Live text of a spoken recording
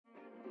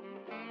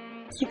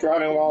It's the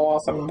Driving While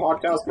Awesome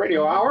Podcast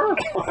Radio Hour.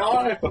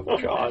 Oh,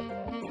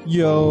 God.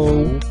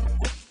 Yo.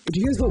 Do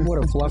you guys know what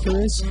a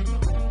fluffer is?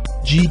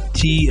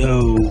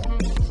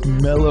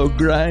 GTO. Mellow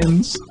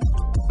grinds.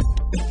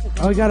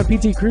 Oh, I got a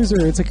PT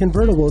Cruiser. It's a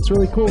convertible. It's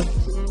really cool.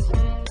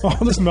 Oh,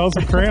 this smells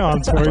of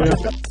crayons for you.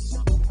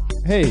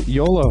 Hey,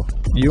 YOLO.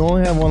 You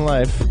only have one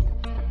life.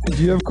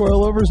 Do you have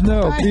coilovers?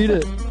 No. Beat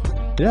it.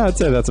 Yeah, I'd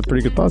say that's a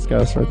pretty good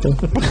podcast right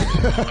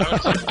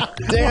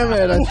there. Damn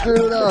it, I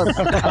screwed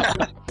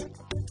up.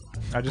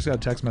 I just got a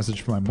text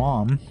message from my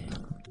mom.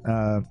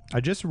 I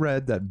just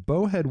read that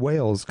bowhead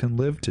whales can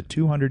live to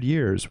 200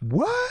 years.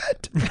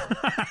 What?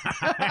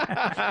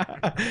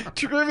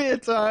 Trivia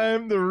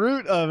time, the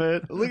root of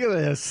it. Look at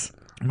this.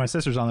 My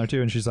sister's on there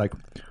too, and she's like,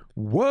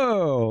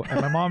 "Whoa!"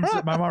 And my mom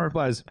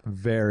replies,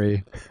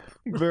 "Very,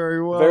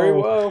 Very well. Very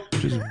well.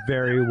 she's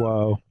very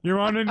whoa." You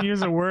wanted to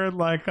use a word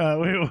like,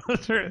 wait, what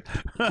was it?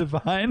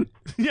 Divine.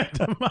 Yeah,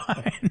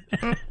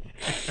 divine.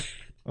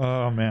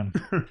 Oh man.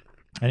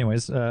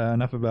 Anyways,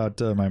 enough about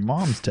my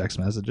mom's text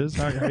messages.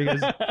 How are you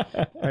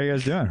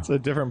guys doing? It's a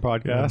different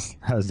podcast.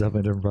 That's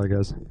definitely a different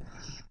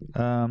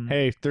podcast.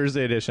 Hey,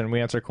 Thursday edition, we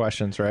answer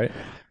questions, right?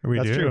 We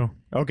That's do. true.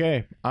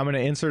 Okay, I'm going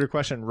to insert a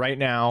question right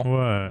now.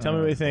 What? Tell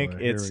me what you think. boy,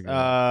 here It's we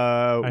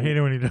go. I hate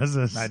it when he does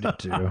this. I did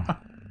too.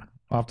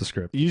 Off the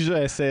script. Usually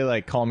I say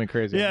like call me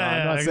crazy. Yeah, No,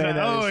 I'm not saying exactly.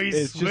 that. Oh, It's- he's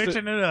it's just a-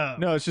 switching it up.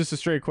 No, it's just a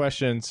straight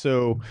question.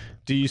 So,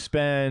 do you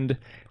spend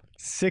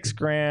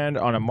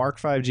 $6,000 on a Mark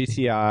V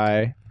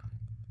GTI,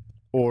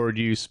 or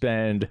do you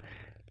spend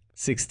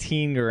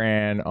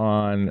 $16,000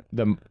 on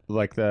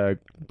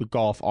the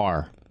Golf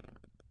R?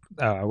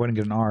 I wouldn't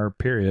get an R.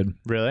 Period.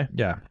 Really?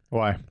 Yeah,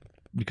 Why?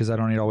 because I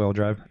don't need all-wheel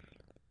drive.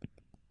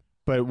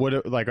 But what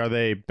are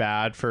they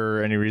bad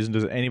for any reason?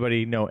 Does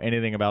anybody know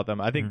anything about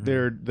them? I think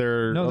they're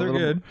No, they're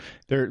good.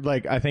 They're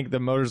like, I think the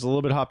motor's a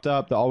little bit hopped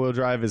up. The all-wheel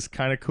drive is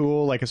kind of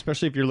cool. Like,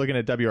 especially if you're looking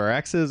at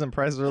WRXs and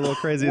prices are a little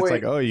crazy. It's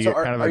like, oh, you get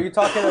are you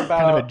talking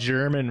about kind of a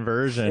German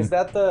version. Is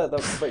that the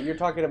but you're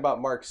talking about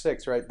Mark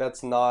 6, right?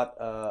 That's not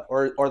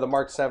or the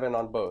Mark 7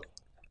 on both.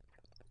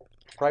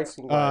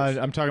 Pricing wise.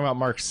 I'm talking about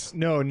Mark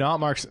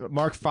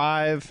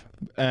 5,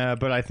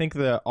 but I think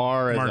the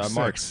R is Mark a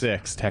Mark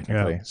 6. 6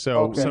 technically. Yeah.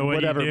 So, Okay. So what you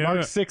whatever. do-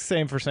 Mark 6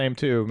 same for same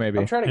too, maybe.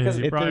 I'm trying to Is because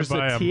you probably there's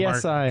buy a a Mark-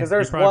 TSI.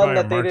 there's probably one buy a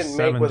that they Mark didn't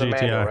make 7 with a GTI.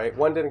 manual, right?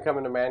 One didn't come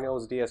in a manual. It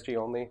was DSG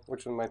only.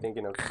 Which one am I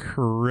thinking of?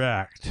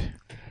 Correct.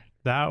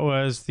 That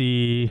was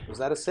the Was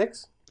that a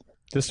 6?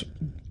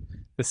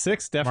 The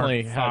 6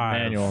 definitely Mark had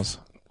 5. manuals.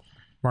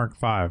 Mark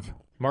V.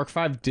 Mark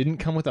 5 didn't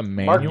come with a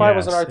manual. Mark 5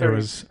 was an Yes, R30. it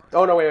was-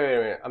 Oh no,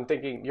 wait. I'm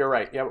thinking you're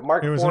right. Yeah,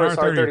 Mark It 4 was an is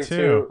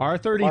R32.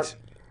 R30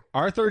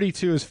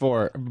 R32 is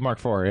for Mark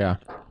 4, yeah.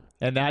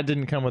 And that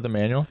didn't come with a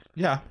manual.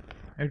 Yeah,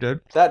 it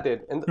did. That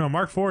did. And No,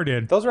 Mark IV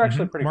did. those are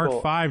actually pretty Mark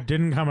cool. V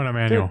didn't come in a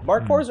manual. Dude,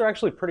 Mark 4s are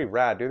actually pretty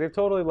rad, dude. They've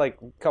totally like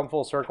come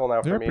full circle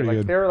now for They're me. pretty Like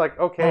good. they're like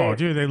okay. Oh,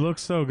 dude, they look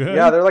so good.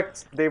 Yeah, they're like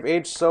they've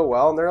aged so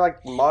well, and they're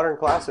like modern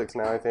classics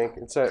now. I think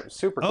it's a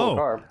super cool Oh.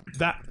 car.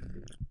 That.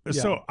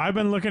 So I've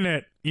been looking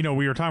at, we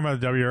were talking about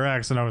the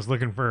WRX, and I was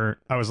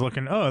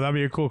looking, oh, that'd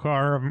be a cool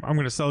car. I'm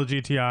going to sell the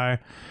GTI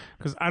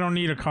because I don't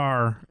need a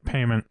car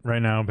payment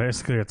right now.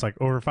 Basically, it's like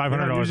over $500 You're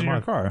not a using your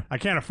month. car. I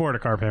can't afford a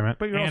car payment,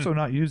 But you're also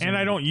not using and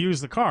I it. don't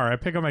use the car. I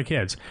pick up my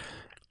kids.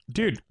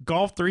 Dude,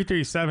 Golf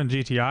 337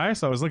 GTI.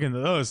 So I was looking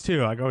at those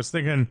too. Like I was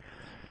thinking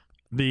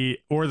the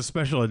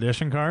special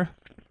edition car,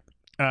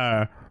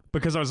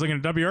 because I was looking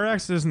at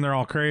WRXs and they're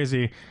all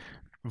crazy.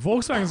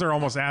 Volkswagens are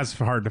almost as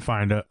hard to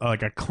find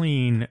a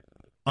clean,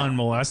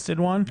 unmolested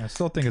one, I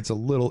still think it's a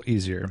little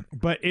easier.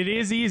 but it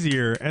is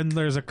easier. And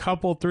there's a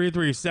couple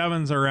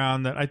 337s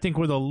around that I think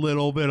with a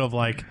little bit of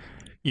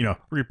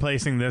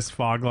replacing this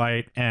fog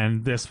light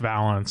and this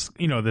valance,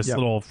 this Yep.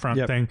 little front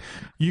Yep. thing,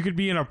 you could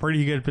be in a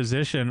pretty good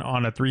position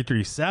on a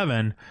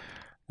 337,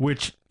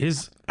 which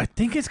is, I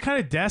think it's kind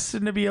of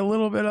destined to be a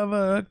little bit of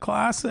a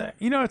classic.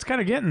 It's kind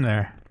of getting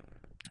there.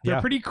 They're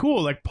Yeah. pretty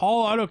cool. Like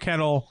Paul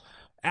Autokettle,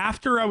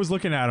 after I was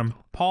looking at him,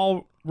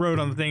 Paul wrote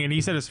on the thing and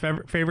he said his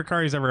favorite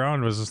car he's ever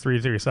owned was his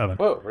 337.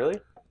 Whoa, really?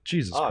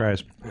 Jesus Oh.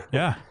 Christ.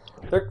 Yeah.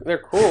 They're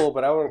cool,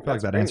 but I wouldn't. I feel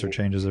like that answer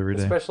changes every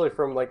day. especially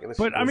from like.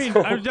 But I mean,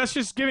 that's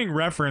just giving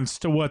reference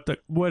to what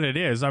it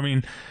is. I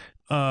mean,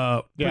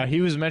 Yeah,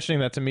 he was mentioning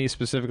that to me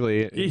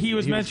specifically. he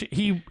was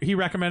mentioning he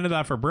recommended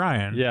that for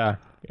Brian. Yeah.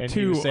 And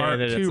he To was saying our-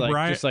 that to it's like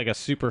Brian- just like a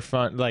super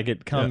fun, like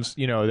it comes,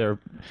 there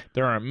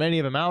aren't many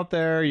of them out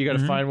there. You got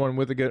to find one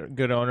with a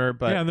good owner,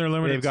 but Yeah, and they're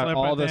limited they've got slip,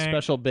 all I the think.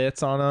 special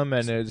bits on them,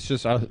 and it's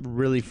just a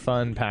really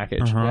fun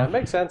package. Uh-huh. yeah, it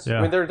makes sense. Yeah.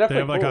 I mean, they're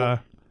definitely they have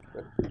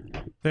cool.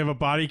 they have a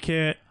body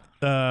kit,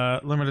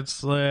 limited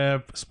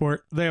slip,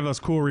 sport. They have those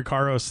cool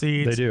Recaro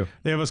seats. They do.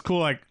 They have those cool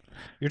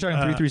You're talking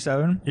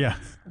 337? yeah.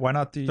 Why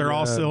not the... They're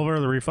all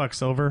silver, the reflex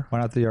silver. Why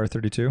not the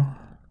R32?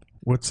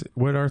 What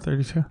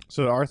R32?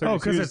 So the R32 Oh,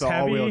 because is it's the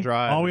heavy, all-wheel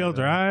drive. all-wheel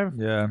drive.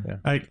 Yeah.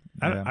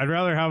 I'd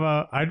rather have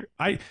a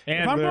if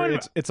And I'm going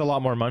it's a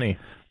lot more money.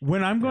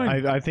 when I'm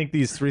going I think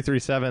these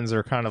 337s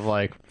are kind of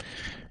like,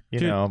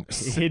 Dude,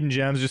 hidden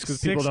gems just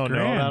because people don't know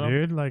 $6,000, about them.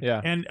 dude. Like,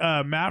 Yeah. and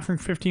Matt from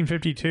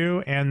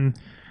 1552 and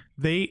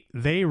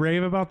they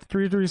rave about the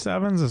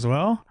 337s as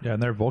well. Yeah,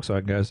 and they're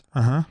Volkswagen guys.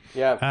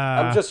 Yeah,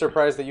 I'm just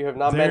surprised that you have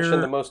not mentioned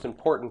they're- the most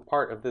important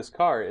part of this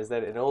car is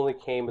that it only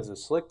came as a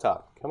slick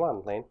top. Come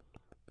on, Lane.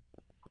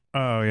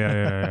 Oh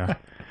yeah.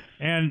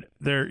 And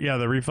they're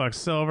the reflex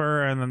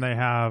silver, and then they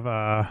have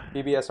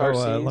BBS Oh,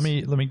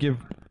 RCs. let me give.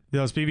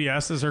 those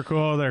BBSs are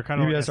cool. They're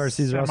kind of BBS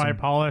RCs are awesome.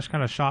 semi-polished,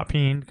 kind of shot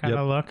peen kind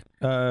of look.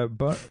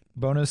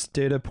 Bonus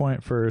data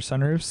point for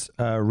sunroofs.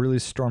 Really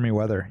stormy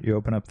weather. You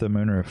open up the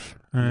moonroof.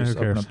 You Who just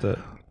open cares? up the.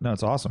 No,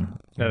 it's awesome.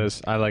 That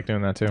is, I like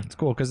doing that too. It's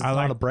cool because it's I not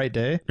like- a bright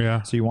day,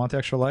 Yeah, so you want the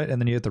extra light,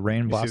 and then you get the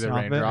rain You see blasting the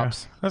off it.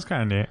 raindrops. that's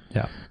kind of neat.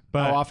 Yeah.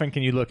 But How often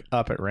can you look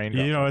up at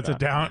raindrops? you know, like it's a that?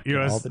 down. You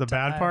know, All it's the the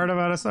bad time. part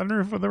about a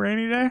sunroof with a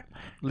rainy day.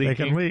 They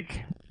can Leaking.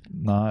 leak.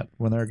 Not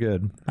when they're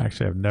good.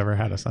 Actually, I've never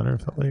had a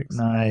sunroof that leaks.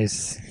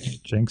 Nice.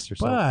 Jinxed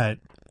yourself. But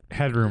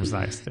headroom's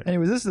nice too.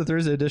 Anyways, this is the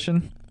Thursday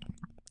edition.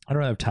 I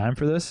don't have time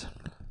for this.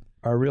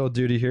 Our real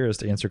duty here is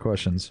to answer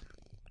questions.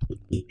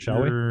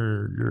 Shall we?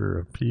 You're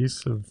a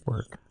piece of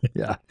work.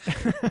 Yeah.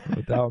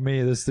 Without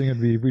me, this thing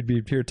we'd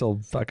be here till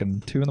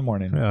fucking 2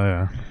 a.m.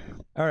 Yeah.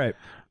 All right.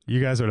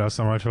 You guys would have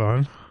so much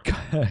fun.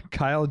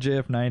 Kyle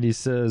JF90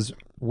 says,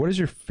 "What is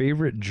your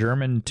favorite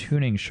German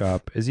tuning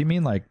shop?" Does he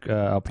mean like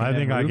Alpina? I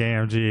think and like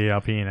Roof? AMG,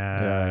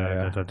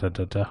 Alpina,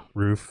 Yeah.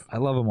 Roof. I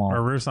love them all.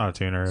 Or Roof's not a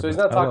tuner. So he's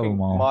but not I love talking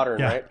them all. modern,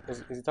 Yeah. right?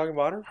 Is he talking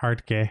modern?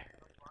 hard gay.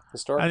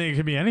 Historic? I think it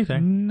could be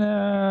anything.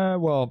 Nah,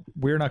 well,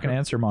 we're not going to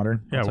answer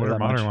modern. Yeah, I'll tell what you are that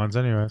modern much. ones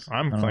anyways?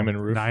 I'm claiming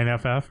roof.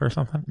 9FF or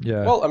something?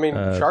 Yeah. Well, I mean,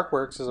 uh,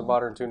 Sharkworks is a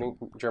modern German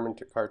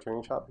car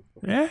tuning shop.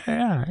 Yeah. Shark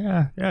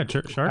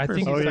I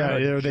think Oh He's yeah, talking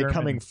about are they German.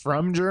 coming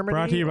from Germany,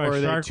 Brought to you by or are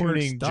they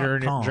Sharkworks.com.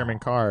 tuning German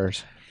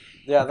cars?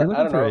 Yeah, If you're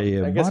I don't know. looking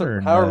for a I guess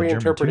modern, how are we German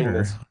interpreting tuner,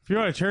 this? If you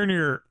want to turn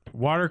your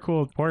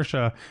water-cooled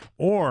Porsche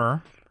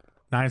or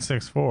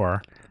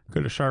 964,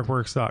 go to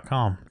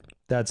sharkworks.com.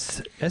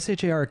 That's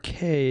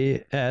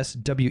SHARKSWER.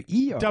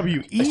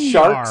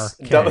 Sharks,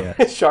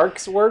 Okay.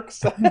 Sharks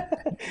Works,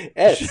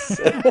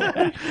 S.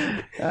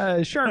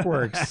 Shark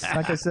Works,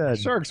 like I said.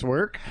 Sharks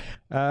work.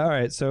 All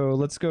right, so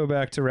let's go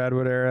back to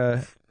Radwood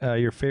era.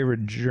 Your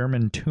favorite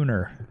German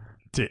tuner?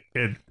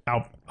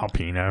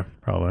 Alpina,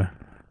 probably.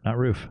 Not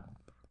Roof,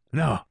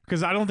 No,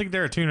 because I don't think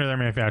they're a tuner, they're a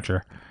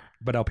manufacturer.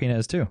 but Alpina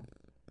is too.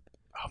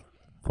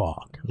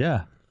 Fuck.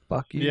 Yeah.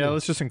 Fuck you. Yeah,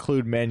 let's just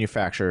include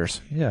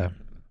manufacturers. Yeah.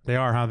 They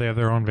are how they have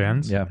their own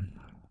vans. Yeah.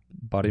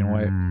 Body and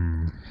white.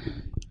 Mm,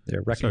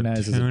 They're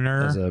recognized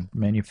tuner? as a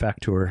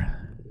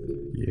manufacturer.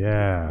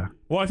 yeah.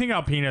 Well, I think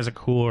Alpina is a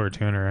cooler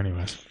tuner,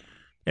 anyways.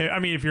 I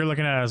mean, if you're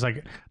looking at it as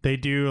like they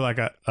do like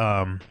a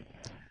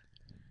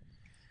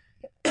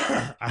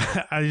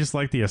I just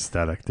like the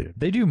aesthetic, dude.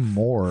 They do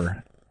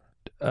more.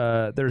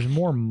 There's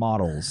more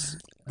models.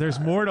 There's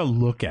more to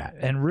look at.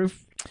 And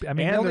Roof, I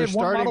mean, And they only they're have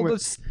one starting model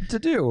with- to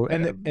do.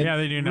 And, Yeah,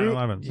 they do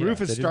 911s. Yeah, Roof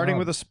they is do starting not.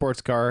 with a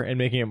sports car and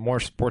making it more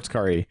sports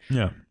car-y.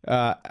 Yeah.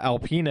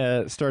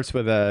 Alpina starts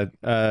with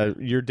a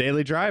your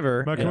daily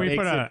driver. But can and we makes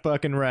put it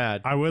fucking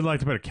rad? I would like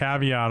to put a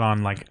caveat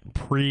on like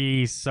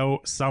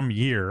some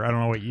year. I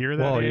don't know what year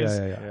that Well, is.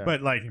 yeah.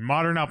 But like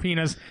modern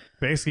Alpinas,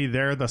 basically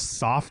they're the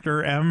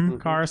softer M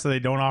car, so they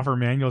don't offer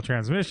manual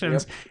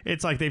transmissions.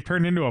 It's like they've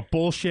turned into a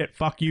bullshit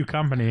fuck you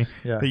company.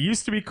 Yeah. They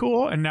used to be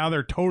cool, and now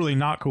they're totally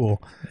not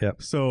cool.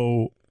 Yep.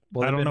 So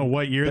Well, I they've don't know been-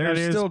 what year They're that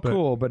is. still but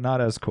cool, but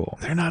not as cool.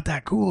 They're not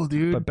that cool,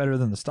 dude. But better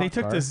than the stock They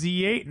took car. the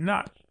Z8,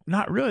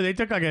 not really. They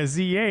took like a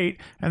Z8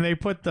 and they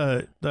put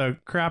the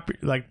crap,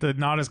 like the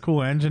not as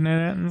cool engine in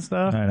it and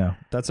stuff. I know.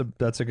 That's a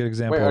good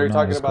example. Wait, are of you not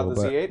talking as about cool,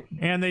 the but Z8?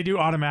 And they do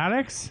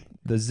automatics.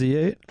 The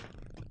Z8?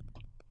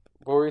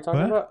 What were you talking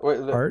What? about? Wait,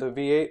 Art? the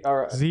V8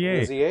 or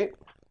Z8. The Z8?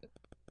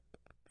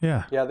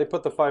 Yeah. Yeah, they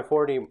put the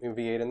 540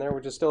 V8 in there,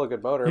 which is still a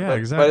good motor. Yeah, but,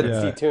 exactly. But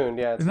it's Yeah. detuned.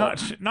 Yeah,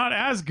 it's Not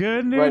as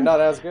good, dude. right. Not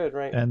as good,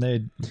 right? And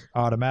they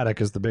automatic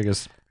is the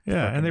biggest.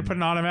 Yeah, and they put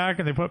an automatic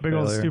and they put big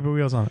old failure. stupid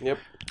wheels on it. Yep.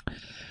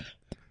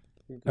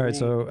 All right,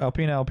 so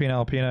Alpina,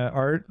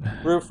 Art,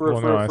 roof, well,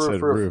 no, I said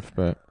roof,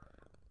 but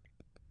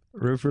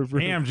roof.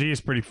 AMG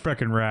is pretty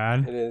freaking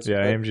rad. It is.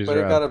 Yeah, but, AMG's but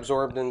it rad. got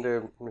absorbed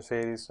into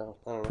Mercedes, so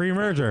I don't know.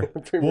 Pre-merger.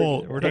 Pre-merger.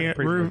 Well, We're talking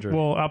pre-merger.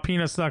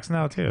 Alpina sucks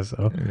now too.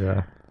 So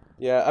Yeah.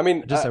 Yeah, I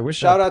mean, I wish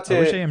shout out to. I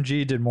wish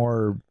AMG did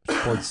more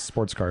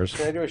sports cars.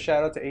 Can I do a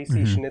shout out to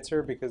AC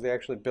Schnitzer because they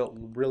actually built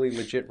really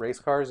legit race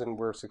cars and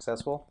were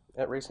successful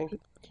at racing?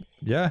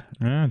 Yeah.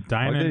 yeah, I'll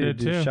Dynan give you did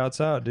too.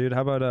 shouts out, dude.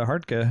 How about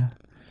Hartke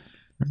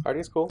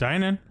Hardy's cool.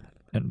 Dynan.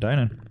 and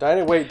Dynan?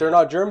 Diana, wait, they're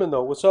not German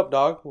though. What's up,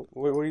 dog?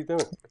 What are you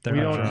doing? They're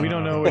we not don't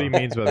German. know what he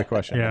means by the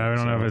question. Yeah, I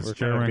don't know so if we're it's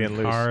kind of being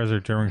German loose. cars or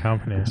German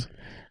companies.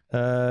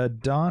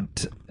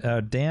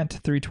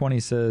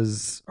 Dant320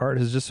 says Art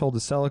has just sold a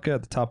Celica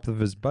at the top of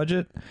his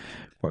budget.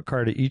 What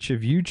car do each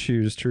of you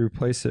choose to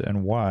replace it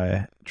and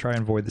why? Try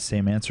and avoid the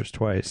same answers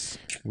twice.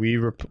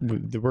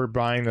 We're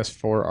buying this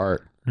for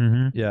Art.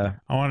 Mm-hmm. Yeah.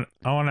 I want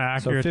an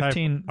accurate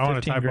 15 type. I want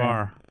a 15 Type grand.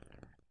 R.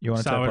 You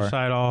want a Type Salvage R?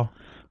 side all.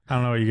 I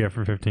don't know what you get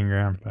for 15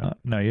 grand, but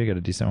No, you get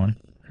a decent one.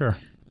 sure.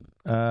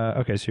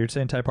 Okay, so you're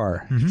saying Type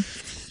R.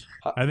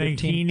 I think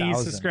he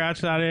needs to 15,000.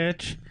 scratch that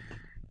itch,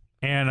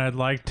 and I'd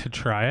like to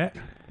try it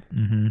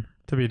Mm-hmm.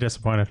 to be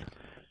disappointed.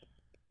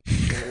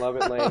 Love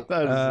it, Lane.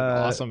 That is an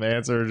awesome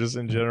answer, just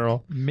in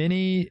general.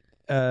 Mini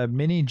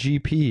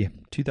GP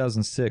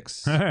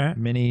 2006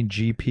 Mini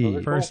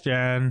GP. First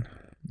gen.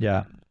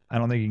 Yeah, I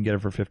don't think you can get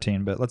it for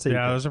 15, but let's say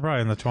Yeah, those are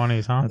probably in the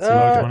 20s, huh?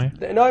 That's Low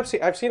 20. No, I've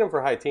seen them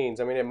for high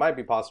teens. I mean, it might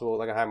be possible,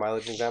 like a high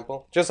mileage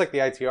example. Just like the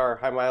ITR,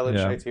 high mileage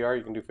Yeah. ITR,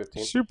 you can do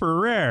 15. Super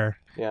rare.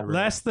 Yeah,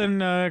 Less than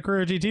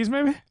Carrera GTs,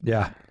 maybe?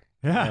 yeah,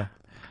 Yeah.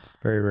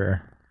 very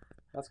rare.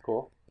 that's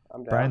cool.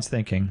 I'm down. Brian's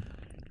thinking.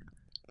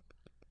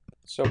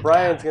 So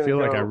Brian's I gonna feel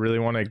go. like I really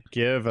want to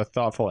give a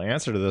thoughtful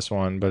answer to this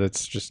one, but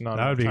it's just not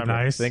That would be enough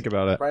time nice. to think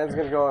about it. Brian's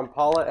gonna go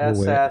Impala We'll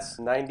wait. SS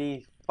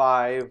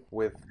 95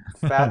 with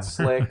fat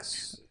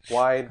slicks,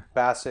 wide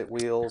Bassett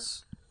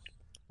wheels.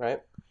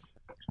 Right?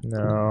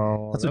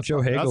 No, That's what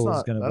Joe Hagel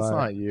was gonna That's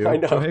buy. not you. I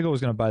know. Joe Hagel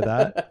was going to buy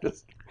that.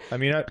 I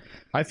mean,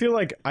 I feel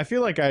like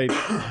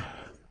I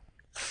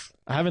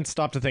haven't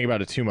stopped to think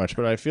about it too much,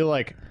 but I feel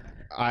like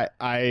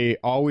I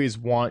always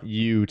want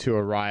you to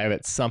arrive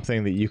at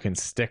something that you can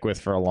stick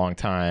with for a long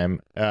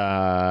time,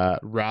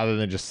 rather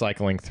than just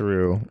cycling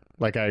through.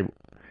 Like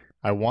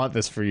I want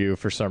this for you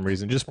for some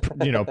reason. Just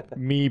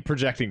me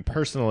projecting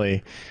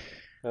personally.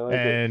 I like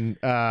it.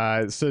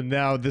 And so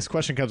now this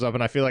question comes up,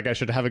 and I feel like I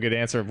should have a good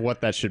answer of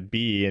what that should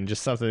be, and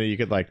just something that you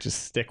could like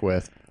just stick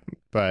with.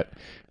 But,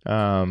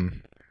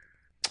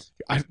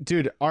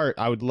 dude, Art,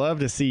 I would love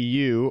to see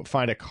you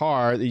find a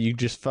car that you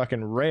just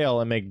fucking rail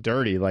and make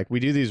dirty. Like we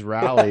do these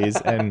rallies,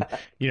 and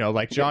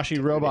like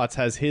Joshy Robots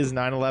has his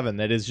 911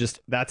 that is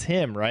that's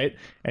him, right?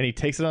 And he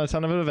takes it on a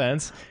ton of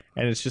events,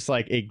 and it's just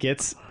like it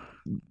gets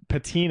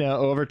patina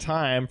over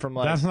time from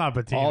like That's not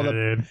patina, all the-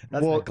 dude.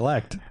 That's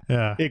neglect.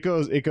 Yeah. it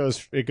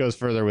goes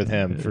further with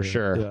him for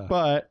sure. Yeah.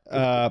 But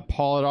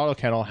Paul at Auto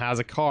Kennel has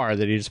a car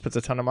that he just puts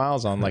a ton of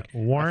miles on. Like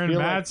Warren I feel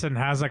like Madsen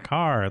has a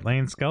car.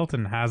 Lane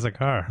Skelton has a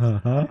car.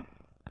 Uh-huh.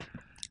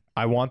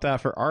 I want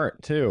that for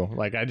Art too.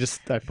 Like I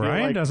feel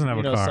Brian like, doesn't have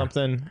a car.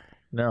 Something.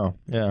 No,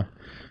 yeah.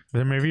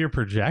 Then maybe you're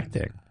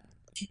projecting.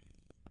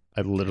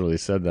 I literally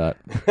said that.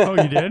 Oh,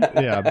 you did?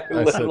 Yeah, I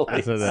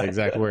Literally said that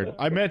exact word.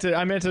 I meant it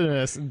in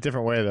a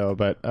different way though.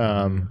 But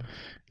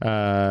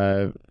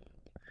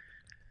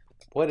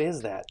What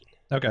is that?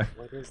 Okay.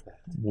 What is that?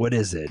 What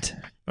is it?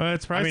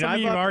 It's probably something I'd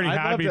you've love- already I'd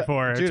had love to-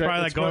 before. dude, it's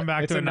probably like going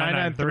back it's to a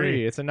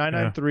 993. It's a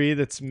 993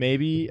 that's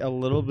maybe a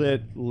little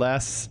bit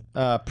less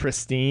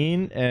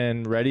pristine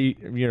and ready,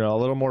 a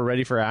little more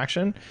ready for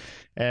action.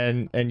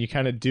 And you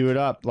kind of do it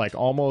up like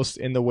almost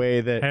in the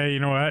way that Hey, you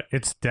know what?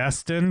 It's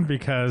destined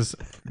because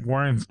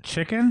Warren's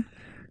chicken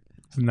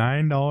is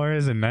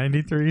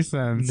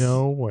 $9.93.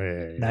 no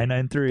way.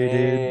 993, Dang.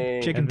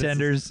 dude. Chicken And this is-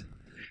 tenders.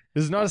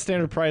 This is not a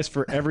standard price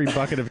for every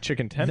bucket of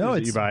chicken tenders No,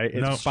 that you it's- buy. It's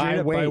no, by Straight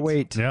up weight. by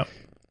weight. Yep.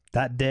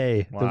 That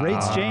day. The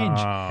rates change.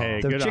 Hey,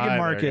 The good chicken eye there,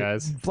 market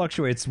guys.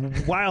 fluctuates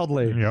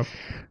wildly. Yep.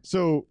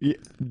 So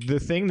the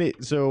thing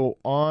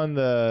on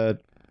the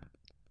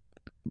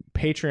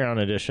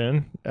Patreon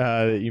edition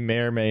that you may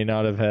or may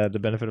not have had the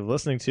benefit of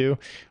listening to,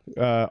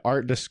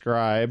 Art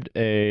described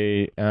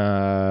a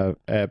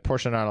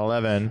Porsche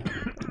 911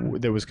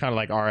 that was kind of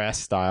like RS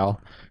style,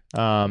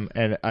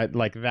 and I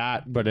like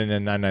that, but in a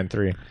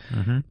 993.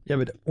 Yeah,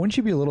 but wouldn't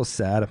you be a little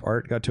sad if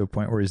Art got to a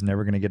point where he's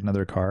never going to get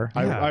another car?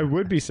 I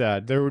would be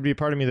sad. There would be a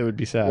part of me that would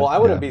be sad. Well, I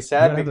wouldn't Yeah. be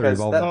sad You gotta have the because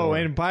revolver. Oh,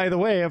 and by the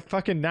way, a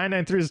fucking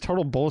 993 is a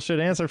total bullshit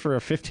answer for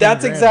a 15.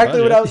 that's grand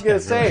exactly what budget. I was gonna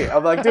say.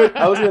 I'm like, dude,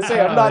 I was gonna say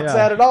I'm not yeah.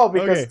 sad at all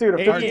because, Okay, dude,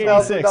 a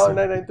 $50,000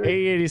 993.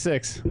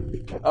 AE86.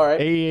 All right,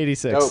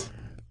 AE86. dope.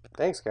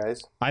 Thanks,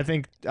 guys. I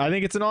think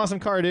it's an awesome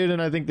car, dude,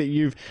 and I think that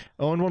you've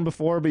owned one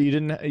before, but you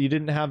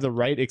didn't have the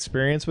right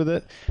experience with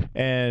it,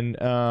 and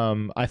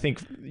I think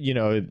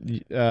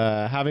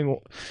having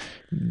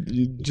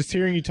just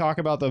hearing you talk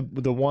about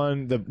the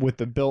one with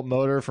the built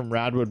motor from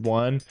Radwood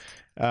One,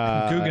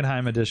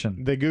 Guggenheim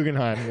edition. the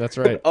Guggenheim, that's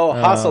right. Oh,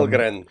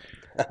 Hasselgren.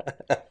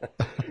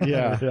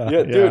 Yeah,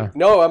 Yeah, dude.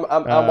 No,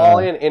 I'm all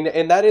in,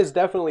 and that is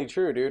definitely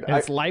true, dude. And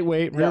it's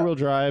lightweight, rear wheel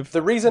drive.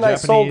 The reason I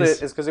sold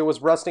Japanese. it is because it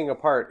was rusting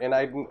apart, and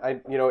I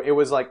it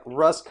was like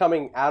rust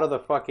coming out of the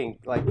fucking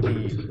like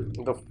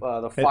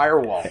the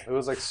firewall. It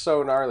was like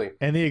so gnarly.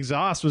 And the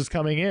exhaust was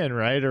coming in,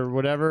 right, or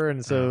whatever,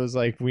 and so it was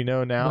like we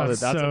know now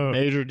That's that's so- a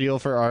major deal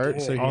for Art,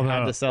 so you Although-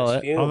 had to sell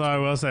it. Although I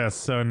will say it's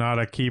so not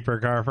a keeper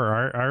car for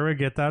Art. Art would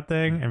get that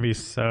thing and be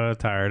so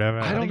tired of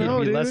it. I don't think know,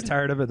 you'd be less dude.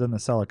 tired of it than the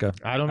Celica.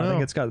 I don't I know.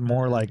 think it's got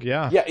more like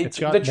Yeah, Yeah, it's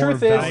the got truth more is-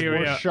 value, Yeah.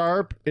 more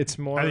sharp. It's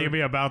more. I think it'd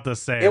be about the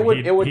same. It would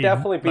He'd-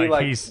 definitely be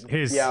like his a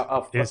his third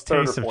or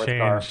tastes have fourth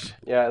car. changed.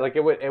 Yeah, like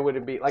it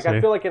would be like I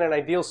See? feel like in an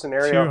ideal Too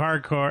scenario.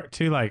 hardcore.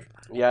 Too like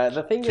Yeah,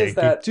 the thing Jakey. is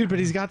that dude, but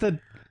he's got the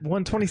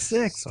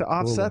 126 to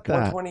offset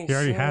that. 126. he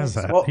already has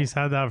that. Well, He's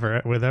had that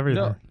for with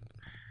everything. No.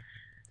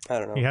 I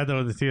don't know. He had that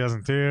with the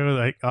 2002.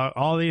 Like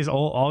all this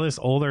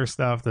older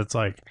stuff that's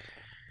like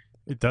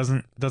it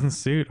doesn't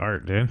suit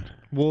Art, dude.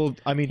 Well,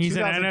 I mean, He's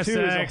an 2002 is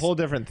a NSX. whole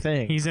different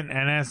thing. He's an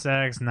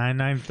NSX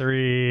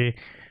 993.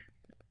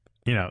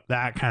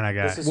 that kind of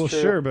guy. This is Well,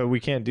 true. sure, but we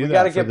can't do We that.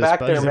 got to for get this back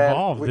budget. there, man.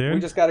 evolved, we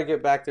dude. just got to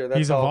get back there. That's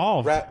He's all.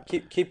 evolved.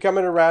 Keep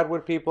coming to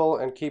Radwood, people,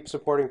 and keep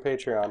supporting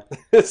Patreon.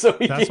 So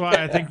That's why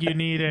I think you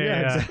need a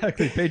Yeah,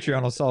 exactly.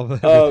 Patreon will solve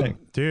everything.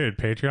 dude.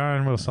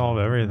 Patreon will solve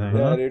everything.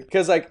 Yeah, dude.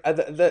 Because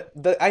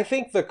I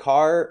think the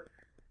car,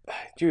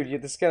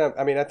 dude, this is gonna.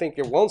 I mean, I think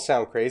it won't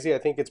sound crazy. I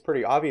think it's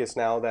pretty obvious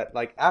now that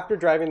like after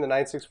driving the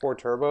 964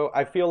 Turbo,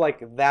 I feel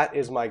like that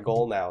is my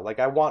goal now. Like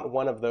I want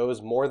one of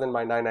those more than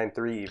my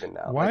 993 even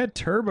now. Why a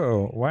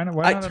turbo? Why not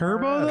a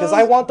turbo, RS? Because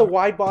I want the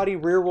wide body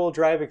rear wheel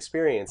drive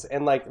experience,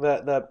 and like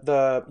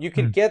the you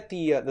could get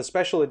the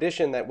special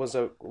edition that was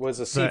a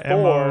The C4.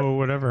 MO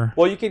whatever.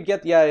 Well, you could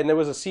get and there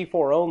was a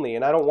C4 only,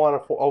 and I don't want a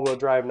all-wheel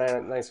drive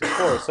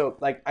 964. So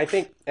like I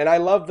think, and I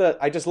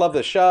just love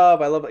the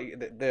shove. I love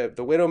the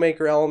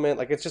Widowmaker element.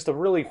 Like it's just a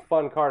really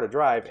fun car to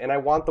drive, and I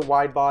want the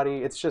wide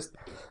body.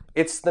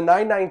 It's the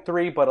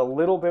 993, but a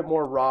little bit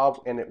more raw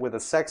and with a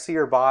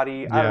sexier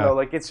body. I don't Yeah. know.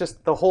 Like it's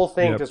just the whole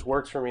thing Yep. just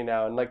works for me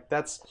now, and like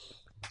that's.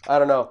 I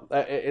don't know.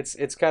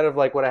 It's kind of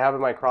like what I have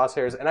in my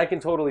crosshairs, and I can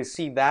totally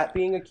see that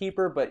being a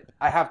keeper. But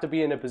I have to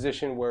be in a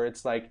position where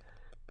it's like,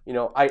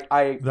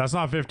 I That's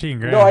not 15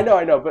 grand. no,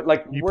 I know, but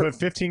like You we're, put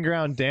 15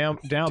 grand down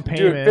payment.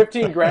 dude,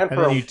 15 grand and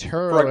for then a, you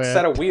turbo for a it.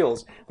 set of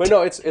wheels. But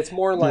no, it's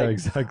more like,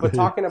 exactly. but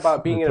talking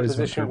about being in a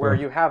Replacement position turbo. where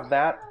you have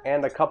that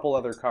and a couple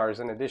other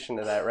cars in addition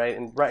to that, right?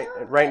 And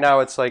right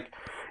now it's like,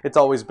 it's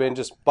always been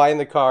just buying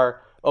the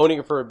car, owning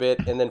it for a bit,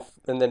 and then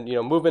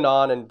moving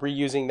on and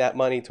reusing that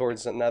money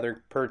towards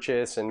another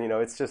purchase. And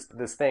it's just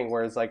this thing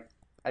where it's like,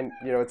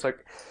 it's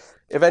like,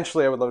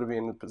 eventually I would love to be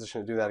in the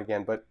position to do that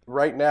again. But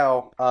right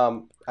now,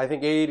 I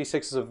think A86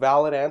 is a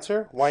valid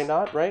answer. Why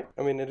not, right?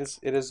 I mean, it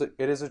is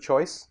a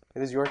choice.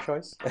 It is your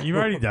choice. You've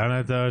already done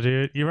it though,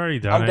 dude. You've already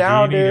done it. I'm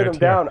down, You need dude. it I'm too.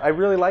 down. I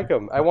really like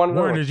them. I want to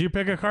know. Warren, did you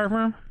pick a car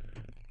for him?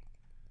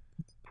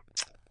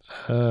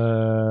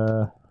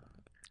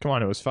 Come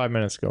on, it was 5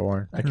 minutes ago,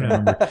 Warren. I can't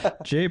remember.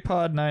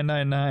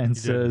 JPod999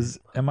 says,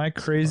 "Am I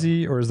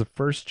crazy, or is the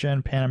first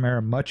gen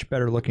Panamera much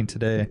better looking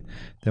today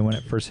than when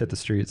it first hit the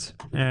streets?"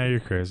 Yeah, you're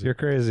crazy. You're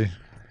crazy.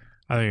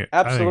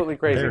 Absolutely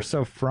crazy. They're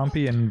so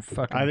frumpy and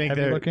fucking I think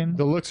heavy looking.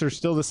 the looks are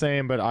still the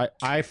same, but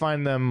I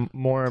find them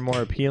more and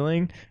more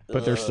appealing,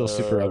 but they're still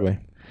super ugly.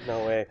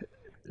 No way.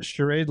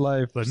 Charade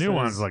Life. The new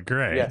ones look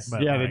great. Yes.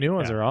 but, Yeah, the like, new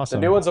ones are The awesome.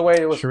 new one's the way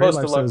it was Charade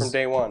supposed to Life look says- from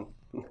day one.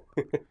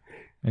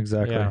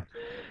 Exactly.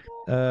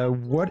 Yeah.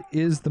 What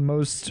is the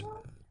most?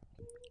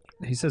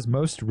 He says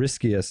most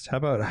riskiest. How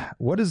about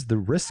what is the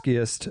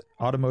riskiest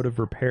automotive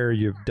repair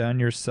you've done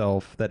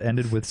yourself that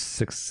ended with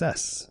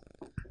success?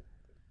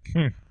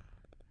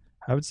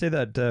 I would say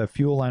that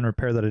fuel line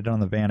repair that I did on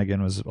the van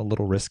again was a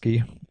little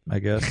risky, I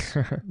guess,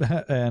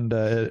 and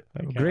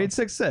great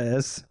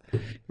success.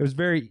 It was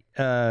very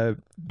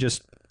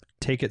just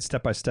take it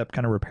step by step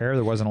kind of repair.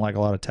 There wasn't like a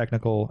lot of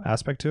technical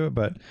aspect to it,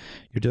 but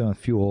you're dealing with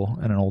fuel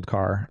in an old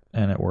car,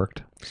 and it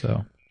worked.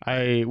 So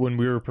When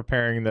we were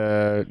preparing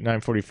the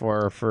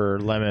 944 for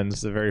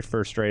Lemons, the very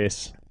first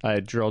race, I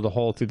drilled a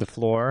hole through the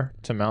floor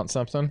to mount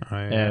something Oh,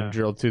 yeah. and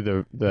drilled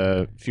through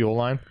the fuel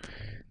line.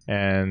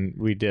 And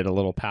we did a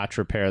little patch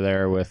repair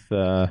there with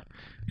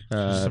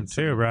some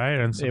tube, right?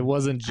 And some, it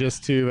wasn't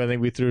just tube. I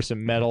think we threw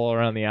some metal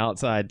around the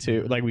outside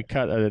too. Like we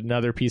cut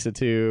another piece of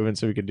tube, and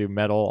so we could do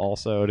metal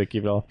also to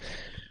keep it all.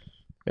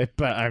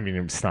 But I mean,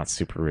 it's not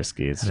super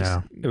risky. It's just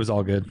yeah. it was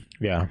all good.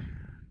 yeah.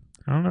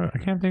 I don't know. I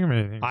can't think of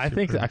anything.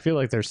 I feel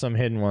like there's some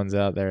hidden ones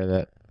out there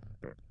that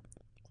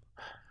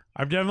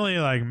I've definitely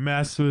like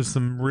messed with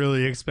some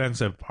really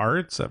expensive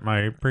parts at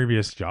my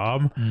previous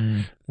job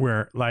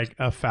where like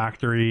a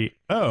factory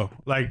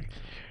like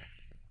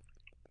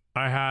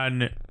I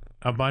had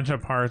a bunch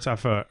of parts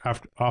off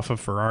a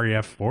Ferrari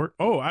F4.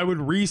 I would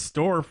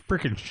restore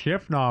freaking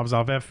shift knobs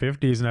off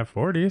F50s and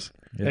F40s.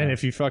 Yeah. and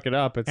if you fuck it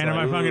up, it's And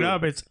like, if I fuck it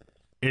up,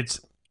 it's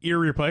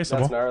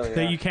irreplaceable. That's gnarly,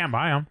 yeah. You can't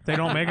buy them. They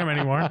don't make them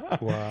anymore.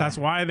 Wow. That's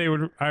why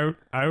I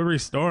would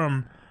restore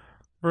them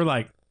for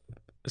like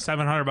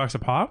 $700 a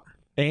pop.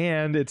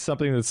 and it's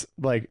something that's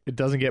like it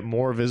doesn't get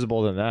more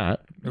visible than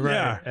that. Right.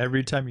 Yeah.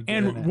 Every time you get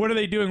in And it. what are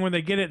they doing when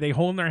they get it? They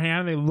hold in their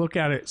hand, they look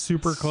at it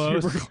super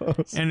close,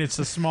 and it's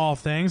a small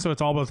thing, so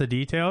it's all about the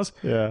details.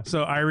 Yeah.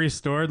 So I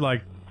restored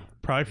like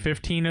probably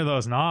 15 of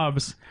those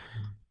knobs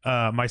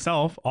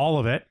myself, all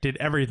of it. Did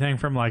everything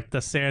from like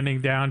the sanding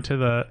down to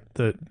the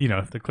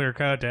clear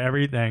coat to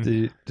everything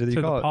do they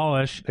to call the it?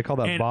 polish. They call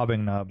that And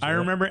bobbing knobs. I right?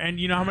 remember, and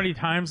you know how many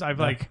times I've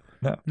like.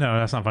 No. No,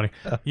 that's not funny.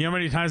 You know how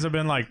many times I've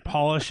been like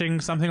polishing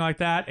something like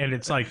that, and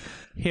it's like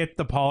hit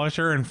the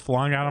polisher and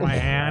flung out of my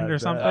hand or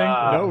something.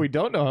 No, we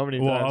don't know how many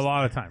Well, times. a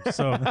lot of times.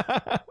 So, Don't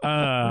you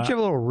have a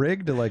little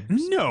rig to like?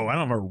 no, I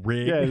don't have a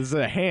rig. Yeah, it's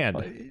a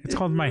hand. It's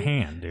called my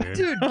hand, dude.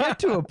 Dude, get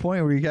to a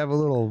point where you have a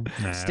little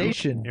Nah,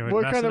 station. it would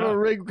What mess kind it of a up.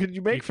 rig could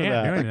you make You for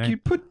can't do that? anything. You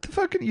put the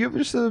fucking. You have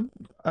just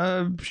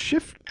a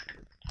shift.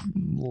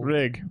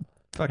 Rig.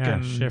 Fucking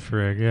Yeah, shift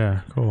rig.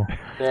 Yeah, cool.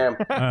 Damn.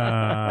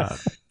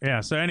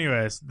 Yeah. So,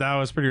 anyways, that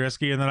was pretty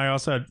risky, and then I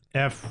also had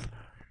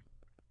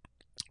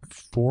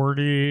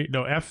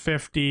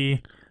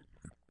F50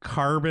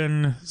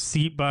 carbon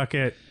seat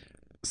bucket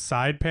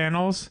side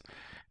panels,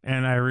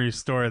 and I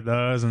restored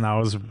those, and that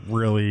was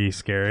really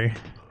scary.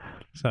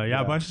 So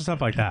yeah, a bunch of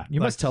stuff like that.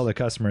 You must tell the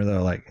customer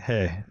though, like,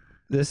 hey,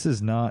 this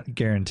is not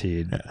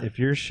guaranteed. If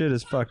your shit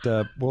is fucked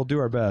up, we'll do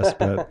our best.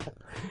 But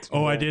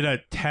Oh, I did a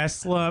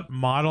Tesla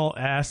Model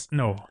S.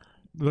 No,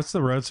 what's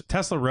the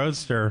Tesla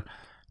Roadster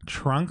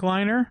trunk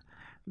liner.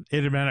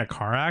 It had been a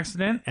car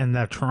accident, and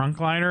the trunk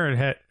liner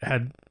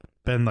had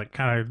been like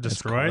kind of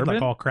destroyed, carbon?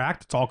 like all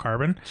cracked. It's all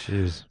carbon.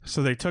 jeez,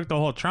 So they took the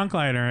whole trunk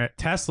liner,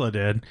 Tesla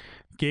did,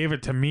 gave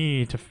it to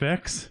me to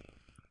fix,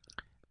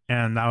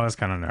 and that was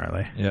kind of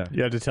gnarly. yeah.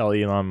 You had to tell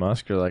Elon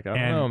Musk, you're like, I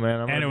don't know,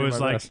 man. I'm and it gonna do was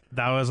my like best.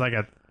 that was like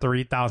a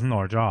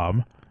 $3,000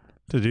 job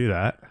to do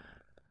that.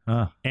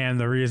 Huh. And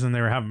the reason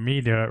they were having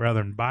me do it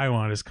rather than buy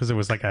one is because it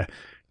was like a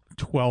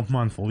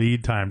 12-month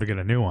lead time to get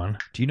a new one.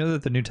 Do you know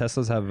that the new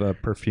Teslas have a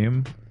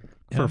perfume?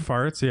 For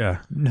farts, yeah.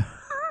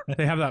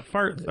 They have that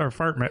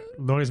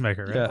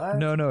noisemaker, right?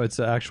 Yeah. No, it's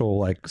an actual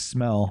like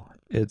smell.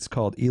 It's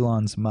called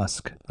Elon's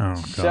Musk. Oh,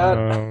 Shut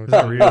God. Is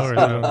it real or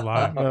is it a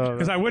lie? No,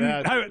 Because I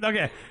wouldn't. that-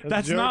 Okay,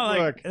 that's joke not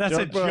like book. that's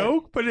a Joke book.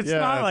 joke, but it's Yeah,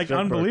 not it's like joke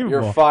book. unbelievable.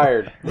 You're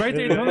fired. Right?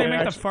 Don't they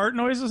make the fart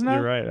noises now?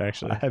 You're right,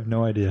 actually. I have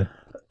no idea.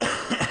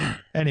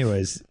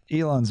 Anyways,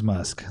 Elon's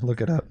Musk.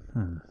 Look it up.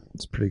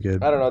 It's pretty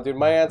good. I don't know, dude.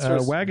 My answer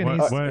is Wagon What-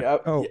 East. what-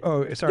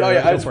 Sorry. Oh,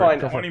 yeah, go it's for it, fine.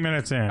 go for it. 20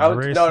 minutes in. I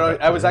was, erase no,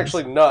 it. I was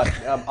actually not.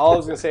 All I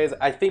was gonna say is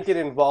I think it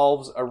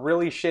involves a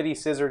really shitty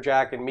scissor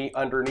jack and me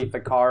underneath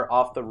the car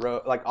off the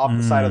road, like off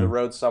the side of the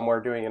road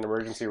somewhere doing an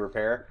emergency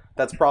repair.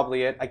 That's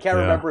probably it. I can't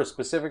Yeah. remember a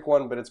specific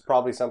one, but it's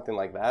probably something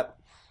like that.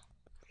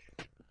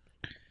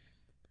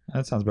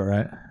 That sounds about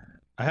right.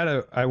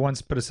 I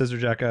once put a scissor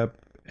jack up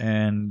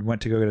and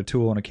went to go get a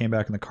tool, and it came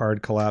back and the car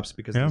had collapsed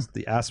because Yeah.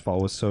 the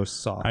asphalt was so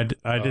soft. I did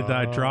that.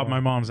 I dropped my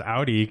mom's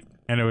Audi,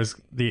 and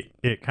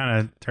it kind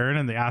of turned,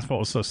 and the asphalt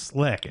was so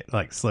slick, it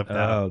like slipped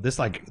out. Oh, this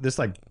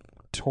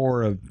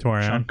tore a Tore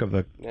out. chunk of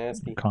the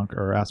Nasty.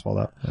 or asphalt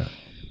up.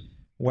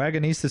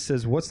 Wagonista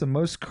says, "What's the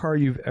most car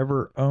you've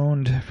ever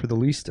owned for the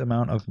least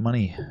amount of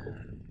money?"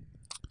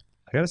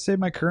 I gotta say,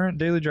 my current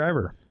daily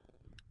driver,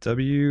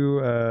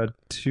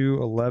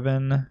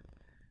 W211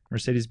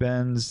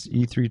 Mercedes-Benz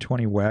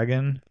E320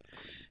 wagon,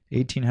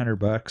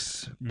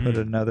 $1,800. Put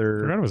I another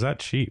forgot it was that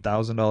cheap.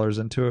 $1,000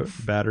 into it,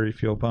 battery,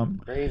 fuel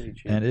pump, Crazy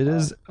cheap. and it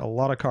is a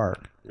lot of car.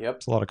 Yep.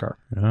 It's a lot of car.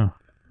 Yeah.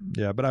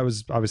 Yeah, but I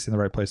was obviously in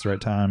the right place at the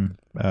right time.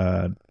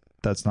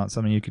 That's not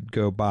something you could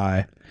go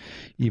buy,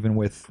 even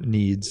with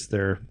needs.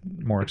 They're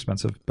more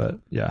expensive, but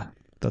yeah,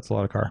 that's a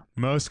lot of car.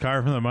 Most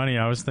car for the money.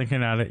 I was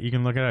thinking at it. You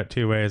can look at it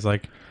two ways.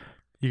 Like,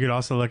 you could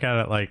also look at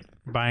it like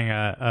buying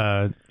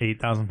a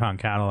 8,000-pound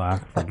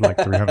Cadillac for like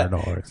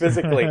 $300.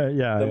 Physically.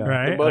 Yeah, the, yeah.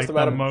 Right? the most Like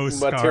amount the of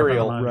most car for the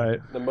material. money. Right.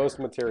 The most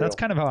material. That's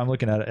kind of how I'm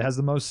looking at it. It has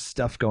the most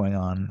stuff going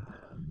on,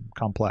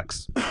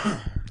 complex.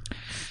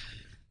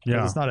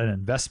 Yeah. It's not an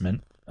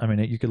investment. I mean,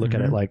 you could look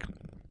at it Mhm. like,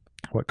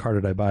 what car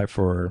did I buy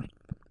for,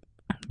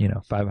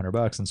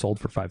 $500 and sold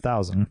for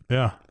 5,000?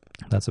 Yeah.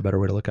 That's a better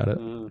way to look at it.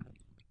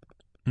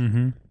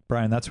 Mm-hmm.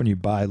 Brian, that's when you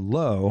buy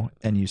low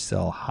and you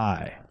sell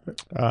high.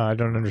 I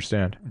don't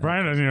understand.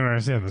 Brian doesn't even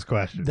understand this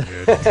question,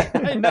 dude.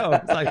 I know.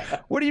 It's like,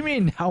 what do you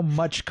mean, how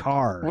much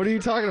car? What are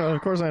you talking about?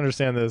 Of course I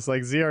understand this.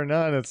 Like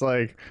ZR9, it's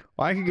like,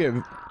 well, I could get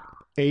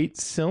 8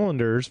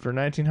 cylinders for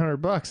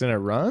 $1,900 and it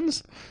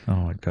runs? Oh,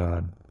 my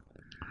God.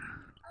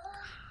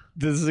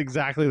 This is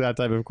exactly that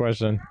type of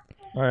question.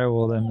 All right,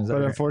 well, then. Is that But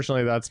your-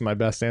 unfortunately, that's my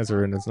best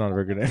answer, and it's not a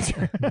very good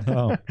answer.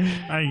 Oh,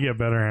 I can get a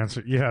better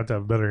answer. You have to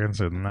have a better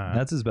answer than that.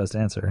 that's his best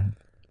answer.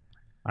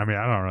 I mean,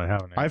 I don't really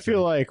have an answer. I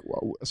feel like,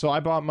 so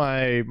I bought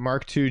my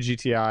Mark II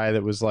GTI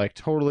that was like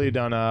totally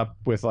done up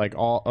with like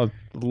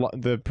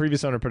the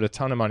previous owner put a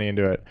ton of money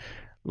into it.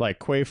 Like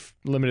Quaife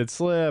limited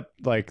slip,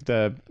 like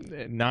the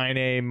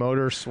 9A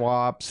motor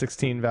swap,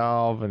 16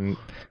 valve, and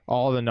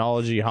all the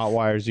Nology hot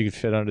wires you could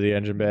fit under the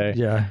engine bay.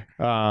 Yeah.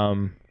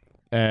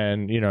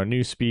 And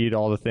new speed,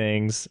 all the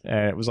things,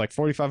 and it was like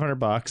 $4,500,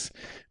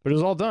 but it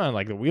was all done.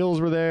 Like the wheels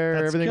were there,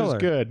 That's everything killer.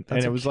 was good, That's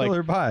and a it was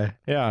killer like, buy.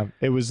 yeah,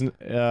 it was,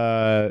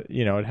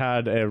 it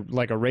had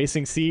a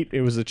racing seat.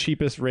 It was the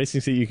cheapest racing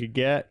seat you could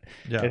get.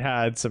 Yeah. It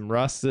had some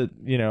rust that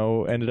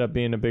ended up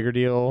being a bigger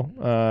deal,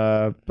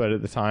 but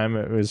at the time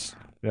it was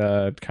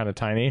kind of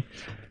tiny.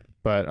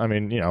 But I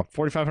mean,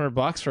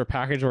 $4,500 for a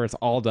package where it's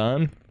all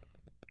done.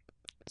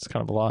 It's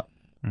kind of a lot.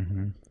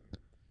 Mm-hmm.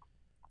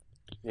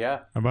 Yeah.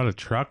 I bought a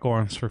truck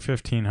once for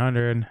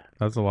 $1,500.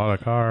 That's a lot of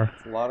car.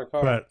 It's a lot of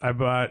cars. But I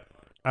bought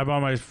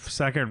my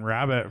second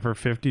Rabbit for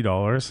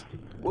 $50.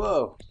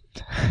 Whoa.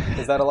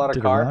 Is that a lot of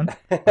Did it car? run?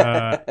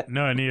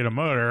 No, I needed a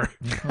motor.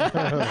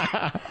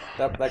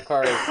 that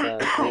car is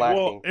lacking.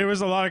 Well, it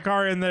was a lot of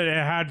car in that it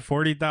had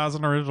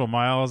 40,000 original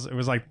miles. It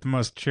was like the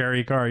most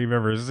cherry car you've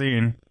ever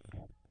seen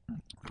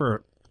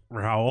for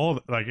how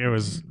old. Like it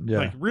was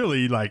like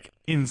really like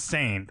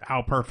insane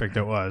how perfect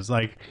it was.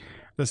 Like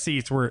the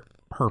seats were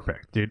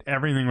perfect, dude.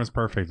 Everything was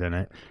perfect in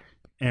it,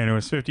 and it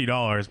was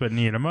 $50, but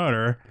needed a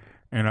motor.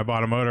 And I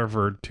bought a motor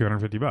for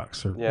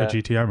 $250 or Yeah. a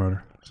GTI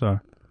motor. So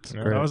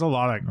great. that was a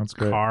lot of That's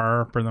great.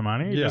 car for the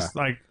money. Yeah. Just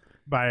like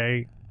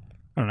by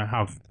I don't know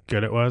how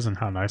good it was and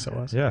how nice it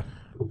was. Yeah.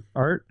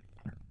 Art?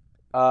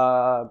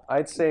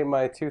 I'd say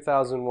my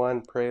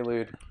 2001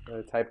 Prelude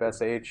Type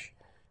SH.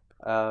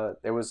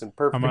 It was in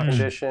perfect much?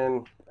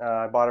 condition.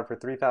 I bought it for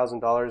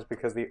 $3,000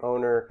 because the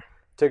owner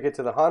took it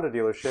to the Honda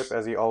dealership,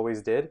 as he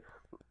always did,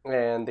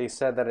 and they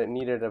said that it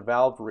needed a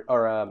valve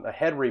or a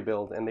head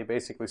rebuild, and they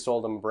basically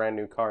sold him a brand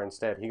new car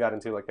instead. He got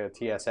into like a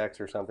TSX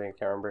or something, I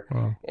can't remember.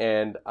 Wow.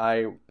 And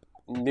I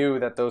knew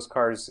that those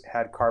cars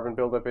had carbon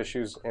buildup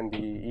issues in the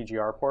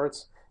EGR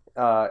ports,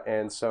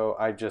 and so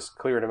I just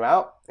cleared them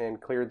out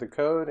and cleared the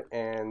code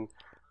and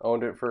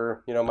owned it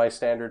for, you know, my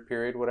standard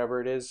period, whatever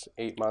it is,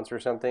 8 months or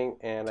something,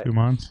 and 2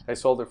 months. I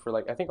sold it for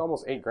like, I think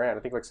almost $8,000. I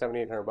think like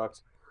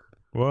 $7,800.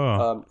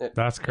 Whoa,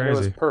 that's And it was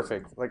crazy.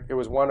 perfect. Like, it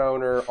was one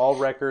owner, all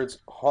records,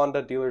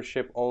 Honda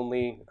dealership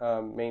only,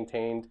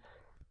 maintained.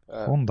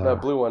 Honda. The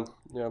blue one.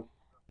 Yeah.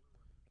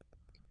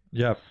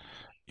 Yep.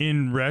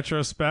 In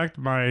retrospect,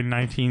 my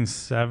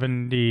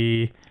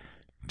 1970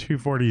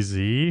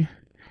 240Z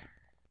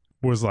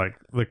was like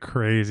the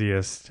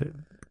craziest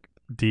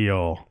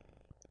deal.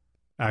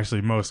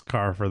 Actually, most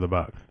car for the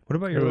buck. What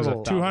about It your was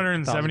little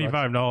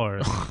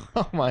 $275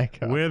 Oh my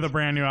god. with a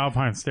brand new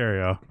Alpine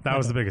stereo. That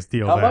was the biggest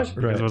deal How there. much?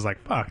 Because Right. it was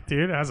like, fuck,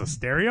 dude, it has a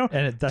stereo?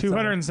 And that's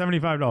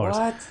 $275.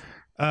 What?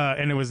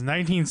 And it was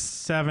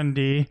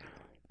 1970,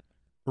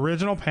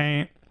 original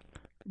paint,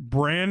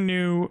 brand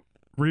new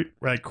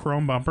like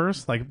chrome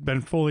bumpers, like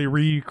been fully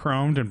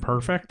re-chromed and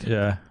perfect.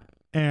 Yeah.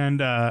 And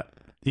the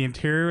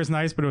interior was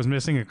nice, but it was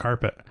missing a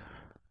carpet.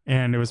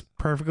 And it was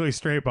perfectly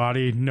straight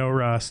body, no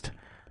rust.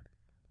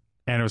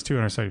 And it was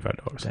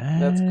 $275.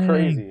 That's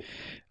crazy.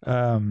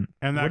 And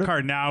that What if-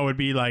 car now would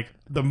be like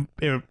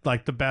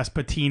the best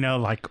patina,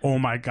 like, oh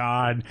my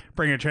god,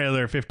 bring a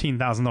trailer,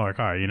 $15,000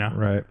 car, you know?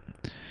 Right.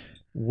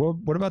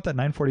 What about that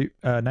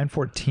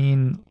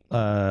 914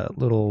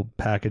 little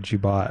package you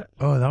bought?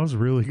 Oh, that was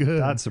really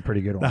good. That's a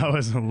pretty good one. That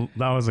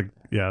was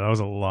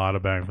a lot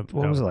of bang for the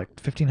What was it, like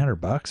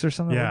 $1,500 or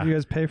something? Yeah. What did you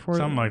guys pay for it?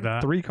 Something like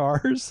that. 3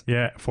 cars?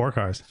 Yeah, 4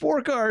 cars.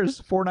 4 cars,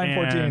 4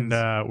 914s.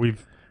 And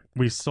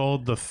we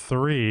sold the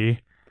 3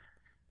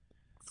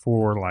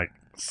 for like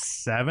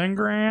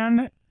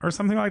 $7,000 or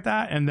something like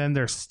that, and then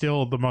there's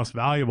still the most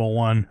valuable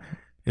one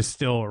is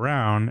still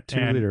around. 2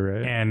 and, liter,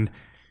 right? And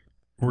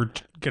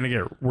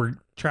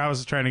Travis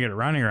is trying to get it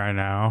running right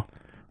now.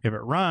 If it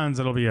runs,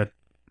 it'll be a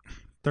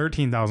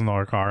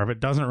 $13,000 car. If it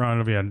doesn't run,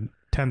 it'll be a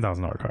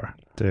 $10,000 car.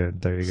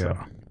 Dude, there you go.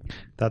 So,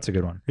 That's a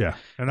good one. yeah,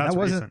 and that's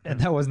recent.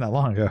 that wasn't that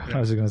long ago. Yeah. I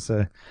was going to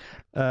say.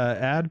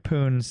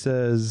 Adpoon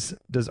says,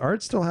 "Does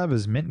Art still have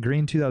his mint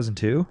green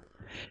 2002?"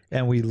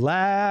 And we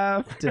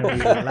laughed and we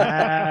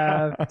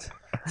laughed.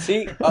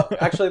 See,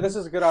 actually, this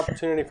is a good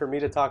opportunity for me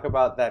to talk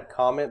about that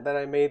comment that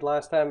I made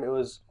last time. It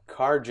was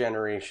car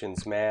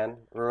generations, man.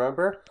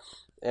 Remember?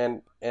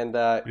 And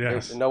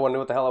Yes. no one knew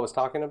what the hell I was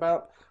talking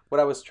about. What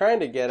I was trying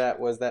to get at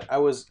was that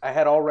I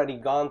had already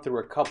gone through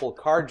a couple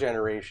car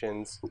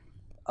generations,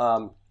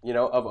 you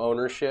know, of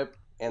ownership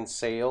and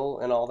sale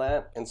and all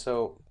that. And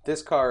so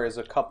this car is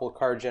a couple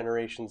car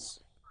generations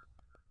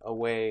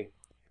away.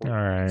 All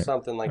right.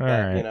 Something like All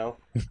that, right. you know.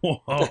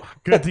 Whoa,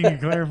 good thing you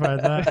clarified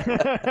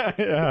that.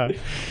 Yeah.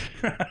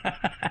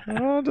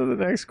 On to the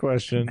next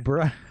question.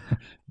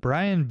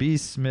 Brian B.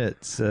 Smith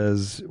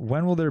says,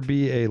 "When will there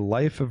be a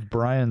Life of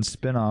Brian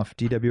spin-off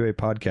DWA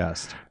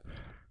podcast?"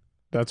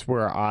 That's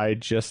where I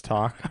just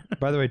talk.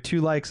 By the way,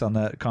 2 likes on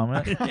that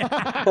comment.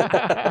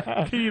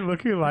 Can you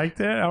look who liked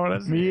it? I want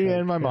to see. Me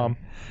and my mom.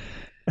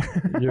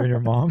 You and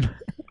your mom.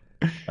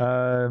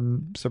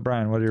 So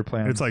Brian, what are your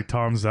plans? It's like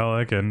Tom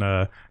Selleck and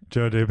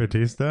Joe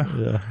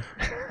DeBattista.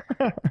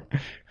 yeah.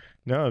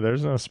 No,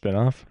 there's no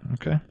spinoff.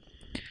 Okay.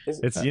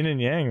 It's yin and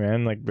yang,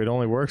 man. Like, it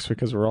only works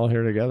because we're all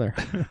here together.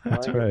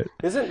 That's right.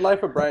 Isn't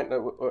Life of Brian?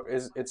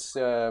 It's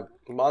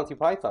Monty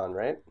Python,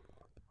 right?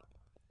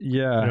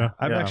 Yeah. Yeah.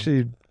 I've Yeah.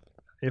 actually,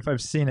 if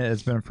I've seen it,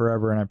 it's been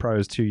forever, and I probably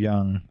was too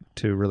young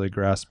to really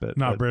grasp it.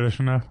 Not but British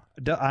enough.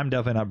 I'm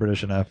definitely not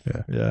British enough.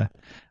 Yeah.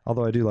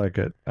 Although I do like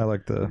it. I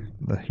like the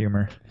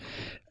humor.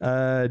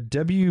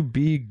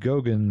 WB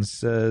Gogan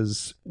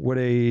says, "Would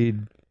a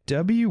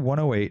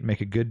W108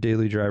 make a good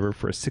daily driver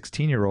for a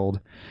 16-year-old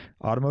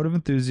automotive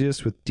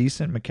enthusiast with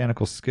decent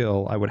mechanical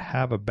skill? I would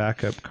have a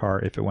backup car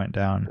if it went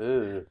down."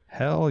 Ugh.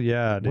 Hell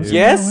yeah, dude.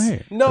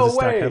 Yes? No Has a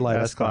stock way. headlight,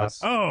 S-Class.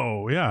 S-Class.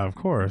 Oh yeah, of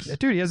course.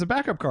 Dude, he has a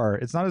backup car.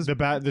 It's not his. The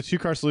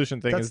 2-car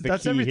solution thing is the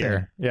That's key everything.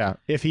 here. Yeah.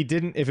 If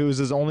it was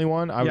his only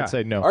one, I Yeah. would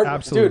say no.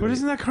 Absolutely. But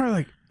isn't that car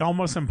like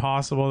almost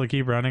impossible to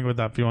keep running with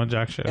that fuel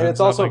injection? And it's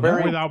stuff also like that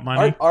very without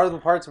money. Are the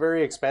parts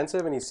very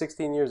expensive? And he's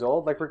 16 years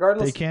old. Like,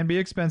 regardless, They can be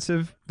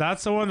expensive.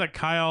 That's the one that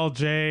Kyle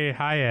J.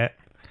 Hyatt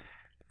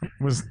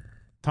was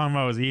talking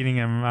about, was eating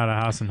him out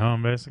of house and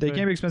home, basically. They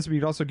can be expensive, but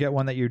you'd also get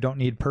one that you don't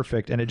need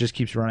perfect, and it just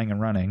keeps running and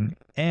running.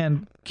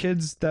 And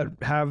kids that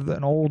have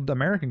an old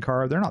American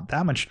car, they're not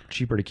that much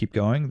cheaper to keep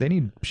going. They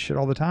need shit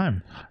all the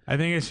time. I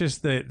think it's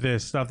just the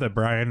stuff that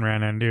Brian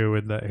ran into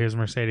with his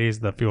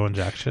Mercedes, the fuel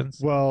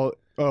injections. Well,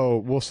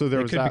 so there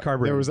It was could be that.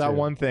 carbureted, There was that too.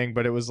 one thing,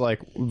 but it was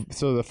like,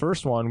 so the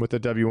first one with the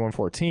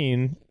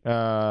W114,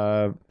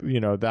 you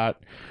know, that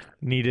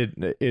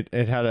needed it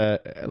had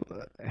a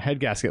head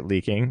gasket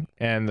leaking,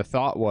 and the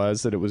thought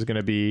was that it was going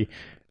to be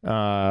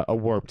a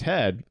warped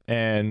head.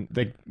 And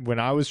when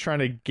I was trying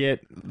to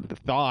get the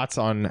thoughts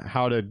on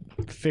how to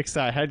fix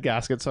that head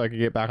gasket so I could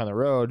get back on the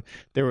road,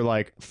 they were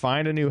like,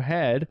 find a new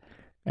head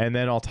and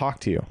then I'll talk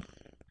to you.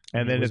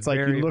 And then it's like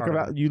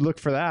you look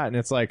for that, and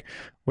it's like,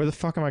 where the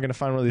fuck am I going to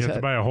find one of these You have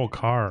to buy a whole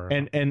car.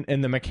 And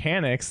the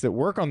mechanics that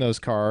work on those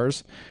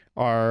cars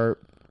are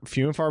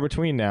few and far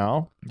between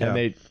now, and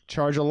they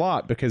charge a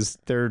lot because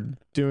they're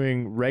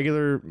doing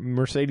regular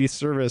Mercedes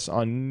service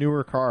on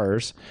newer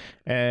cars,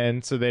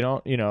 and so they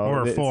don't,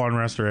 or full-on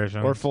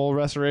restoration, or full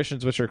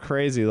restorations, which are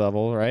crazy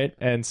level, right?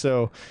 And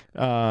so,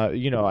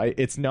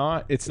 it's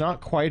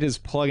not quite as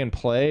plug and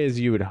play as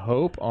you would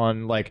hope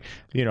on, like,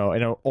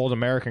 an old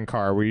American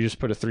car where you just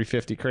put a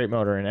 350 crate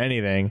motor in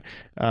anything,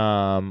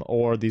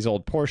 or these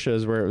old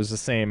Porsches where it was the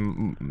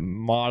same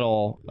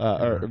model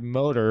or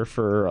motor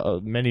for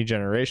many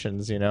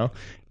generations,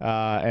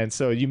 and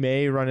so you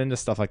may run into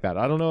stuff like that.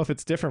 I don't know if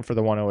it's different for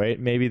the 108.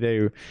 Maybe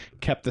they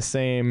kept the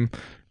same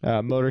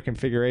motor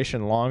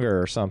configuration longer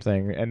or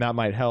something, and that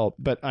might help.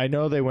 But I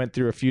know they went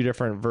through a few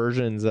different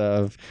versions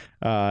of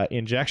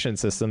injection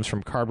systems,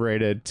 from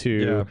carbureted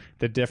to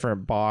the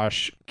different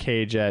Bosch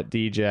K-Jet,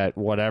 D-Jet,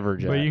 whatever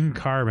jet. But you can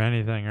carb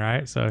anything,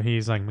 right? So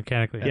he's like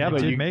mechanically.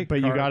 But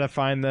you gotta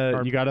find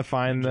the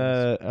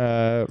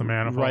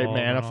manifold, right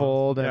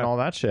manifold and all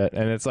that shit,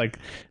 and it's like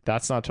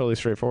that's not totally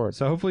straightforward.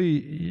 So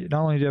hopefully,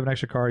 not only do you have an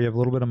extra car, you have a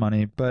little bit of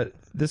money. But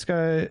this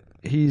guy,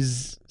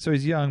 he's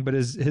young, but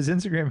his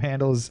Instagram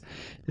handle is,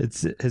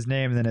 it's his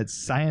name, and then it's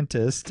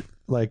scientist,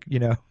 like,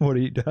 what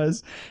he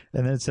does,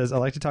 and then it says, I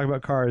like to talk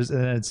about cars,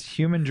 and then it's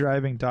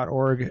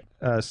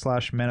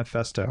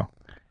humandriving.org/manifesto.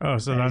 Oh,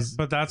 so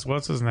that's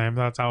what's his name?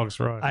 That's Alex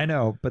Roy. I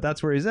know, but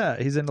that's where he's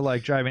at. He's into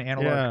like driving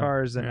analog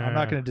cars, and I'm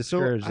not going to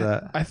discourage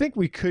that. I think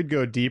we could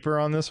go deeper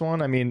on this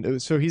one. I mean,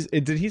 so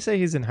did he say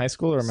he's in high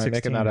school, or am I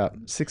making that up?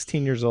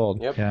 16 years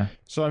old. Yep. Yeah.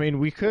 So I mean,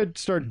 we could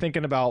start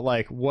thinking about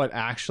like what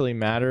actually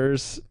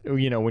matters, when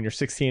you're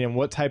 16, and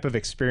what type of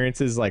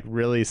experiences like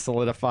really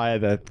solidify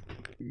the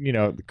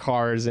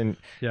cars, and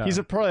he's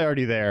probably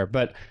already there,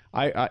 but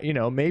I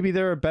maybe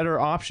there are better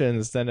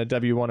options than a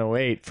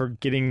W108 for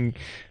getting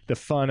the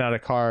fun out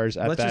of cars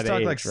at Let's that just talk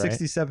age, like right?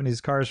 60s,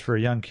 70s cars for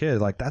a young kid.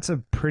 Like, that's a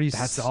pretty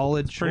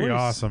solid choice. Pretty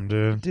awesome,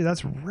 dude. Dude,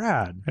 that's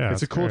rad. Yeah,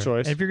 it's a cool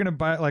choice. And if you're going to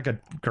buy like a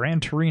Gran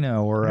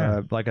Torino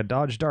or like a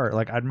Dodge Dart,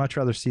 like, I'd much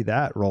rather see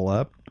that roll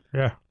up.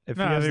 Yeah. If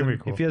No, he has that'd the, be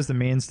cool. if he has the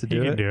means to He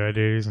do can it. do it,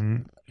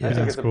 dude. I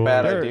think it's a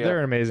bad idea.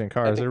 They're amazing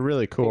cars. They're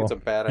really I think cool. it's a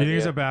bad You idea. think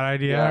it's a bad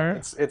idea? Yeah,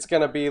 Art? it's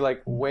gonna be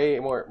like way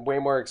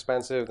more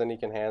expensive than he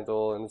can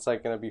handle, and it's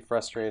like gonna be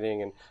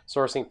frustrating. And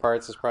sourcing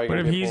parts is probably. But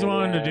gonna if be a he's pain in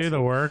willing the to do ass.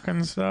 the work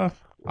and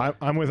stuff,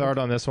 I'm with Art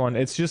on this one.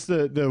 It's just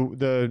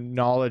the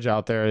knowledge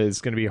out there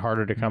is going to be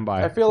harder to come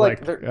by. I feel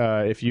like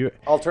if you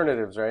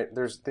alternatives, right?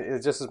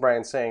 It's just as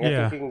Brian's saying. I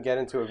Yeah. think you can get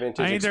into a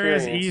vintage I think there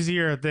is experience.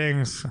 easier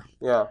things.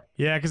 Yeah.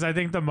 Yeah, because I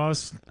think the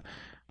most.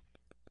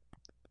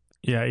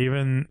 Yeah,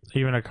 even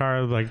a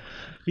car like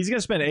he's going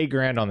to spend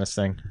 $8,000 on this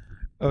thing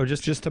Oh,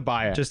 just to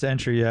buy it. just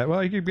entry, yeah.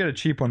 Well, you could get a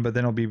cheap one, but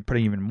then it'll be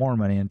putting even more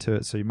money into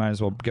it. So you might as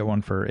well get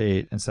one for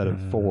 8 instead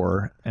of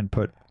 4 and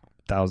put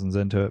thousands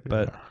into it.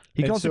 But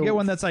you can And also so get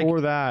one that's like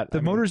for that.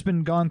 the motor's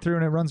been gone through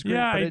and it runs great,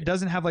 Yeah, but it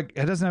doesn't have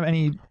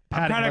any I'm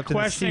padding kind of left in the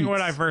questioning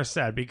what I seats. first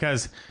said,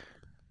 because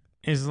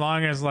as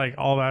long as like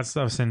all that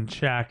stuff's in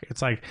check,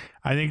 it's like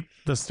I think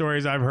the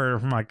stories I've heard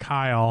from like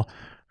Kyle,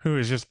 who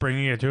is just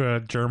bringing it to a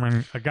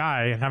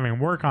guy and having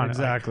work on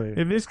Exactly. it. Like,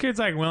 if this kid's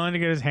like willing to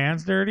get his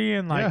hands dirty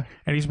and like,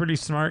 and he's a pretty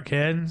smart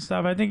kid and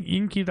stuff, I think you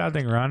can keep that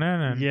thing running.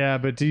 And Yeah,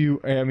 but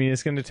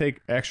it's going to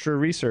take extra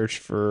research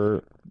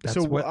for. That's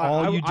so what I-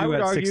 all you I do would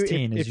at argue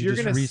 16 if is you you're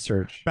just gonna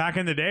research. back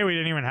in the day, we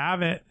didn't even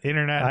have it,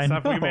 internet and I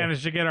stuff. We know.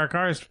 managed to get our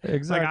cars.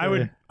 Exactly.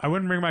 Like I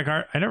wouldn't bring my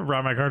car. I never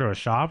brought my car to a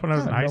shop when I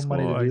was in high no school.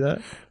 money to like, do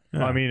that.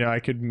 Yeah. I mean, I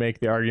could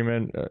make the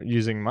argument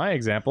using my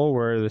example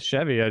where the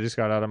Chevy I just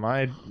got out of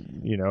my,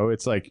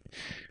 it's like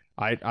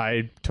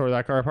I tore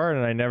that car apart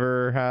and I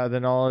never had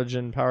the knowledge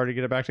and power to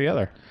get it back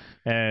together.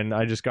 And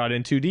I just got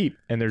in too deep.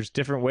 And there's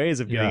different ways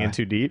of getting Yeah. in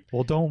too deep.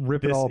 Well, don't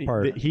rip it all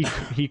apart.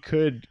 He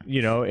could,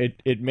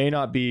 it may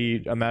not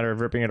be a matter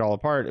of ripping it all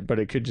apart, but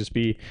it could just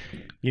be,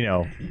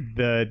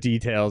 the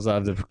details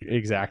of the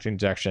exact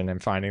injection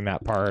and finding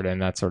that part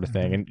and that sort of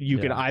thing. And you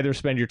can either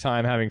spend your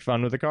time having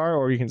fun with the car,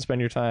 or you can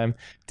spend your time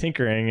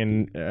tinkering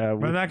and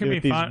But that can be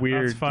these fun.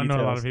 weird That's fun to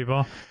a lot of details.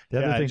 people. The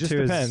other Yeah, thing it just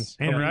too depends. is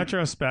In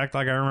retrospect,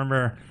 like I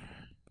remember,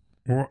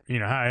 I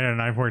had a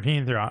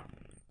 914 throughout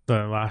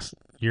the last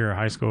year of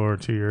high school or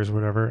 2 years,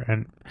 whatever.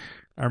 And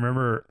I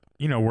remember,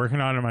 working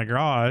on it in my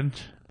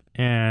garage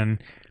and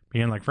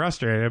being like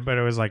frustrated, but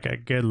it was like a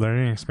good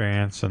learning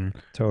experience and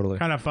totally.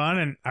 kind of fun.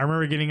 And I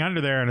remember getting under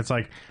there and it's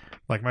like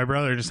my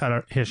brother just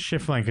had his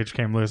shift linkage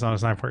came loose on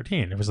his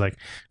 914. It was like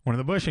one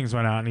of the bushings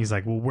went out and he's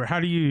like, well, how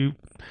do you,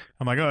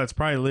 I'm like, oh, it's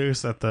probably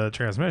loose at the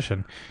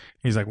transmission.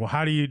 He's like, well,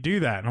 how do you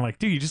do that? And I'm like,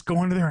 dude, you just go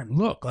under there and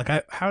look. Like,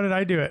 how did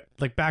I do it?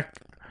 Like back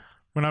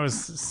when I was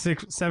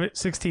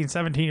 16,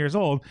 17 years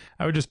old,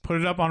 I would just put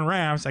it up on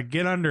ramps. I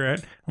get under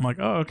it. I'm like,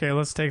 oh, okay,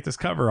 let's take this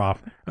cover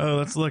off. Oh,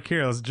 let's look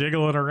here. Let's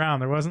jiggle it around.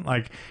 There wasn't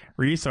like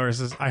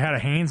resources. I had a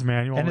Haynes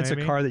manual. And it's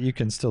maybe. a car that you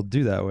can still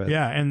do that with.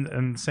 Yeah,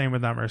 and same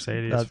with that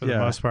Mercedes for the yeah.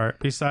 most part.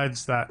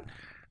 Besides that,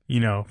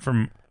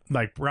 from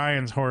like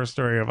Brian's horror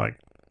story of like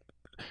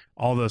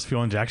all those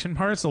fuel injection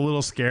parts, a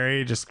little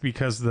scary just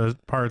because the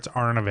parts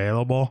aren't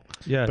available.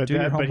 Yeah, But do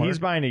your but he's homework.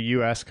 buying a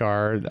U.S.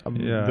 car.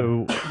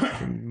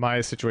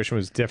 My situation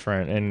was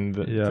different, and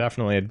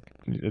definitely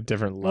a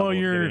different level. Well, of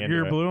your getting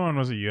into it. blue one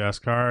was a U.S.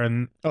 car,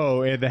 and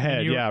Oh, the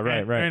head. you- Yeah,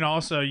 right. And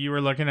also, you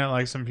were looking at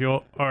like some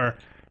fuel, or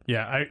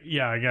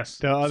I guess.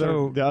 The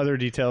So- other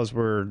details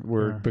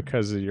were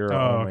because of your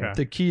Oh, only. okay.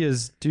 The key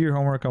is do your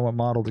homework on what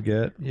model to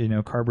get,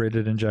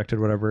 carbureted, injected,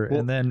 whatever,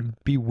 and then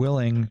be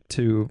willing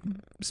to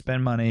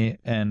spend money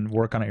and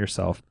work on it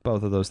yourself.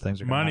 Both of those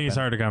things are gonna Money's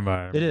happen. hard to come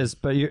by. It is,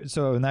 but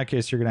so in that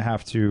case, you're going to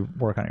have to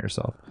work on it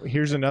yourself.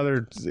 Here's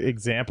another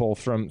example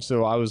from.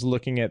 So I was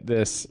looking at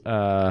this.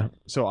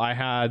 So I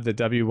had the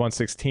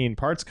W116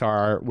 parts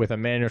car with a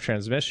manual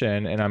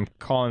transmission, and I'm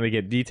calling to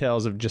get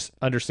details of just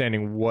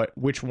understanding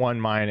which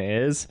one mine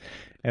is,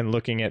 and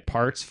looking at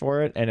parts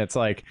for it. And it's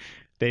like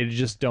they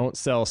just don't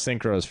sell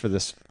synchros for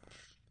this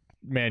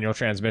manual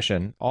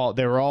transmission.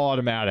 They were all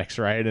automatics,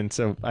 right? And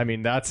so I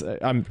mean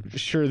I'm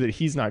sure that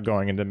he's not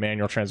going into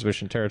manual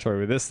transmission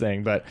territory with this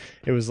thing, but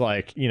it was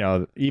like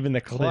even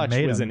the clutch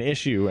made was them. an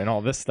issue and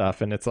all this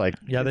stuff, and it's like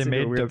Yeah, they it's a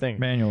made weird the thing.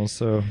 manuals,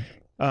 so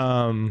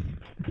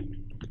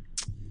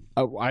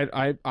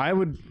I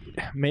would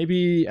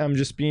maybe I'm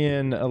just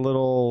being a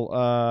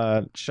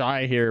little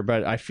shy here,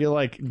 but I feel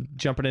like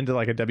jumping into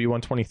like a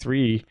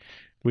W123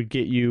 would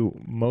get you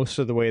most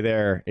of the way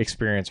there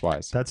experience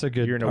wise. that's a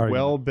good You're in a argument.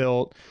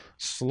 well-built,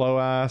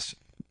 slow-ass,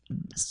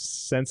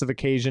 sense of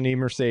occasion-y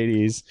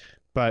Mercedes,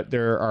 but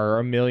there are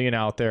a million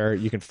out there.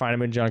 You can find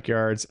them in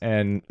junkyards,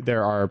 and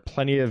there are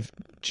plenty of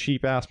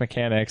cheap-ass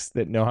mechanics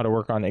that know how to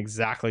work on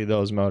exactly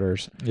those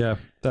motors. Yeah,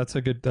 that's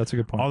a good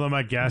point. Although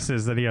my guess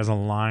is that he has a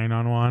line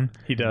on one,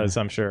 He does,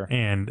 I'm sure.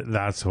 and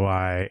that's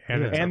why.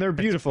 And, it's And they're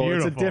beautiful.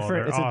 It's a different.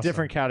 They're It's a awesome.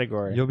 different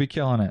category. You'll be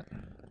killing it.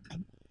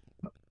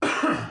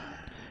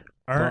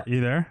 All right,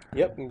 you there?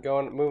 Yep,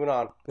 moving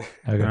on.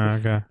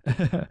 Okay.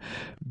 Okay.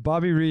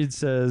 Bobby Reed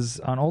says,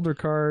 on older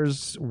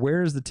cars,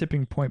 where is the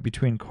tipping point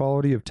between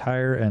quality of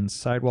tire and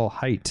sidewall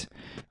height?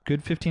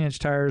 Good 15-inch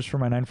tires for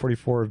my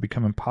 944 have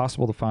become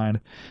impossible to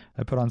find.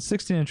 I put on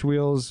 16-inch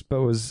wheels,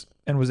 but was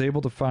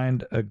able to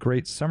find a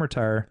great summer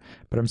tire,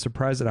 but I'm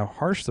surprised at how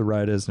harsh the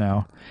ride is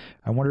now.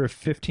 I wonder if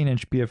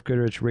 15-inch BF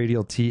Goodrich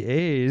radial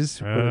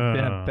TAs would have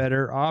been a Oh.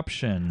 better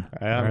option.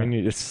 I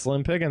mean, it's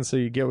slim picking, so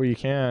you get what you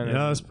can. Yeah,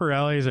 those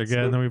Pirellis are good.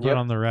 And then we put Yep.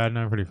 on the Rad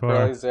 944.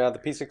 Pirellis, the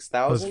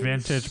P6000. Those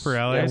vintage And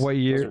Pirellis. what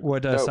year? Those are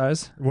What dope.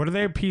 size? What are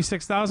they?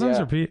 P6000s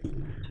Yeah. or P?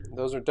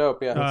 Those are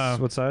dope. Yeah.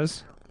 What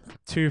size?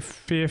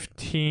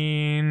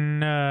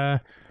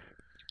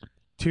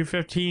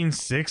 215,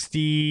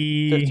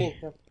 60. 15.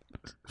 Yeah.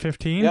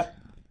 15? Yeah.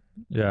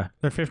 Yeah.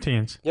 They're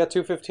 15s. Yeah,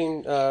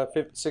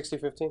 215, 60,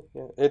 15.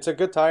 Yeah. It's a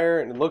good tire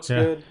and it looks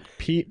Yeah. good.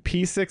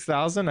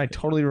 P6000. I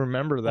totally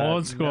remember that.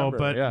 Old school, number,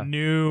 but yeah.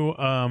 new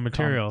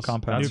materials.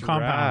 compounds. New That's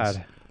compounds.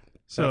 rad.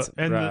 So, That's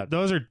and rad.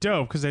 those are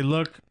dope because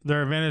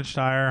they're a vintage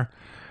tire,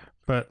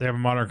 but they have a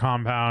modern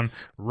compound.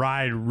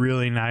 Ride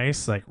really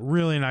nice, like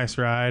really nice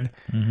ride.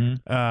 Mm-hmm.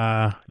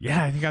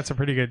 Yeah, I think that's a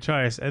pretty good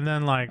choice. And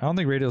then like, I don't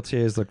think radial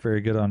TAs look very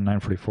good on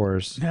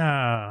 944s,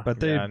 yeah, but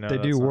they Yeah, no, they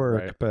that's do not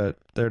work, right. but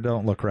they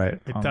don't look right.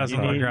 It on doesn't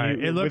the car. look right.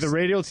 It looks- with a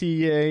radial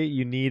TEA,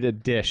 you need a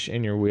dish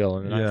in your wheel,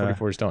 and the Yeah.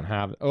 944s don't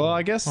have. Well,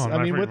 I guess well,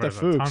 I mean with the 944s have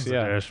Fuchs, tons of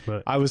yeah. dish,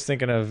 but I was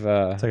thinking of.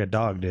 It's like a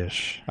dog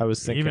dish. I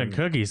was thinking even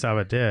cookies have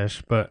a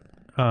dish. But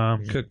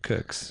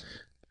Cooks.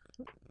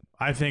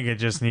 I think it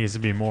just needs to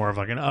be more of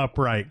like an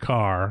upright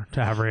car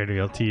to have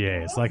radial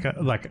TAs. Like an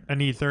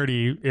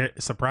E30,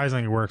 it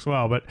surprisingly works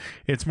well, but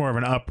it's more of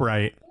an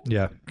upright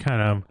Yeah.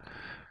 kind of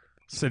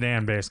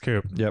sedan-based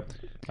coupe. Yep.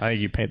 I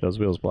think you paint those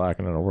wheels black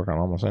and it'll work on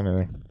almost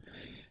anything.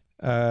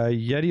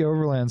 Yeti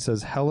Overland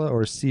says Hella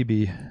or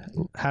CB.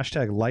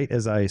 Hashtag light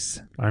as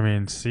ice. I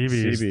mean,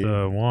 CB is CB.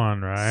 the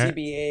one, right?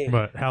 CBA.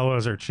 But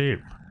Hellas are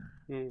cheap.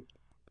 Hmm.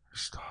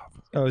 Stop.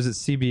 Oh, is it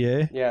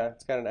CBA? Yeah,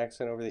 it's got an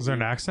accent over the Is there E.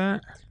 an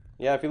accent?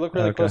 Yeah, if you look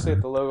really Okay. closely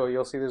at the logo,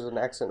 you'll see there's an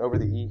accent over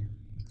the E.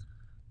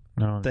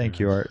 No. Thank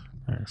you, Art.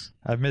 Thanks.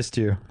 I've missed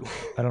you.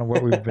 I don't know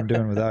what we've been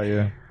doing without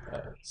you.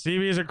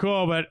 CBs are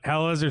cool, but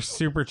Hellas are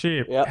super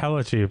cheap. Yep.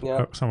 Hella cheap,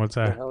 Yep. some would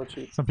say. They're hella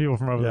cheap. Some people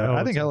from over there. Yeah,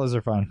 I think Hellas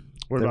are fun.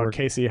 What They about work.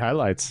 KC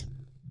highlights?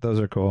 Those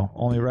are cool.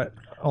 Only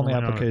Only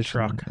on a application.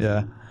 truck.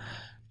 Yeah.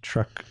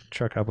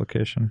 Truck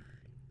application.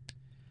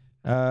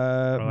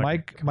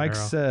 like Mike Camaro.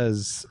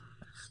 says,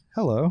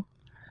 "Hello.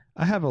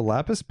 I have a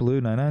Lapis Blue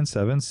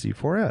 997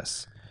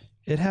 C4S.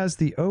 It has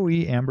the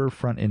OE amber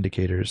front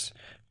indicators.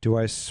 Do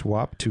I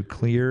swap to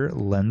clear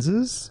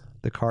lenses?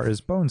 The car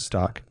is bone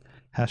stock.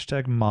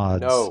 Hashtag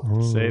mods.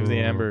 No. Save the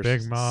ambers.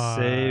 Big mod.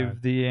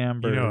 Save the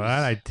ambers. You know what?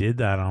 I did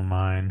that on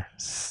mine.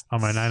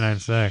 On my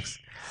 996.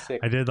 Sick.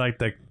 I did like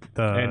the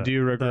And do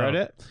you regret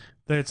it?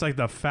 It's like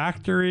the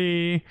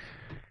factory.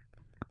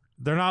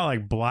 They're not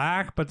like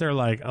black, but they're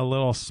like a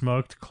little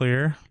smoked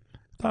clear.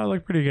 I thought it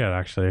looked pretty good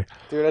actually,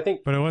 Dude, I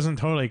think but it wasn't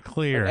totally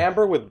clear.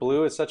 amber with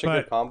blue is such a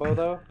But- good combo,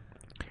 though.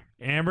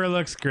 Amber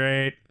looks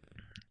great.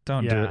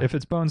 Don't do Yeah. it. If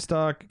it's bone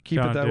stock, keep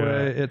Don't it that do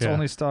way. it. It's Yeah.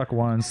 only stock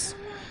once.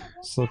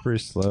 Slippery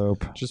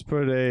slope. Just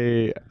put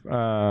a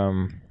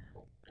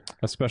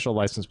special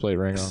license plate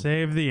ring on.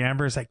 Save the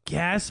ambers, I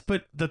guess.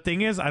 But the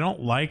thing is, I don't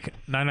like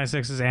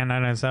 996s and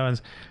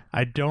 997s.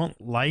 I don't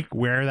like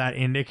where that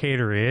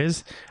indicator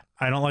is.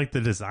 I don't like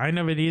the design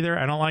of it either.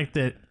 I don't like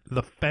that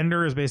the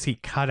fender is basically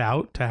cut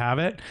out to have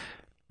it.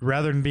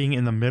 Rather than being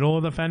in the middle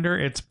of the fender,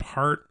 it's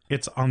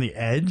on the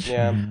edge.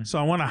 Yeah. So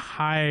I want to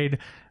hide.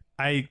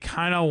 I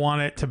kind of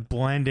want it to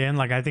blend in.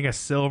 Like I think a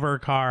silver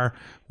car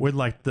with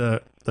like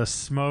the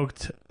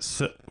smoked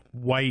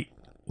white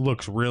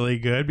looks really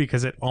good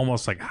because it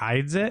almost like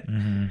hides it.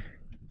 Kind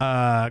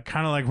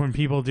of like when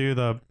people do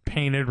the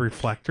painted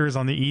reflectors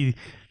on the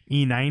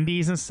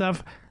E90s and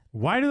stuff.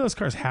 Why do those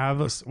cars have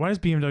those? Why does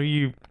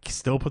BMW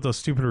still put those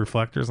stupid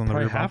reflectors on the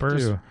rear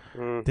bumpers?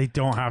 They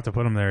don't have to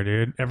put them there,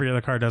 dude. Every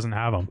other car doesn't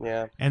have them.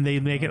 Yeah. And they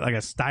make it like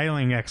a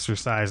styling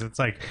exercise. It's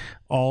like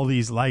all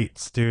these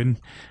lights, dude.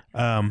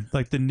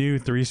 Like the new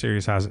 3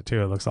 Series has it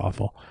too. It looks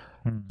awful.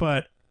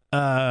 But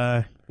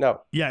No.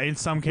 yeah, in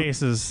some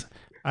cases,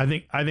 I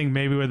think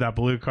maybe with that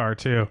blue car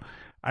too.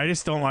 I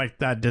just don't like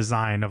that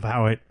design of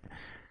how it.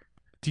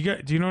 Do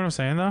you know what I'm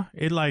saying though?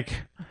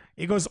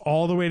 It goes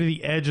all the way to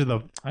the edge of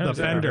the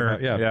fender.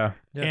 Yeah. Yeah.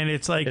 And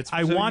it's like It's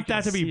I so you want can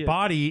that to see be it.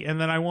 body,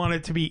 and then I want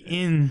it to be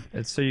in.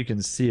 It's so you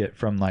can see it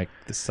from like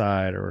the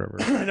side or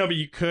whatever. I know, but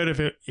you could if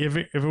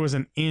it was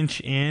an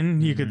inch in,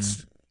 you could.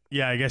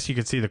 Yeah, I guess you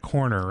could see the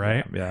corner,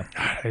 right? Yeah.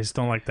 I just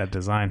don't like that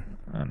design.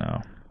 I don't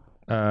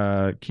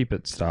know. Keep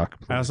it stock.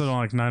 I also don't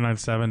like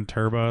 997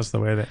 turbos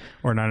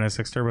or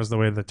 996 turbos the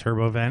way the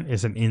turbo vent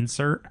is an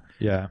insert.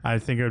 Yeah. I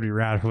think it would be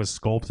rad if it was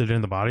sculpted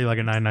in the body like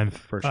a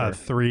For sure.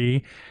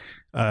 993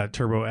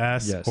 Turbo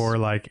S Yes. or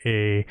like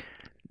a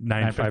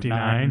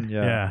 959.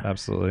 Yeah,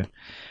 absolutely.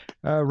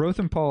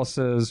 Rothen Paul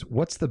says,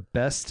 "What's the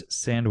best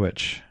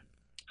sandwich?"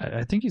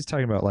 I think he's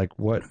talking about like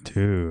what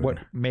Dude.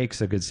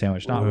 makes a good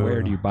sandwich, not Ooh.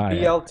 where do you buy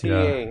it.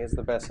 BLTA is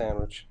the best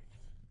sandwich.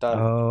 Done.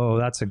 Oh,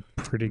 that's a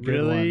pretty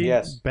good one. Really?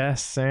 Yes.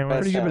 Best sandwich.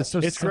 Best Pretty good, but it's so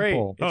It's great.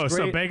 simple. Oh, It's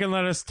so great. bacon,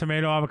 lettuce,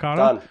 tomato,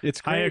 avocado? Done.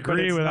 It's great. I but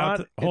agree it's without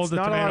not, hold it's the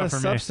not a tomato lot of for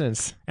me.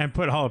 substance. And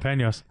put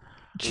jalapenos.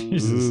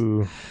 Jesus.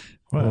 Ooh.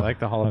 Well, I like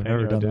the I've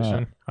never jalapeno done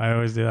edition. I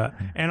always do that.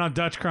 And on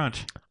Dutch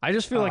Crunch. I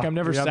just feel like I'm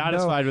never You have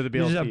satisfied with the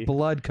You just BLT. have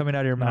blood coming out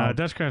of your mouth.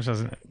 Dutch Crunch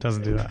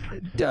doesn't do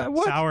that.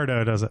 What?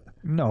 Sourdough does it.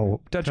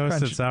 No, Dutch Toasted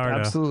Crunch sourdough.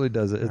 absolutely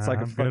does it. It's like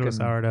a I'm good fucking. with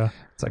sourdough.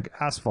 It's like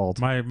asphalt.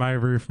 My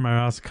roof, my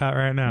mouth's cut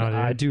right now. Dude.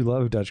 I do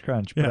love Dutch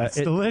Crunch. Yeah, but it's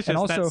it- delicious. And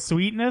also, that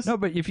sweetness. no,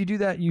 but if you do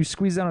that, you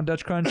squeeze down on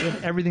Dutch Crunch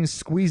and everything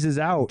squeezes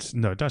out.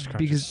 No, Dutch Crunch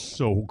Because- is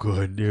so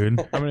good, dude.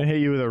 I'm gonna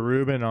hit you with a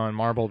Reuben on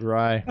marbled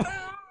rye.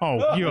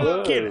 Oh, you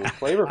Whoa, kid.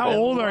 flavorful. How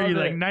old are you?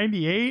 Love Like it.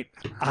 98?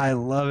 I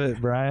love it,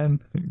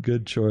 Brian.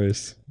 Good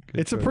choice.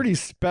 Good It's a choice. pretty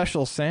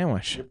special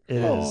sandwich. It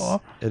is. Aw.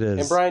 It is.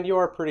 And Brian, you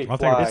are pretty I'll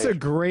take it. fly. It's a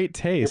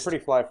great You're taste.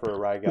 pretty fly for a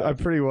rye guy. I'm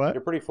pretty what?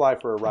 You're pretty fly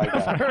for a rye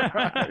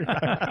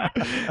guy.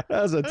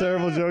 That was a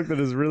terrible joke that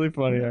is really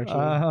funny,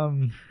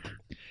 actually.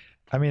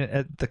 I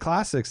mean, the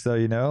classics though,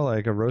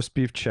 like a roast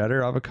beef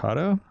cheddar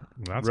avocado.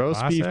 That's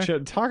roast beef.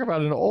 classic. Talk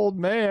about an old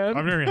man.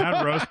 I've never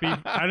had roast beef.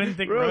 I didn't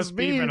think Roast roast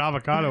beef beef. and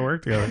avocado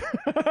work together.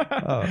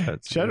 Oh,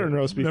 that's Cheddar and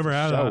roast beef. Never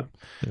had so-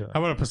 that. Yeah.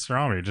 How about a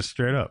pastrami? Just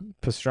straight up.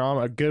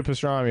 Pastrami. A good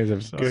pastrami is a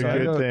good, so I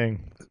good go-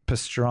 thing.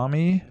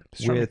 pastrami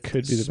with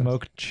could be the best.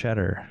 smoked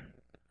cheddar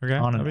Okay.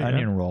 on an that'd be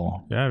onion good.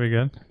 roll. Yeah, that'd be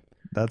good.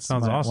 That's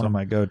Sounds one awesome. of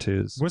my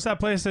go-tos. What's that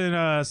place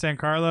in San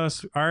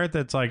Carlos, Art?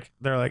 That's like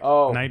they're like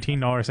Oh,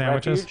 $19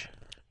 sandwiches. Refuge?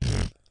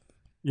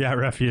 Yeah,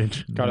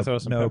 Refuge. Gotta throw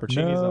some Nope,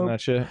 pepperoncinis on nope.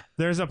 that shit.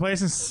 There's a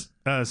place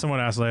in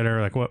someone asked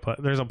later, like what?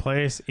 There's a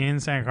place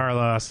in San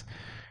Carlos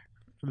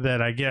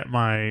that I would get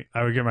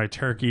my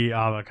turkey,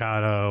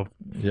 avocado,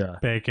 Yeah.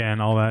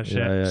 bacon, all that shit.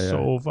 Yeah.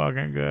 So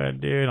fucking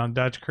good, dude. On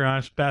Dutch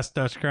Crunch, best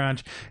Dutch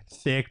Crunch,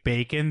 thick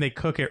bacon. They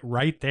cook it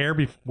right there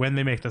when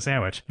they make the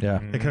sandwich.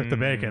 Yeah. They cook the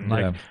bacon. Yeah.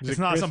 Like Is it's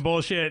it not crisp? some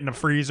bullshit in the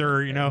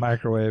freezer,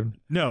 Microwave.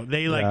 No,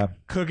 they Yeah.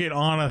 cook it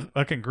on a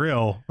fucking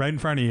grill right in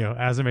front of you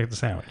as they make the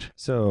sandwich.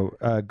 So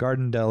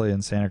Garden Deli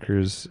in Santa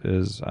Cruz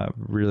is a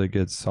really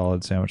good,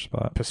 solid sandwich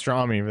spot.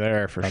 Pastrami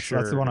there for That's- sure.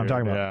 that's the one I'm dude.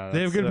 talking about. Yeah,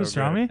 They have that's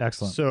good pastrami?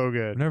 Excellent. So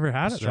good. I've never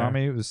had it there.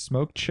 Pastrami with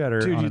smoked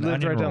cheddar. Dude, on you an lived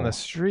onion right down roll. the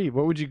street.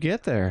 What would you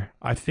get there?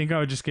 I think I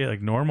would just get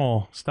like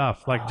normal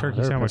stuff, like turkey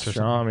Their sandwich or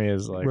something. pastrami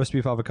is like Roast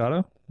beef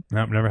avocado.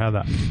 Nope, never had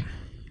that.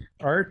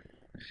 Art.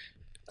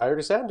 I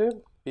already said,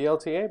 dude.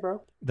 BLTA,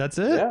 bro. That's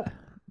it. Yeah.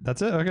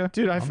 That's it. Okay.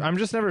 Dude, I'm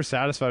just never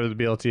satisfied with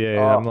the BLTA.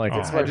 Oh, I'm like,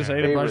 it's I just my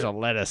ate a bunch favorite. of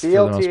lettuce for the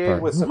most BLTA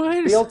part. with some,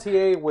 What?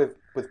 BLTA with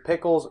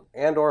pickles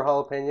and or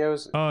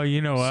jalapenos. Oh,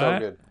 you know what? So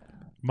good.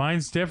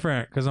 Mine's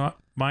different because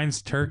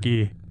mine's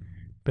turkey,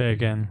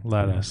 bacon,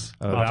 lettuce.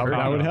 Oh, that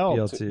avocado. would help.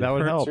 BLT. That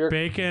would help. You're a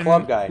Bacon,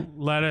 club guy.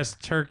 lettuce,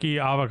 turkey,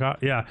 avocado.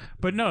 Yeah,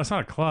 but no, it's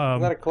not a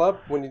club Isn't that a club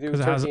when you do because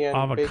it has turkey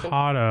and bacon?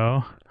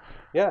 avocado.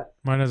 Yeah,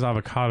 Mine has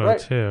avocado right.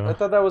 too. I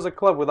thought that was a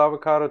club with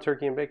avocado,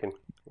 turkey, and bacon.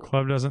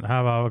 Club doesn't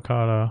have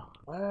avocado.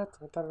 What?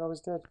 I thought it always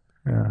did.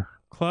 Yeah.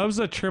 Club's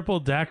a triple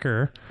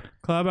decker.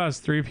 Club has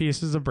 3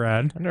 pieces of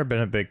bread. I've never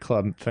been a big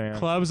club fan.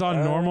 Club's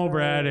on normal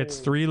bread. It's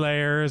 3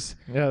 layers,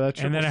 Yeah, that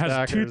and then it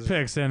has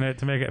toothpicks in it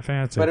to make it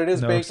fancy. But it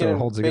is No, bacon, so it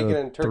holds and, bacon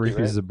together and turkey, 3 right?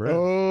 pieces of bread.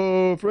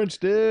 Oh, French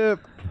dip.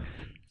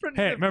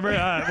 Hey, remember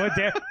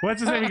what's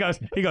his name?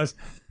 He goes.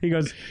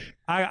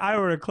 I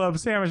ordered a club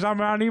sandwich. I'm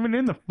not even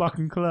in the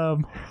fucking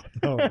club.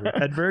 Oh,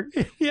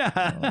 Edberg.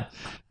 Yeah.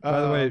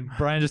 By the way,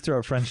 Brian just threw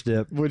a French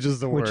dip, Which is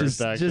the which worst,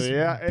 is actually. just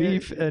Yeah,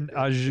 beef and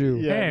au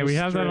jus. Yeah. Hey, we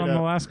just have that straight on the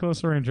up. last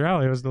Coastal Range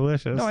Rally. It was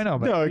delicious. No, I know,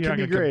 but No, it You're can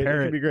not be gonna great. It compare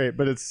can it. be great,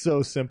 but it's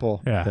so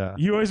simple. Yeah. Yeah.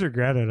 You always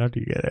regret it after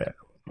you get it.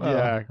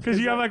 Yeah. Because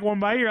you have like one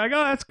bite, you're like,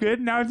 oh, that's good.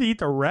 Now I have to eat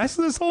the rest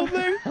of this whole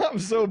thing? I'm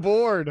so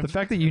bored. the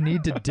fact that you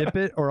need to dip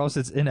it or else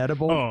it's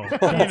inedible. Oh,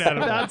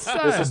 inedible. That's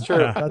This is true.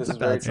 That's This is a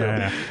very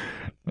bad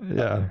true.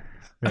 Yeah.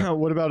 Yeah.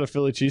 What about a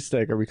Philly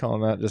cheesesteak? Are we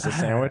calling that just a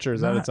sandwich, or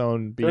is that its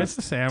own beef? It's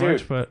a sandwich,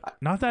 Dude, but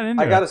not that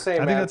into I gotta it. say,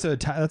 I man, think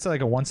that's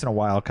like a once in a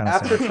while kind of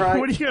after thing. trying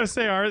What are you going to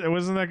say, Art?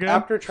 Wasn't that good?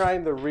 after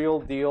trying the real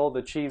deal,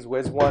 the cheese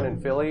whiz one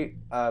in Philly,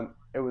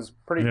 it was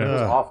pretty. It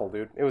was Yeah. awful,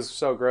 dude. It was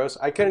so gross.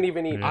 I couldn't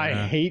even eat. Yeah. I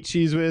hate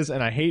Cheese Whiz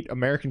and I hate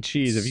American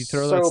cheese. If you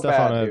throw So that stuff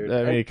bad, on a, dude.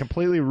 I mean, it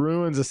completely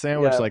ruins a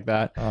sandwich Yeah. like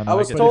that. Oh, no, I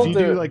was get told But if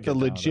to- you do like the Get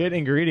down with legit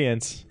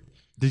ingredients,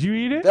 Did you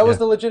eat it? That was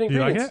the legit you like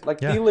ingredients, it?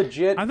 like Yeah. the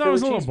legit. I thought it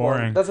was a Philly little cheese one.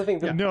 boring. That's the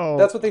thing. No.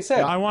 That's what they said.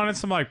 I wanted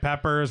some like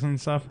peppers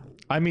and stuff.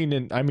 I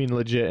mean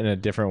legit in a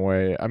different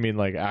way. I mean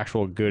like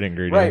actual good Right,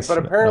 ingredients. but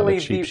not apparently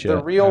cheap the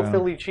shit. real Yeah.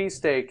 Philly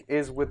cheesesteak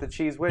is with the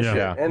cheese whiz Yeah. shit,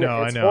 Yeah. and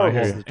No, it's I know, I horrible.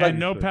 hear you. Like, And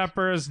no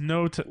peppers,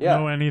 no Yeah.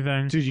 no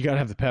anything. Dude, you gotta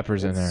have the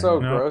peppers in It's there. so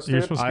No, gross, you're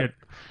dude. supposed to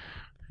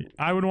get.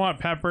 I would want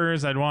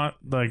peppers. I'd want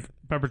like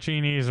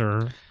pepperoncinis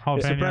or I'm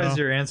jalapeno. surprised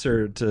your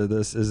answer to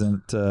this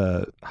isn't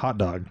hot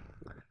dog.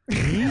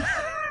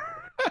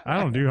 I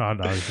don't do hot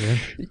dogs,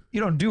 dude. You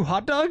don't do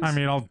hot dogs? I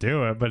mean, I'll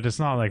do it, but it's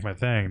not like my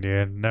thing,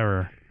 dude.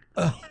 Never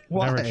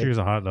why? never choose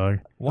a hot dog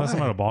unless I'm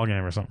Why? at a ball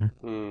game or something.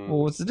 Well,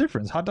 what's the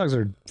difference? Hot dogs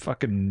are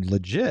fucking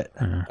legit.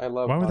 I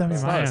love. Why would that be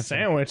It's my not a answer?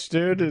 sandwich,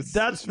 dude. It's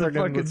That's the friggin-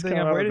 fucking let's thing come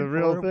I'm out with waiting the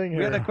real for. thing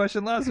We had here. that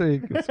question last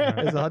week. Is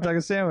a hot dog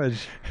a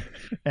sandwich?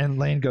 And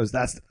Lane goes,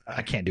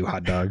 I can't do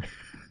hot dog.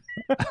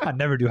 I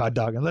never do hot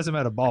dog unless I'm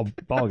at a ball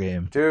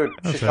game. Dude,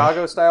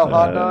 Chicago style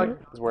hot dog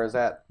is where it's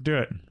at. Do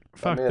it.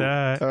 Fuck in.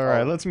 that. All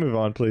right, let's move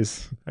on,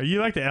 please. You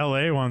like the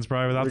LA ones,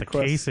 probably without the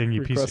casing,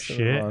 you piece of Request to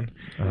shit.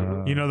 move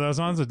on. You know those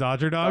ones, the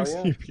Dodger dogs?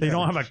 yeah. They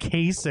don't have a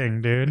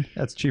casing, dude.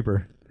 That's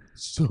cheaper.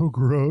 So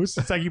gross.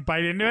 It's like you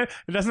bite into it.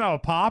 It doesn't have a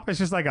pop. It's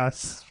just like a.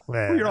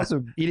 Well, you're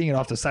also eating it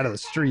off the side of the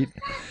street.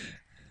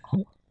 I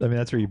mean,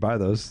 that's where you buy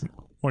those.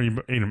 Well,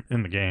 you eat them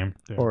in the game.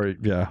 dude. Or,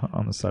 yeah,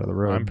 on the side of the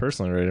road. I'm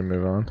personally ready to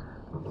move on.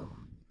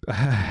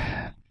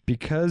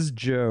 Because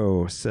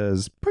Joe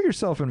says, put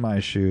yourself in my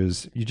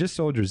shoes. You just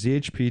sold your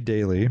ZHP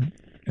daily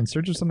in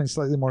search of something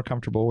slightly more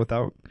comfortable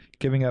without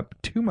giving up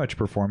too much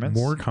performance.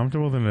 More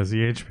comfortable than a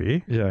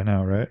ZHP? Yeah, I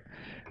know, right?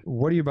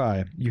 What do you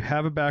buy? You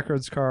have a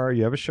backroads car,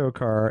 you have a show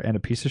car, and a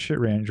piece of shit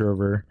Range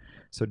Rover.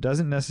 So it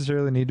doesn't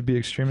necessarily need to be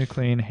extremely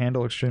clean,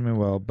 handle extremely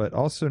well, but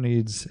also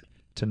needs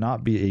to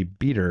not be a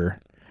beater.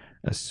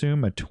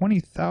 Assume a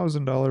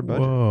 $20,000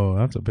 budget. Whoa,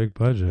 that's a big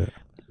budget.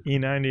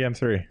 E90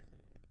 M3.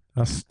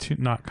 That's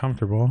not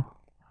comfortable.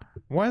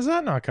 Why is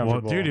that not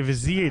comfortable? Well, dude, if a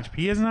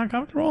ZHP is not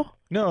comfortable,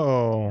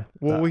 no.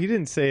 Well, he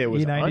didn't say it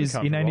was E90's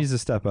uncomfortable. E90's a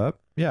step up.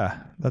 Yeah,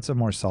 that's a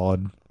more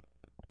solid,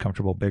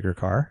 comfortable, bigger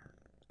car.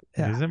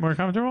 Yeah. is it more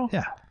comfortable?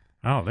 Yeah.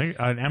 I don't think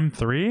an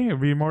M3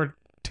 would be more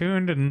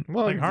tuned and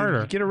Well, like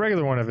harder. you get a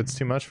regular one if it's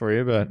too much for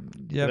you, but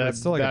Yeah, but that- it's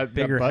still like a that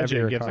bigger, budget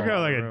heavier gives car. I got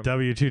like a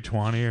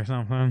W220 or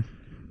something.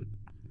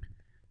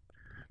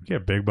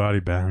 Get big body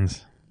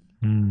Benz.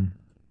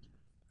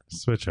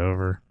 Switch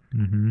over.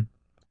 Mm-hmm.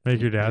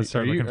 Make your dad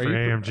start Are you- looking for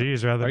are you-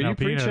 AMGs rather are than you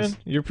Alpinas. preaching?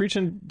 You're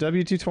preaching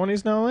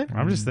W220s now, Lane?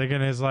 I'm just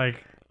thinking is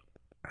like,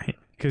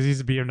 because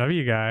he's a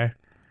BMW guy.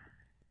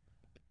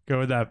 Go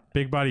with that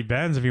big body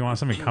Benz if you want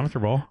something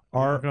comfortable.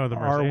 Go with the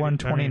Mercedes.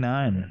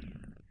 R129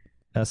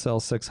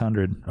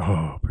 SL600.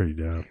 Oh, pretty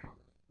dope.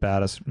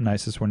 Baddest,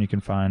 nicest one you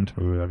can find.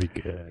 Ooh, that'd be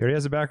He good. already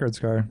has a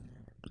backroads car.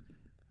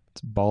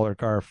 It's a baller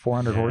car,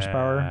 400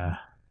 horsepower.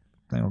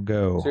 Then we'll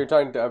go. So you're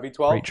talking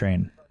V12? Freight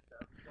train.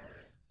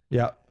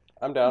 Yeah,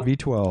 I'm down.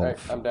 V12. All right,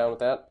 I'm down with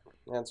that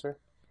answer.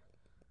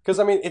 Because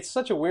I mean, it's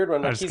such a weird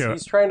one. Like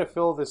he's trying to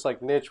fill this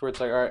like niche where it's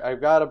like, all right, I've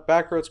got a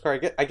backroads car.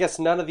 I guess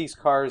none of these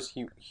cars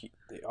he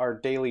are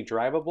daily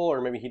drivable, or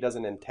maybe he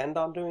doesn't intend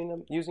on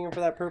using them for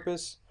that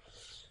purpose.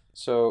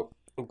 So,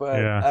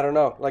 but Yeah. I don't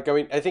know. Like I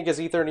mean, I think his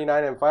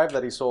E39 M5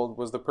 that he sold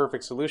was the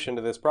perfect solution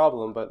to this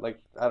problem. But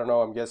like I don't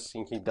know. I'm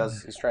guessing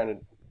he's trying to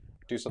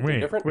do something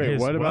different. Wait, His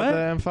what about what?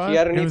 the M5? He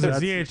had an It was a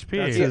E30. ZHP.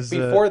 That's Yeah, his,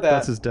 before that,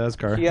 that's his dad's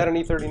car. He had an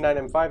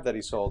E39 M5 that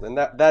he sold, and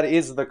that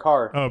is the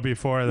car. Oh,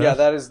 before that. Yeah,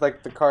 that is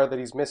like the car that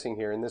he's missing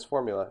here in this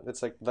formula.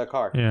 It's like the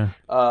car. Yeah.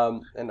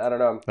 And I don't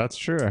know, That's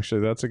true,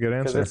 actually. That's a good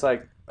because answer. it's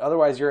like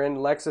otherwise you're in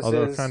Lexuses.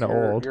 Although kinda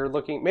you're, old. You're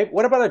looking. Maybe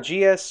what about a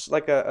GS,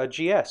 like a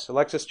GS, a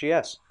Lexus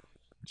GS?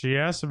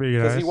 GS would be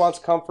because nice. he wants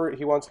comfort,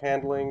 he wants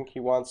handling, he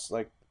wants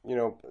like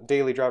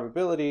daily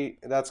drivability.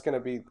 That's gonna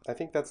be. I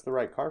think that's the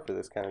right car for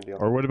this kind of deal.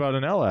 Or what about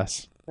an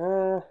LS?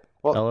 Well,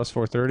 LS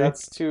 430?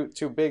 that's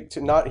too big.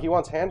 To not. He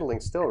wants handling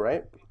still,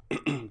 right?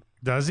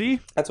 Does he?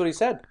 That's what he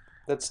said.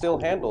 That still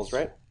handles,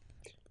 right?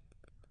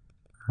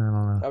 I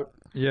don't know.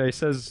 Yeah, he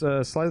says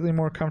slightly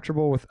more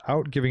comfortable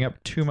without giving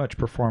up too much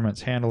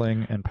performance,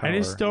 handling, and power. I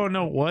just don't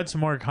know what's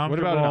more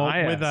comfortable about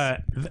an IS? with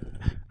a.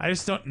 I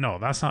just don't. No,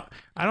 that's not.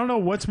 I don't know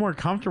what's more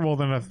comfortable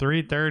than a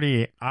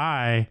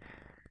 330i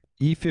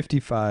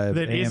E55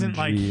 that isn't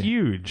like AMG.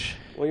 huge.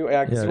 Well,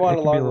 yeah, because Yeah, you want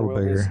it a can be a longer little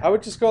wheelbase. bigger. I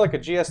would just go like a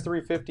GS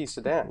 350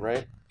 sedan,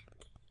 right?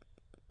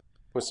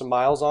 With some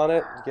miles on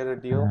it, get a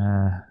deal.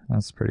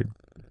 That's pretty.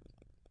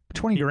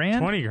 20 grand?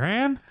 20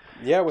 grand?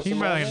 Yeah, with He some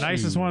might miles like the on it.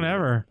 nicest one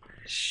ever.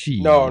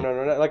 She. No,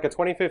 like a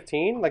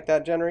 2015, like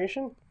that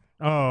generation,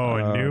 Oh,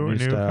 a new new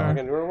style. car. like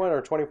a newer one,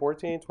 or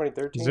 2014,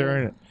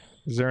 2013.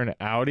 Is there an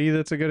Audi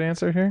that's a good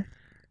answer here?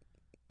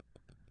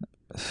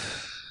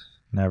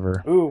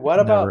 Never. Ooh, what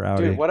Never about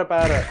Audi. dude? What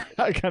about a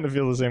I kind of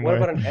feel the same what way.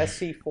 about an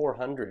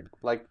SC400?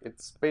 Like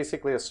it's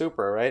basically a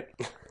Supra, right?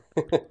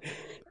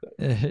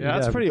 Yeah,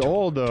 that's pretty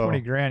old though.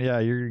 20 grand. Yeah,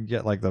 you're going to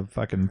get like the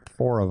fucking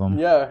 4 of them.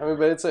 Yeah, I mean,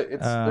 but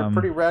they're Um,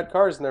 pretty rad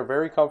cars, and they're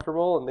very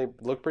comfortable, and they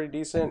look pretty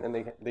decent, and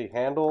they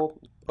handle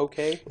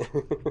okay.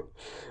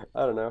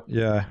 I don't know.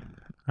 Yeah.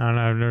 I don't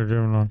know. I've never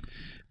driven one.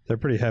 They're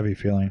pretty heavy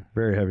feeling.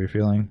 Very heavy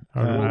feeling. I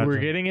would Well, imagine. we're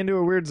getting into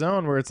a weird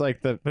zone where it's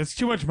like That's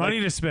too much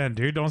money to spend,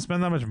 dude. Don't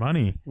spend that much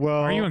money.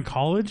 well, Are you in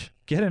college?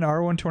 Get an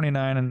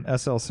R129 and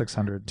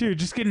SL600. Dude,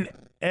 just get an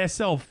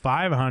SL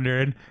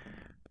 500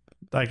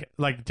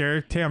 like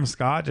Derek Tam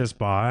Scott just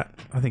bought.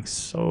 I think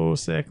so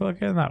sick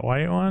looking, that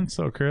white one,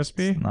 so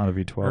crispy. It's not a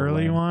V12.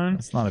 Early Lane. one.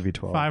 It's not a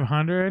V12.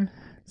 500.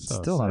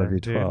 Still not a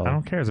sick, dude. V12. I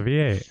don't care. It's a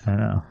V8. I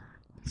know.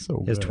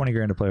 So He has good. 20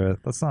 grand to play with.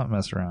 Let's not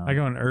mess around. I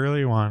go an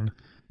early one.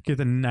 Get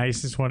the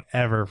nicest one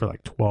ever for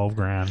like 12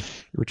 grand.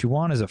 What you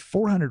want is a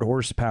 400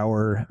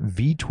 horsepower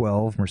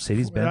V12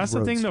 Mercedes-Benz That's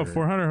the thing though. Roadster.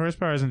 400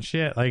 horsepower isn't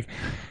shit. Like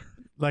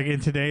in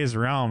today's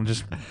realm,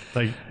 just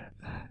like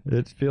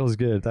It feels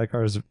good. That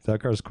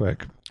car's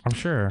quick. I'm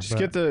sure.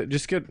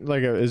 just get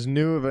like as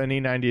new of an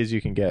E90 as you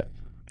can get,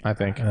 I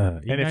think.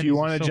 And if E90s you are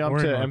want to so jump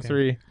to boring looking.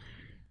 M3,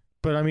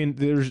 but I mean,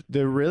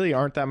 there really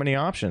aren't that many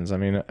options. I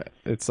mean,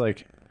 it's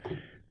like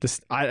this.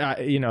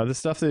 The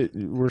stuff that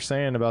we're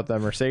saying about the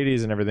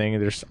Mercedes and everything.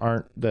 There's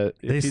aren't that.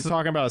 If he's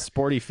talking about a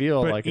sporty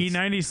feel, But like it's,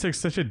 E96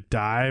 such a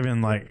dive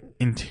in like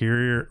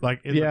interior,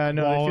 like in yeah, the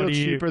no, they feel quality,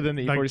 cheaper than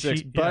the like, E46,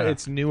 cheap- but yeah.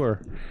 it's newer.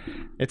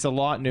 It's a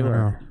lot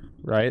newer.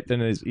 Right, than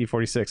is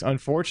E46.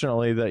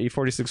 Unfortunately, the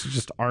E46s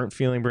just aren't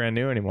feeling brand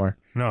new anymore.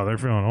 No, they're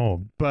feeling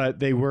old. But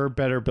they were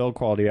better build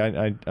quality.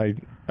 I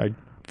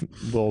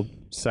will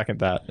second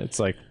that. It's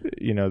like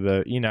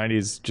the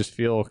E90s just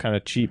feel kind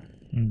of cheap.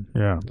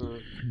 Yeah.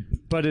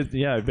 But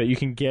but you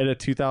can get a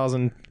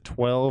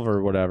 2012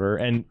 or whatever,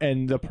 and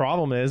the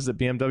problem is that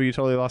BMW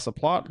totally lost the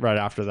plot right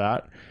after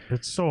that.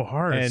 It's so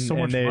hard. It's And- so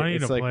much and money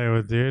it's to like- play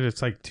with, dude.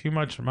 It's like too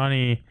much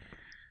money,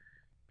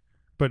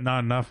 but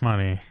not enough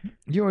money.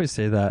 You always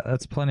say that.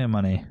 That's plenty of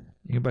money.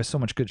 You can buy so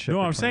much good shit. No,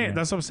 for I'm 20 saying grand.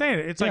 that's what I'm saying.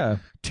 It's Yeah. like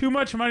too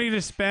much money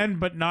to spend,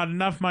 but not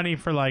enough money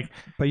for like.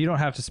 But you don't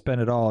have to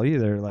spend it all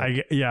either.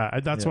 Like,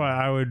 That's Yeah. why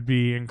I would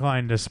be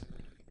inclined to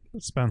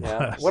spend Yeah.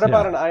 less. What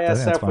about an I think that's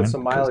ISF with fine.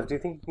 some mileage? Do you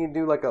think you can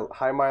do like a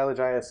high mileage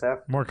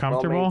ISF? More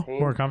comfortable? Well-maintained?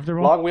 More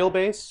comfortable? Long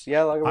wheelbase?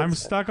 Yeah, long I'm wheelbase.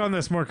 stuck on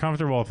this more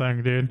comfortable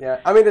thing, dude. Yeah,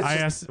 I mean, it's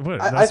just,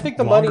 I that's think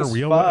the longer money's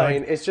wheel, fine.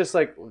 like- It's just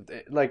like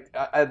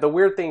the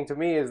weird thing to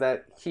me is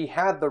that he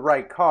had the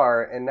right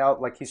car, and now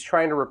like he's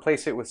trying to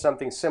replace it with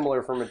something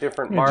similar from a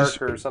different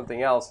mark or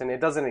something else, and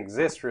it doesn't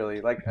exist really.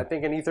 Like I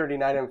think an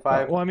E39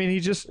 M5 Well, I mean, he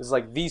is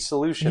like the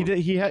solution.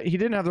 he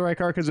didn't have the right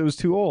car because it was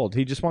too old.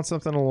 He just wants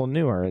something a little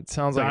newer. It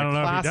sounds like I don't a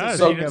know if he classic does.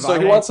 so, thing of, so I he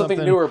want wants something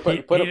newer. He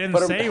didn't Put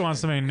him, say he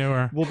wants something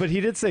newer. Well, but he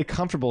did say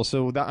comfortable,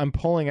 so that I'm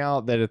pulling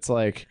out that it's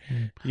like,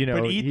 But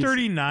he's-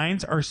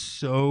 E39s are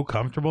so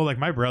comfortable. Like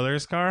my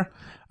brother's car,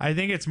 I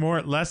think it's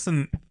less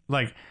than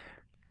like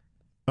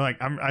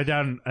I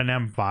down an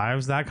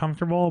M5's that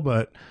comfortable,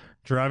 but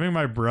driving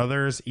my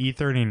brother's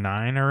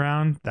E39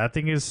 around, that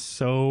thing is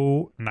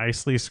so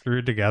nicely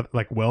screwed together,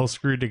 like well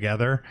screwed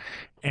together,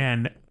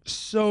 and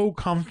so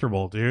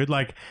comfortable, dude.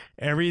 Like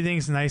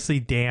everything's nicely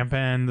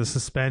dampened, the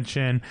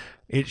suspension,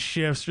 it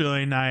shifts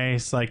really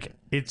nice. Like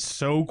it's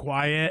so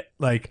quiet,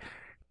 like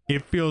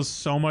it feels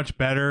so much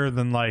better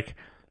than like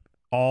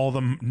all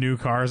the new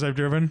cars I've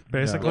driven,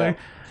 basically.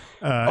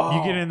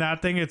 You get in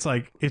that thing, it's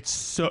like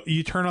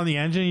you turn on the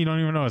engine, you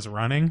don't even know it's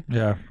running.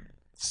 yeah.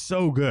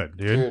 So good,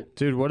 dude.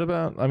 dude. What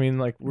about? I mean,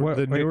 like What-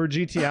 the wait. newer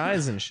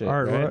GTIs and shit.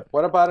 All right, right? what?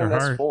 what about an They're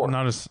hard, S4?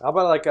 not as How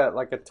about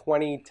like a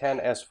 2010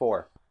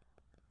 S4?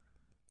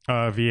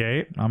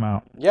 V8, I'm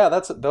out. Yeah,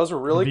 those are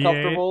really V8,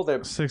 comfortable. They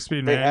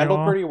 6-speed they manual.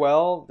 handle pretty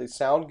well. They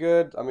sound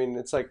good. I mean,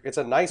 it's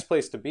a nice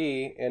place to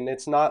be, and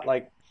it's not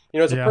like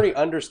it's a Yeah. pretty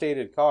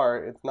understated car.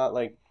 It's not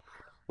like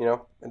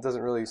it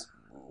doesn't really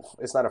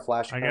It's not a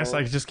flashy. I car.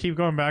 guess just keep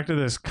going back to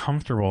this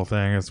comfortable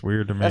thing. It's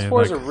weird to me.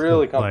 S4s are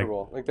really like,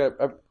 comfortable. Like that,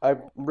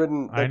 I've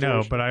ridden. That I know,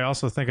 generation. but I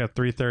also think a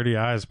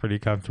 330i is pretty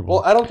comfortable.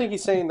 Well, I don't think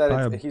he's saying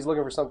that he's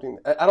looking for something.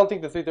 I don't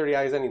think the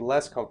 330i is any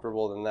less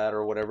comfortable than that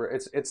or whatever.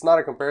 It's not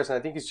a comparison. I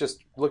think he's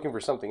just looking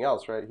for something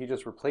else, right? He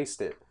just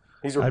replaced it.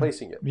 He's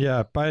replacing it.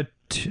 Yeah, buy a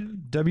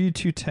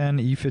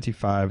W210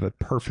 E55, a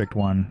perfect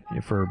one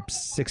for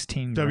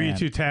 16 grand.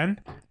 W210?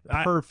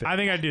 Perfect. I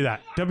think I'd do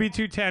that.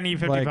 W210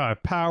 E55.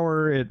 Like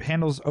power, it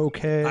handles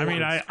okay. I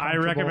mean, I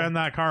recommend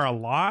that car a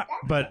lot,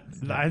 but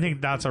I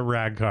think that's a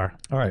rad car.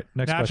 All right,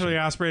 next Naturally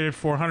question. aspirated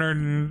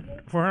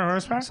 400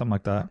 horsepower? Something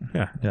like that.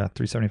 Yeah. Yeah,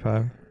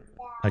 375.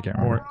 I can't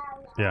remember.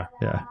 Yeah.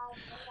 Yeah.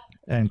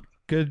 And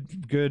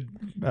good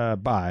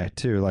buy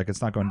too. Like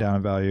it's not going down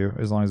in value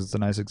as long as it's a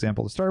nice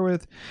example to start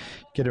with.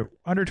 Get it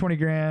under 20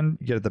 grand.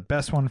 You get the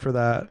best one for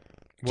that.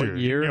 What Dude,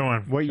 year? you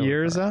want- What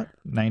year is that?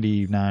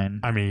 99.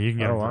 I mean, you can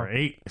get Oh, it for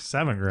wow.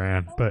 7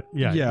 grand, but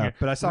yeah. Yeah, you get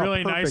but I saw a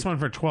really nice perfect- one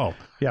for 12.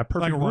 Yeah,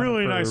 perfect. Like, one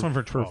really for, nice one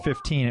for 12.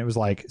 15. It was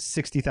like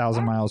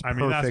 60,000 miles. I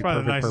mean, that's perfect,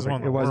 probably the perfect, nicest perfect.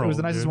 one in It the was. It was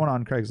the world, nicest dude. one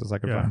on Craigslist I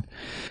could Yeah. find.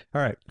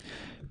 All right,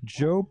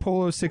 Joe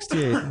Polo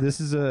 68. This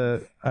is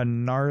a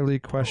gnarly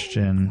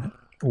question.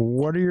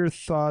 What are your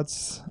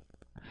thoughts?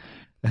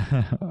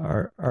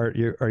 are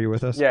you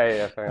with us?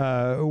 Yeah.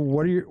 Fine.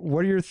 What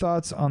are your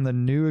thoughts on the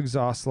new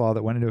exhaust law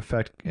that went into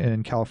effect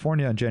in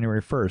California on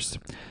January 1st?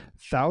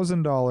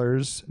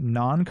 $1,000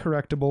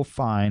 non-correctable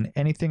fine,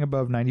 anything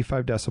above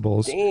 95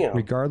 decibels, Damn.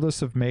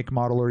 regardless of make,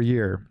 model, or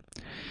year.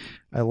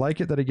 I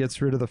like it that it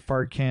gets rid of the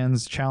fart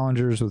cans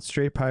Challengers with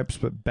straight pipes,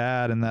 but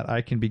bad in that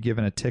I can be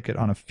given a ticket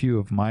on a few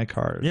of my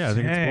cars. Yeah, I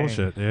think Dang. it's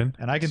bullshit, dude.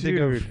 And I can think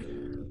of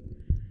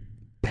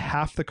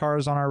half the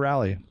cars on our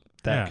rally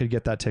that Yeah. could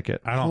get that ticket.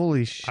 I don't.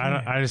 Holy shit.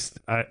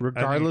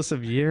 Regardless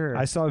of year.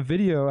 I saw a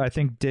video, I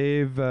think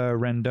Dave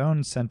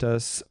Rendon sent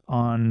us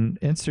on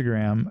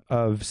Instagram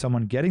of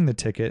someone getting the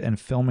ticket and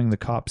filming the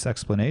cop's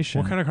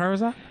explanation. What kind of car was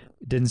that?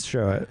 Didn't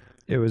show it.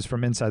 It was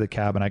from inside the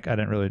cab, and I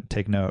didn't really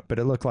take note, but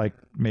it looked like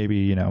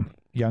maybe,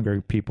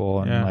 younger people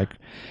and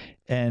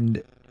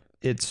and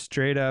it's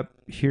straight up,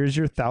 here's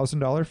your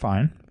 $1,000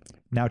 fine.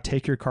 Now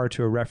take your car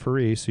to a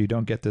referee so you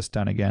don't get this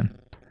done again.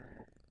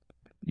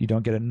 You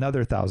don't get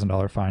another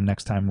 $1,000 fine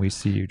next time we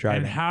see you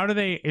driving. And how do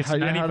they? It's How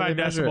do they 95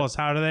 measure it? decibels.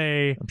 How do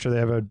they? I'm sure they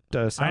have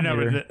a sound I know,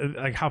 meter but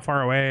like how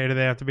far away do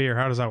they have to be, or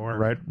how does that work?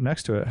 right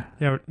next to it.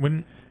 Yeah, but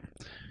when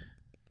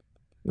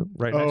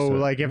Right next to it.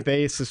 like if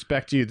they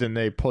suspect you, then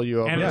they pull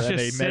you over and it's and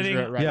just they sitting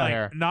measure it right Yeah. like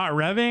there. not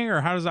revving, or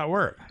how does that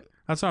work?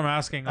 That's what I'm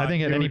asking. I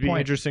think at It any would be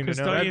point, interesting to because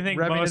know. don't you think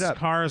revving it most up.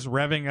 cars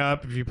revving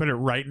up, if you put it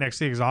right next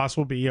to the exhaust,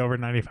 will be over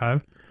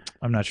 95?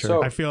 I'm not sure.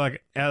 So- I feel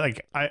like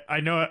I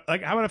know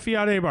like how about a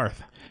Fiat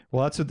Abarth?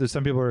 Well, that's what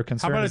some people are How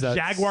concerned. about is a that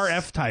Jaguar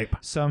F-Type?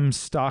 Some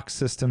stock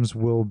systems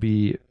will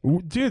be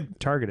Dude,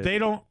 targeted. they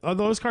don't.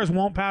 Those cars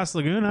won't pass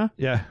Laguna.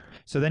 Yeah.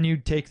 So then you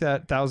take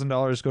that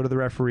 $1,000, go to the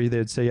referee.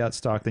 They'd say, yeah, it's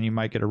stock. Then you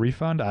might get a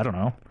refund. I don't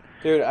know.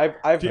 Dude, I've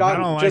Dude, I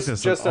gotten don't like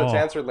this just at to all.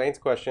 answer Lane's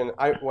question.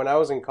 When I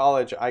was in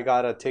college, I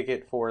got a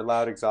ticket for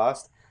loud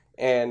exhaust,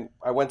 and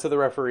I went to the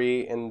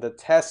referee, and the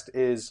test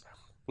is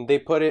they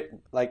put it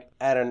like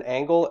at an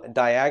angle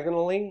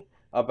diagonally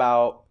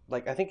about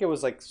like I think it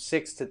was like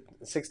 6 to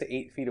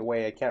 8 feet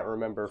away. I can't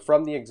remember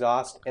from the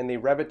exhaust, and they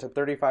rev it to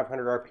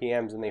 3,500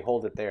 RPMs, and they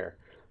hold it there,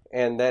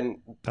 and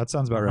then That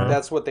sounds about right.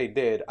 that's what they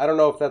did. I don't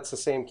know if that's the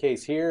same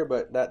case here,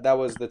 but that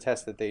was the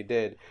test that they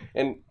did.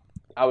 And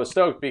I was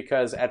stoked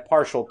because at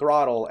partial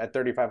throttle at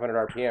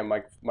 3,500 RPM,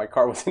 my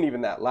car wasn't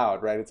even that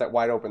loud, right? It's at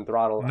wide open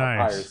throttle up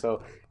Nice. higher.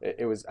 So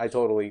it was, I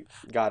totally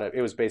got it.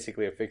 It was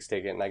basically a fixed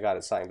ticket, and I got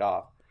it signed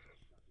off.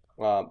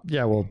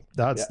 Yeah, well,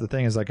 that's Yeah. the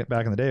thing is like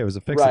back in the day, it was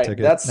a fixed Right,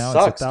 ticket. that Now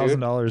sucks, it's dude.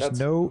 $1,000.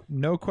 That's-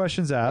 No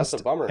questions asked.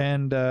 That's a bummer.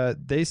 And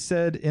they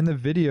said in the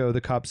video,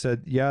 the cop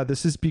said, yeah,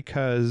 this is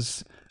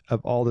because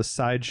of all the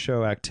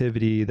sideshow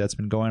activity that's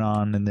been going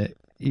on in the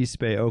East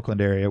Bay,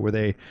 Oakland area, where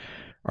they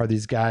are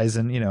these guys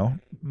in,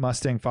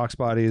 Mustang Fox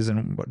bodies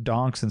and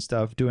donks and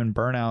stuff doing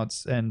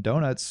burnouts and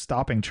donuts,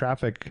 stopping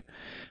traffic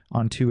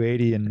on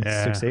 280 and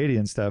Yeah. 680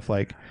 and stuff.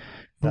 Like,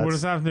 But what that's-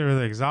 does that have to do with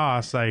the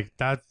exhaust? Like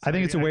that's. I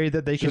think it's a way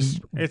that they can.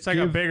 It's like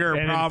a give- bigger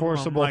an problem.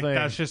 enforceable Like thing.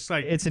 that's just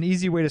like It's an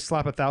easy way to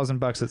slap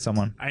 $1,000 at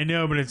someone. I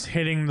know, but it's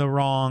hitting the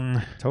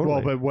wrong. Totally.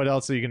 Well, but what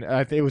else you can?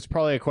 I think it was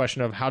probably a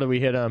question of how do we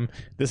hit them.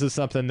 This is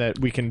something that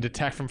we can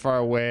detect from far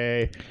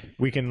away.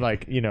 We can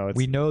it's,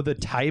 we know the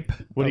type.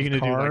 what are you of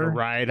going to do? Like car, a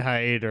ride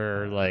height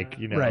or Right.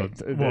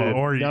 the Well,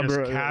 or you number-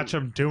 just catch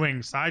them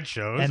doing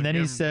sideshows. And then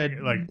he give 'em said,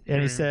 big- like, and he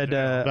giving- said,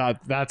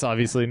 that's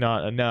obviously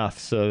not enough.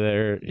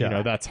 So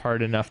Yeah. that's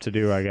hard enough to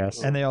do, I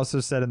guess. and they also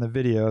said in the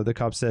video, the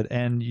cop said,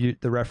 and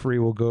the referee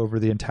will go over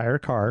the entire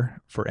car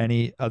for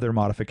any other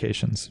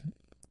modifications.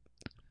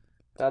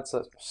 That's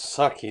a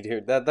sucky,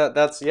 dude.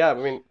 That's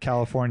yeah.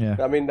 California.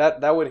 I mean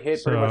that would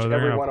hit pretty So much they're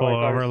every gonna one of my pull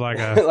cars. over like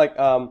a- like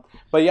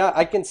but yeah,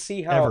 I can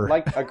see how Ever.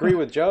 like agree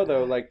with Joe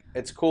though. Like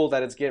it's cool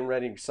that it's getting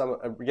rid of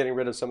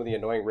some of the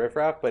annoying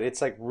riffraff, but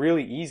it's like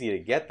really easy to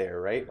get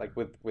there, right? Like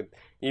with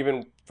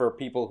even for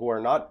people who are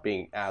not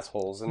being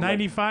assholes. And like,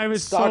 95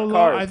 is stock so low.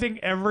 cars. I think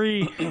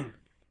every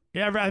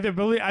Yeah,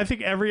 I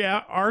think every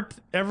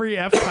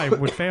F type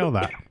would fail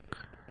that.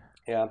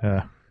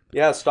 Yeah.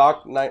 Yeah,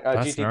 stock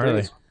That's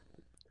gnarly. GT3s.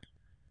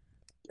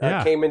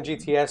 Yeah. Cayman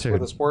GTS Dude.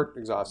 with a sport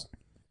exhaust.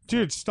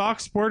 Dude, stock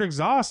sport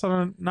exhaust on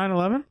a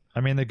 911.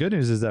 I mean, the good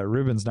news is that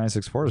Ruben's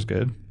 964 is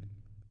good.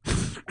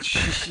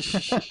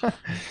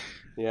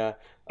 Yeah.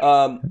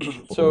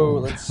 So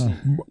let's see.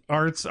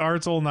 Art's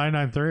old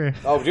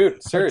 993. Oh,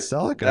 dude, seriously,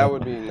 Celica. that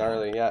would be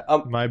gnarly. Yeah.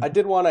 I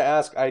did want to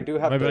ask. I do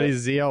have My to.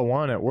 buddy's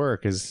ZL1 at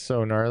work is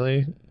so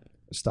gnarly.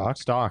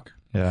 Stock.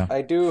 Yeah.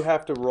 I do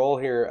have to roll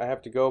here. I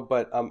have to go,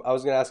 but I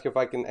was going to ask if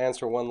I can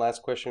answer one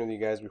last question with you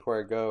guys before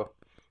I go.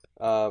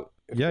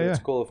 If it's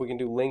cool if we can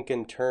do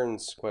Lincoln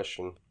turns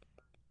question.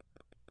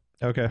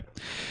 Okay.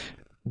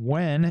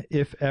 When,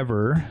 if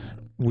ever,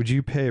 would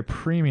you pay a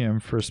premium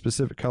for a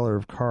specific color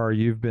of car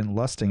you've been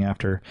lusting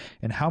after?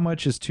 And how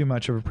much is too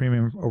much of a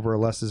premium over a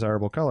less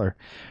desirable color?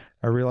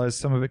 I realize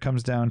some of it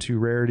comes down to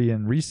rarity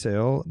and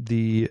resale.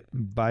 The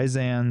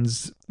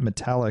Byzan's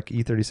metallic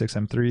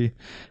E36 M3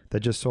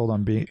 that just sold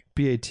on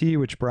BAT,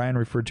 which Brian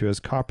referred to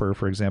as copper,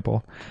 for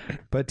example.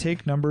 But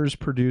take numbers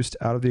produced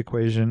out of the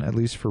equation, at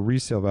least for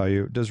resale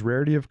value. Does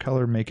rarity of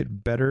color make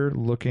it better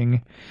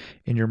looking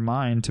in your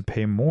mind to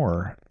pay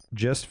more?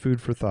 Just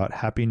food for thought.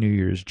 Happy New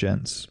Year's,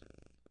 gents.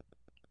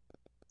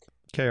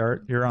 Okay,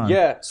 Art, you're on.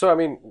 Yeah. So I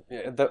mean,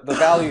 the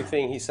value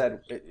thing he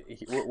said,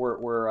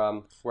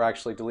 we're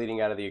actually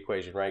deleting out of the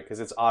equation, right? Because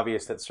it's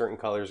obvious that certain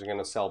colors are going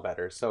to sell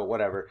better. So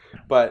whatever.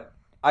 But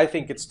I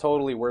think it's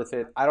totally worth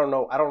it. I don't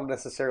know. I don't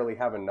necessarily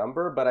have a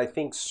number, but I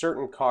think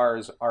certain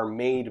cars are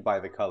made by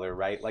the color,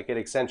 right? Like it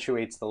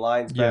accentuates the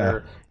lines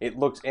better. It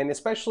looks, and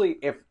especially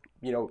if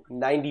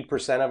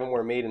 90% of them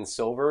were made in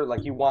silver,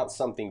 like you want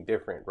something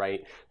different,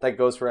 right? That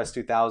goes for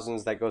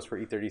S2000s, that goes for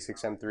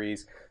E36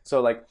 M3s.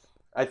 So like,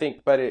 I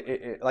think, but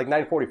it like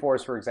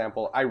 944s, for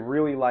example, I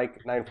really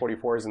like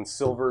 944s in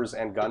silvers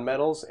and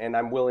gunmetals, and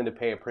I'm willing to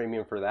pay a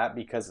premium for that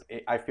because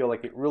I feel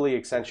like it really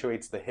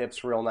accentuates the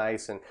hips real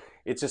nice, and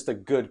it's just a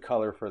good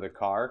color for the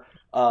car.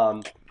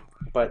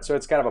 But so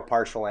it's kind of a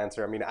partial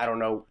answer. I mean, I don't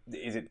know,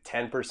 is it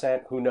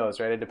 10%? Who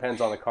knows, right? It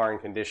depends on the car and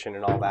condition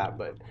and all that,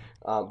 but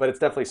it's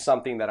definitely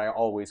something that I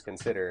always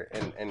consider,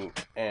 and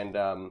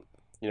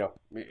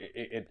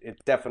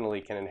it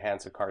definitely can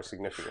enhance a car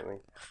significantly.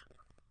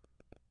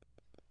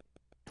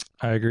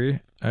 I agree.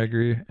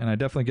 And I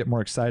definitely get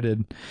more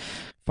excited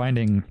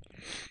finding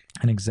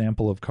an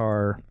example of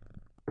car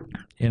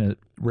in a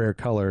rare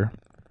color.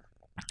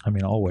 I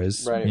mean,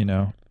 always, right.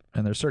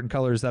 And there's certain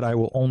colors that I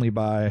will only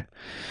buy.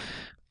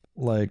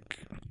 Like,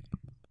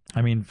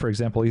 I mean, for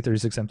example,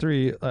 E36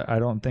 M3, I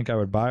don't think I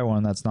would buy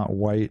one that's not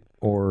white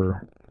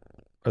or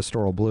a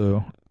Storal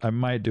blue. I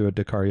might do a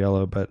Dakar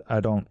yellow, but I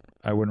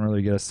wouldn't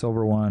really get a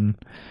silver one.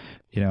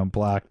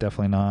 Black,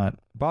 definitely not.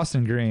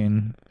 Boston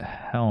green,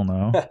 hell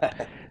no.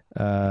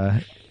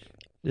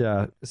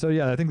 Yeah. So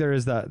yeah, I think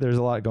there's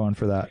a lot going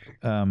for that.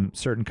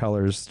 Certain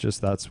colors,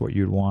 just that's what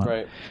you'd want.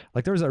 Right.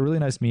 Like there was that really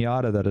nice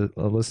Miata that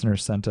a listener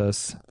sent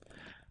us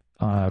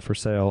for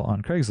sale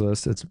on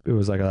Craigslist. It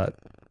was like a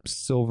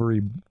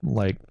silvery,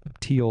 like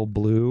teal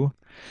blue.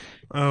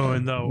 Oh,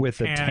 and with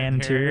the tan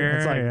interior.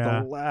 It's like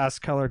the last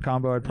color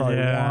combo I'd probably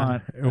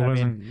want. It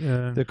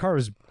wasn't. The car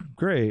was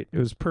great. It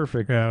was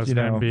perfect. Yeah, it was an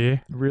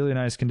MB. Really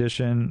nice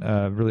condition.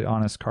 Really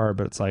honest car,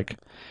 but it's like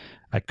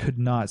I could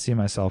not see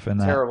myself in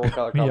that terrible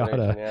color combination.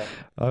 Miata. Yeah.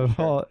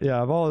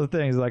 Of all the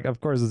things, like of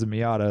course it's a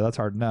Miata. That's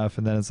hard enough,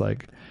 and then it's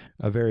like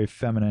a very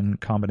feminine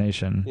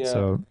combination. Yeah.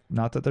 So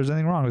not that there's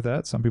anything wrong with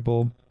that. Some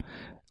people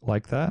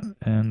like that,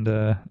 and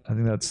I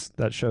think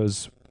that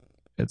shows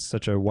it's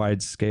such a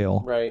wide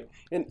scale. Right.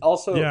 And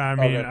also, yeah, I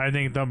mean, I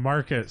think the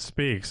market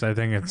speaks. I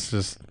think it's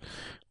just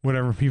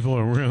whatever people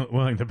are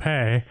willing to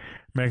pay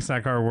makes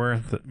that car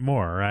worth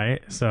more,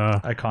 right? So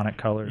Iconic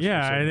colors.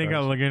 yeah, I think a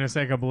Laguna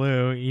Seca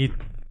Blue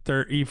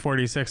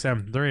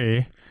E46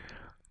 M3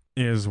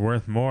 is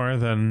worth more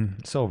than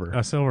silver.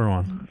 a silver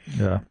one.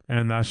 Yeah.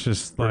 And that's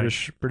just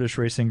British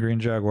Racing Green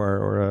Jaguar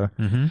or a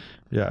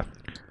yeah.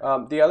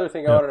 The other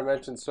thing I wanted to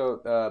mention,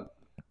 so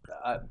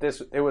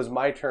it was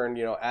my turn,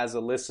 as a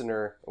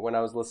listener when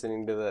I was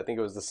listening to I think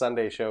it was the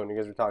Sunday show and you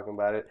guys were talking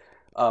about it.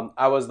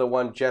 I was the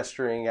one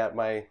gesturing at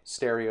my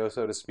stereo,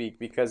 so to speak,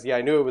 because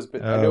I knew it was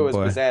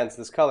Byzance,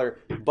 this color,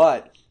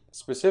 but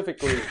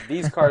specifically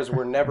these cars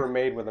were never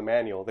made with a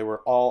manual. They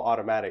were all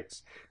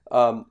automatics.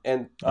 So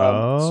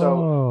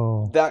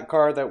that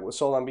car that was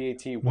sold on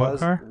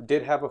BAT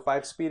did have a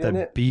 5-speed in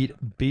it.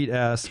 Beat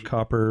ass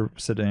copper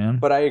sedan.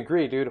 But I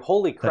agree, dude.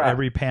 Holy crap!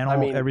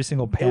 Every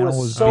single panel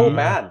was so beat.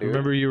 bad, dude.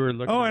 Remember you were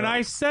looking. Oh, and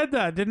I said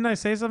that, didn't I?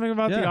 Say something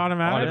about the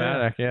automatic?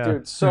 Automatic, yeah.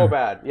 Dude, so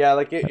bad. Yeah,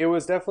 like it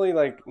was definitely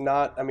like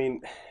not. I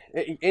mean,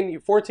 in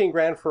 14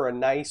 grand for a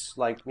nice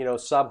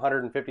sub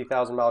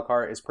 150,000 mile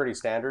car is pretty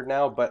standard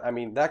now. But I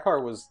mean, that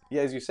car was,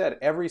 as you said,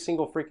 every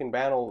single freaking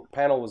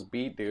panel was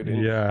beat, dude.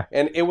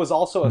 And it was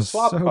also a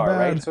swap car,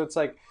 right? So it's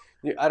like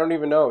I don't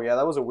even know. Yeah,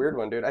 that was a weird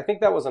one, dude. I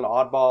think that was an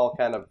oddball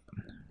kind of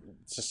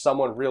just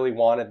someone really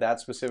wanted that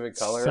specific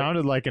color.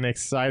 Sounded like an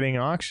exciting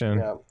auction.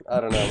 Yeah, I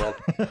don't know,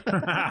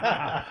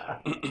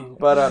 man.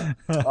 But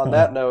on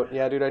that note,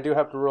 yeah, dude, I do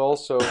have to roll.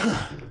 So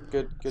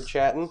good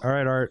chatting, All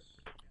right, Art.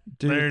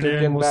 Dude, Later, dude,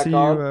 dude. we'll Back see you.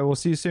 on. We'll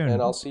see you soon.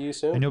 and I'll see you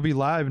soon. And you'll be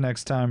live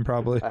next time,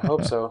 probably. I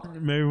hope so.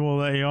 Maybe we'll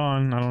let you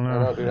on. I don't I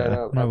know. know, dude. I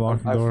know. Might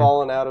lock the I've door.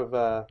 fallen out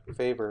of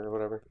favor or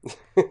whatever.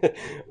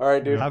 All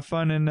right, dude. Have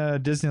fun in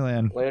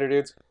Disneyland. Later,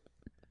 dudes.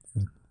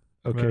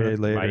 Okay,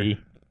 later. Bye.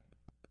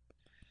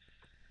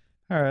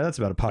 All right, that's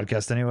about a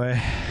podcast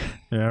anyway.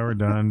 Yeah, we're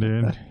done,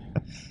 dude.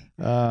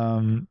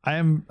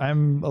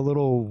 I'm a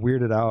little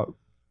weirded out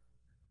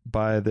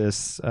by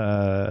this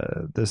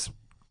this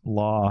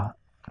law,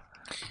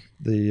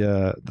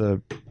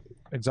 the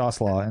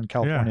exhaust law in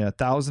California.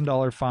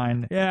 $1,000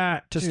 fine Yeah,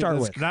 to dude, start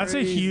that's, with. That's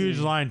a huge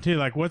line too.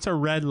 Like, what's a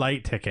red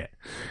light ticket?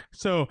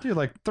 So Dude,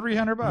 like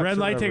 $300. red or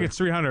light whatever. ticket's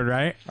 300,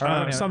 right? Or,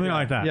 I mean, Something yeah,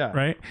 like that, yeah.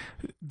 right?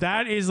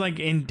 That is like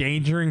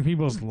endangering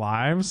people's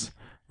lives,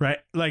 right?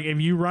 Like if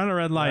you run a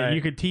red light, Right.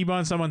 you could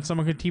T-bone someone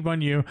could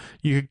T-bone you,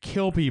 you could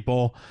kill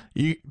people,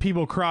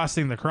 people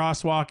crossing the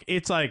crosswalk.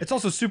 It's like, It's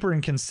also super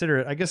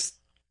inconsiderate. I guess.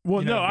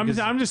 well, you know, no, because-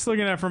 I'm just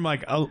looking at it from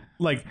like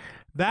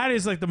that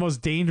is like the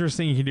most dangerous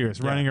thing you can do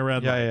is running a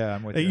red light. Yeah,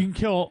 I'm with Like, you. you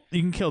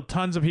can kill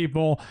tons of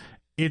people.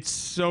 It's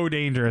so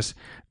dangerous.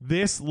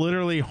 This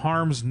literally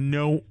harms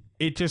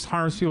it just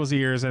harms people's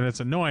ears and it's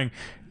annoying.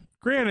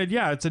 Granted,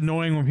 yeah, it's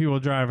annoying when people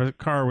drive a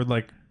car with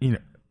like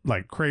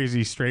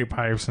crazy straight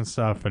pipes and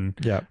stuff and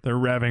Yeah. they're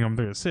revving them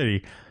through the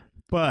city.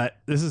 But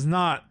this is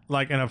not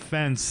like an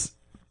offense.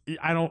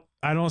 I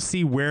don't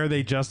see where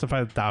they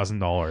justify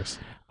 $1,000.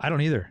 I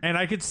don't either. And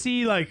I could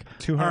see like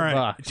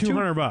 $200.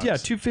 $200. Yeah,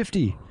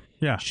 $250.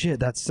 Yeah. Shit,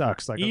 that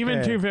sucks. Like Even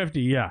okay.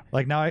 $250, yeah.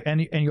 Like now,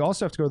 and you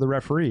also have to go to the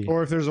referee.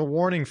 Or if there's a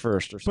warning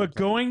first or something. But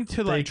going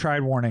to They like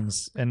tried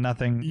warnings and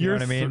nothing. You know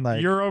what I mean? Like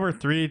you're over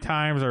 3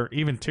 times or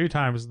even 2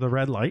 times the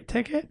red light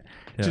ticket.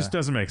 Yeah. Just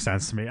doesn't make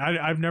sense to me.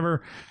 I've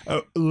never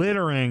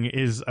littering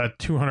is a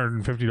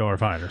 $250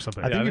 fine or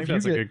something. I yeah, I think think if you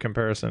that's a get- good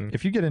comparison.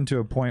 if you get into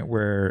a point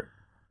where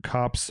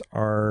cops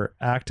are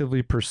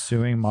actively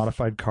pursuing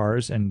modified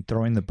cars and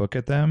throwing the book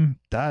at them,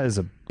 that is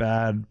a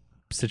bad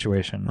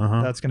situation.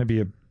 Uh-huh. That's going to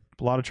be a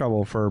lot of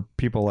trouble for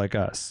people like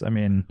us. I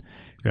mean,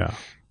 Yeah,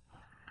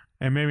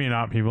 and maybe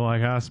not people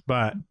like us,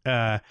 but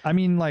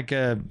like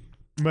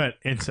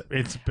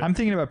it's I'm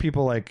thinking about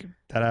people like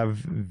that have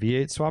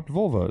V8 swapped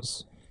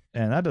Volvos,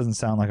 and that doesn't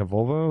sound like a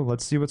Volvo.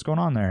 Let's see what's going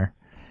on there.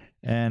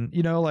 And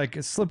like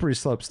it's slippery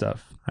slope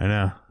stuff. I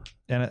know.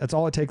 And that's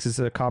all it takes is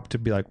a cop to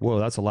be like, whoa,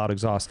 that's a loud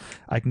exhaust.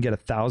 I can get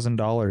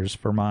 $1,000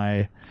 for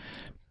my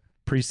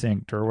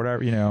precinct or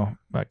whatever,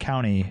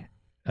 county.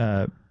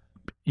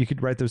 You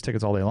could write those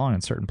tickets all day long in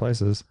certain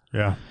places.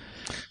 Yeah,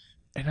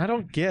 And I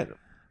don't get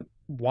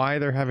why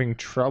they're having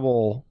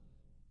trouble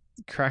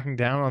cracking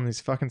down on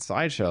these fucking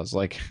sideshows.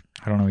 Like,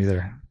 I don't know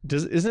either.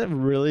 isn't it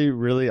really,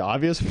 really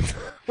obvious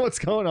what's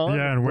going on?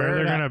 yeah, and where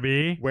they're it gonna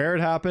be. where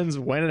it happens,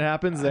 when it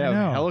happens. They I have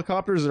know.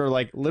 helicopters that are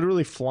like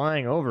literally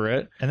flying over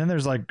it. And then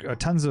there's like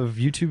tons of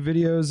YouTube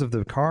videos of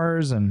the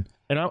cars and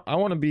And I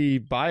want to be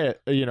by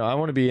it. I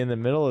want to be in the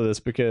middle of this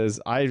because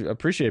I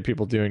appreciate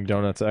people doing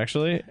donuts,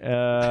 actually.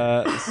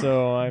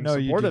 So I'm No,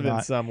 you do supportive in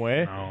not. some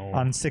way. No.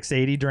 on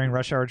 680 during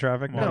rush hour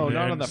traffic. No, Dude,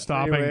 not on the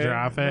stopping freeway.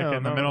 traffic No,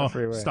 in the not on middle, the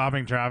freeway.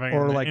 stopping traffic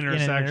or in like the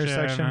in an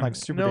intersection, like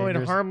super No, in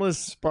dangerous. harmless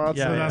spots.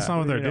 Yeah, So like, that's not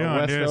what they're doing,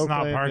 West dude. It's not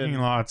Oakland parking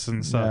and- lots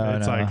and stuff. No,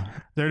 it's no. like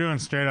they're doing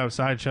straight up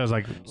sideshows.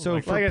 Like, So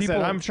like, for Like I said,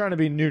 people- I'm trying to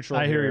be neutral.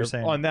 I hear what here you're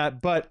saying. on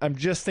that, but I'm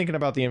just thinking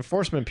about the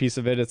enforcement piece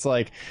of it. It's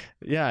like,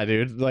 yeah,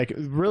 dude. Like,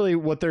 really,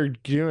 what they're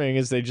doing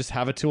is they just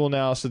have a tool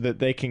now so that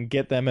they can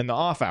get them in the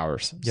off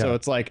hours. Yeah. So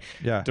it's like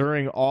Yeah.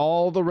 during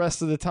all the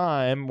rest of the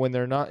time when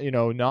they're not,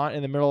 not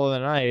in the middle of the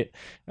night,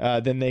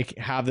 then they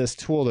have this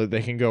tool that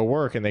they can go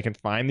work and they can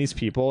find these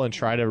people and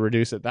try to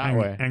reduce it that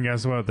way. and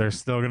guess what? They're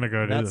still gonna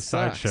go to That the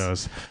sucks.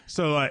 sideshows.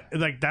 So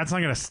like that's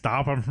not gonna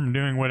stop them from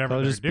doing whatever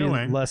There'll they're just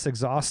doing. be less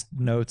exhaust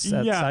notes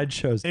at Yeah,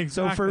 sideshows. So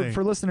exactly.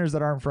 for listeners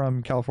that aren't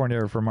from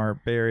California or from our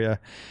Bay Area,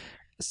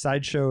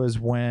 sideshow is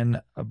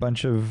when a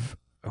bunch of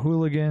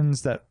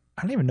hooligans that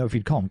I don't even know if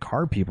you'd call them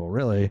car people,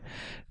 really.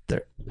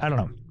 I don't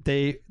know.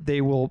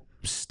 They will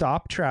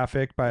stop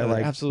traffic by Yeah,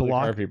 like absolutely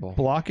car people.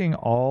 blocking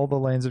all the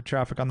lanes of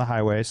traffic on the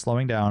highway,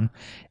 slowing down,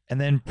 and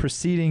then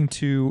proceeding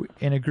to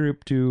in a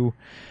group do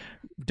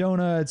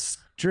donuts,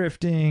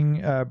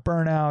 drifting,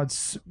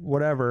 burnouts,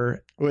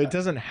 whatever. Well, it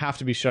doesn't have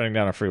to be shutting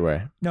down a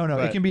freeway. No, it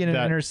But can be in an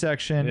that-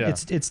 intersection. yeah.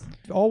 It's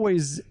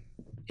always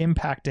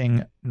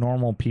impacting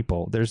normal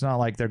people. There's not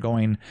like they're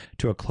going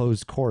to a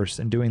closed course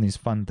and doing these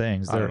fun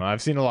things. I don't know.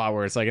 I've seen a lot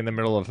where it's like in the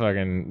middle of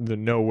fucking the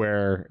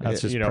nowhere.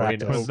 That's just in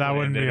practice. But that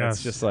wouldn't Oakland, be and us.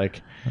 It's just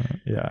like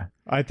Yeah.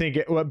 I think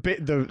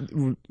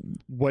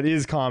what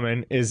is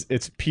common is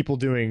it's people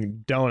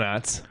doing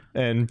donuts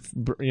and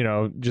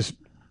just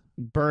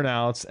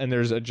burnouts, and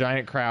there's a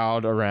giant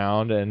crowd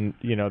around, and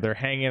they're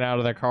hanging out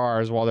of their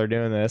cars while they're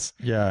doing this,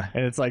 Yeah.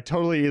 and it's like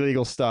totally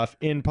illegal stuff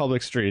in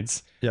public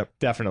streets. Yep.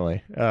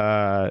 Definitely.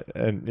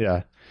 And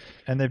yeah.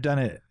 And they've done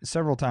it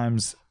several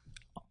times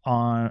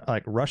on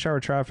like rush hour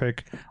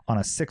traffic on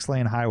a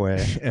 6-lane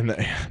highway,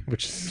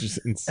 which is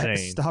just insane.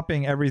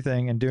 stopping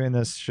everything and doing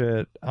this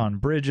shit on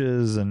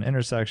bridges and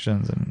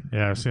intersections, and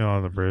Yeah, I've seen a lot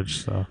of the bridge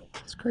stuff.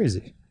 it's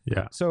crazy.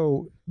 Yeah.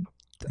 So,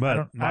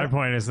 But my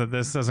point is that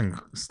this doesn't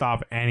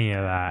stop any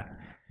of that.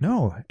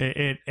 no,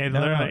 It No,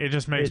 literally it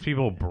just makes it-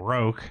 people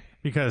broke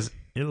because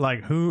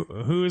like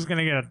who's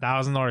gonna get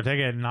 $1,000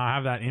 ticket and not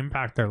have that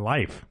impact their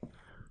life?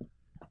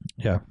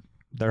 yeah,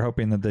 they're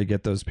hoping that they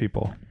get those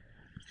people,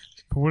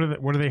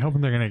 But what are they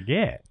hoping they're gonna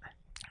get?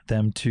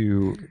 them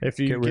to If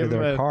you get rid give of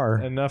their them car.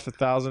 enough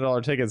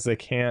 $1,000 tickets, they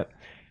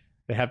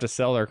have to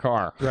sell their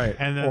car. right,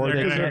 And then or they're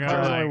they gonna their go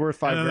car's only like,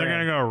 worth and then they're $5,000.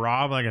 gonna go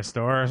rob like a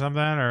store or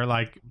something, or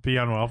like be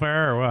on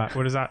welfare or what?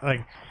 What is that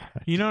like?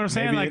 You know what I'm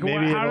saying? Maybe, like,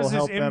 maybe how it'll does this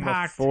help them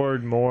impact?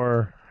 afford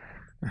more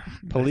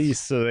police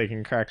so they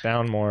can crack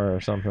down more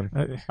or something.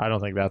 Uh, I don't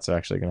think that's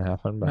actually going to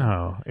happen. But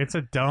No, it's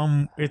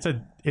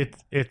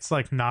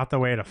like not the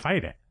way to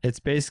fight it. it's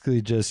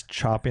basically just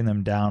chopping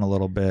them down a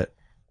little bit.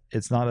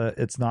 It's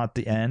not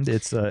the end.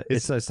 It's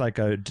like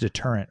a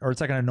deterrent, or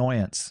it's like an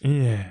annoyance.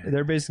 Yeah.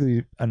 They're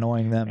basically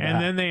annoying them. And back.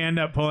 then they end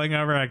up pulling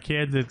over a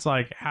kid that's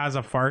like has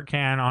a fart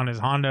can on his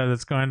Honda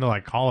that's going to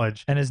like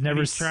college, and has never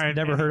he's trying-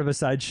 never heard of a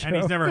sideshow. and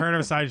he's never heard of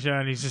a sideshow,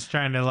 and he's just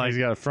trying to like he's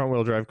got a front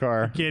wheel drive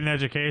car. get an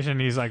education.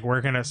 He's like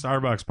working at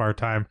Starbucks part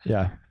time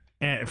yeah,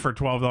 for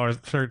 $12,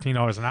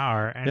 $13 an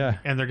hour, and Yeah.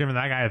 and they're giving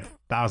that guy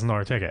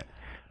 $1,000 ticket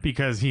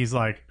because he's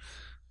like,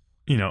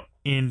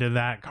 into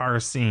that car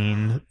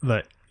scene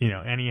that.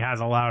 And he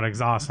has a loud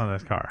exhaust on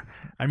his car.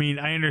 I mean,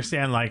 I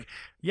understand, like,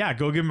 yeah,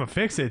 go give him a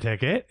fix-it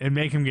ticket and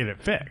make him get it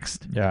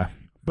fixed. yeah,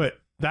 But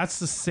that's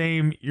the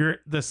same.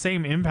 The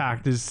same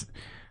impact is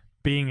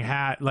being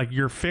had. Like,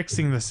 you're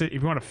fixing if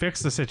you want to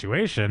fix the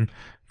situation,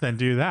 then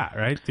do that,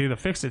 right? Do the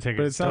fix-it ticket.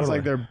 But it sounds Totally.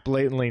 like they're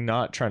blatantly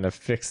not trying to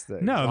fix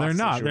the No, they're exhaust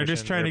not. They're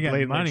just situation. trying to get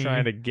blatantly money.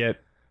 trying to get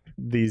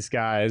these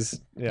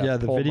guys. yeah.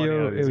 The pull money out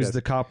video, of it these was guys.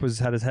 the cop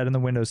had his head in the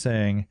window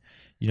saying,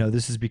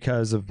 this is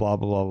because of blah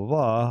blah blah blah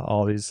blah,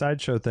 all these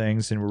sideshow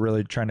things, and we're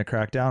really trying to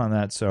crack down on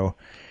that. So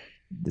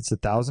it's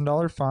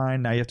 $1,000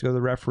 fine. Now you have to go to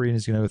the referee, and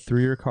he's going to go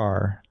through your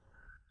car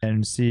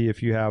and see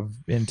if you have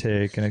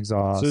intake and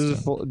exhaust. So this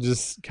is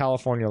just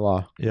California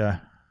law. Yeah,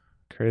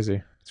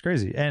 Crazy. it's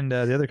crazy. And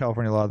the other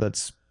California law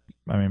that's,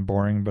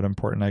 boring but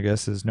important, I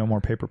guess, is no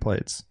more paper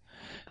plates.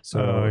 So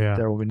Oh, yeah.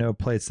 there will be no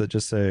plates that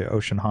just say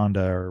Ocean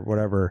Honda or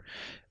whatever.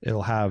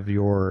 It'll have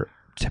your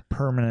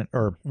permanent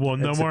or well,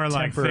 no it's a more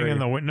like thing temporary- in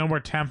the no more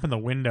temp in the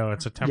window.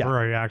 It's a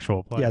temporary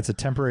actual plate. yeah, it's a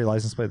temporary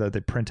license plate that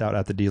they print out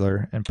at the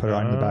dealer and put it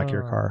on the back of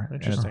your car, and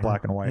it's interesting.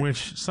 black and white.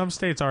 Which some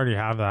states already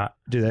have that.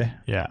 Do they?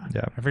 Yeah.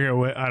 Yeah. I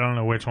forget I don't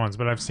know which ones,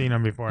 but I've seen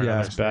them before. in Yeah,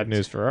 other it's Bad states.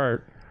 news for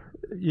Art.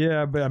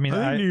 Yeah, but I think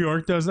New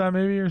York does that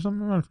maybe or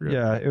something. I forget.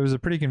 yeah, it was a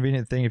pretty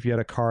convenient thing if you had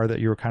a car that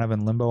you were kind of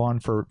in limbo on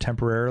for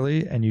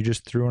temporarily, and you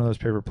just threw one of those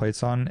paper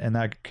plates on, and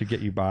that could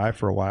get you by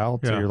for a while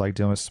till Yeah. you're like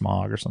dealing with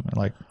smog or something.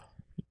 Like,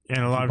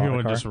 And a lot of bought a people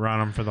would car? just run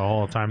them for the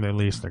whole time they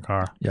lease the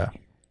car,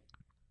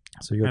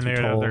 so you go and through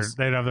tolls.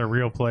 they'd have their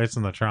real plates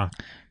in the trunk.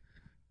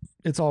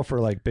 It's all for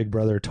like Big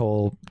Brother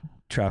toll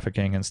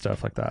trafficking and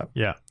stuff like that.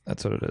 Yeah.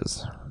 That's what it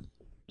is.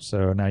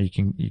 So now you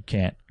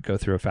can't go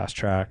through a fast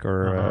track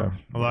or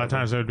A lot of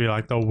times it would be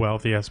like the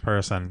wealthiest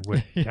person would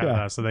have Yeah.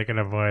 that, so they could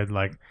avoid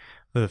like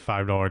the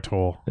 $5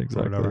 toll. Or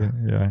exactly. whatever.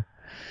 Yeah.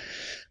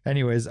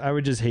 Anyways, I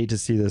would just hate to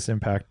see this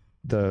impact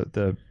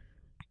the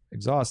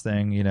exhaust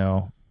thing.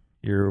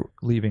 You're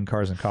leaving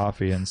Cars and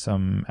Coffee, and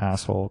some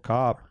asshole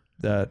cop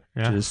that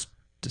Yeah. just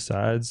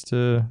decides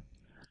to.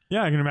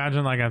 Yeah, I can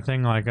imagine like a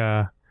thing like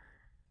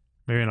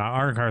maybe not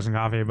our Cars and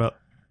Coffee, but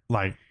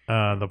like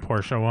the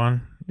Porsche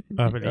one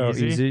up at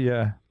Easy.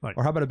 yeah. Like-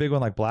 Or how about a big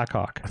one like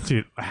Blackhawk?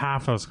 Dude,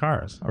 half those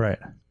cars. All right,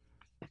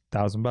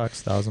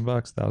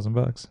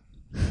 $1,000.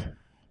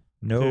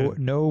 Dude.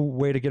 No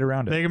way to get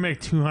around it, They can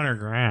make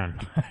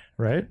 $200,000.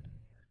 right?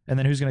 And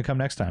then who's going to come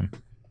next time?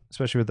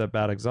 Especially with that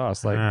bad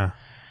exhaust, like Yeah.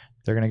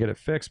 they're going to get it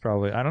fixed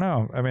probably. I don't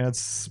know. I mean,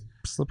 it's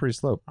slippery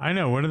slope. I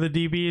know. What are the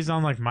dBs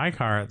on like my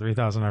car at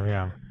 3,000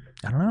 RPM?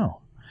 I don't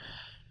know.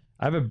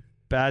 I have a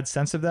bad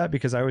sense of that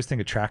because I always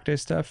think of track day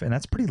stuff, and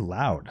that's pretty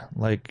loud.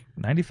 Like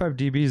 95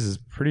 dBs is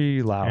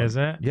pretty loud. Is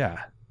it?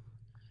 Yeah,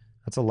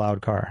 that's a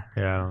loud car.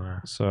 Yeah, I don't know.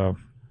 So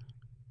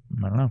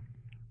I don't know.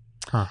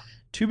 Huh.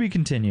 To be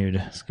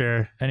continued.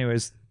 Scary.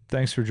 Anyways,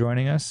 thanks for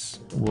joining us.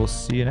 We'll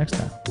see you next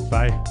time.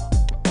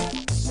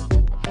 Bye.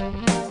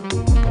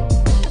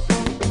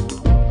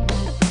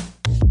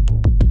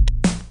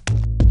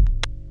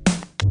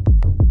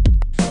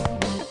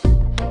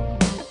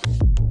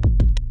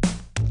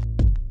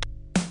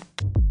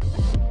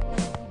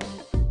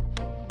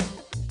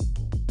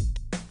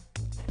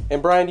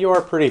 And Brian, you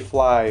are pretty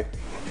fly.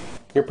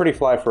 You're pretty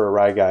fly for a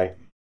rye guy.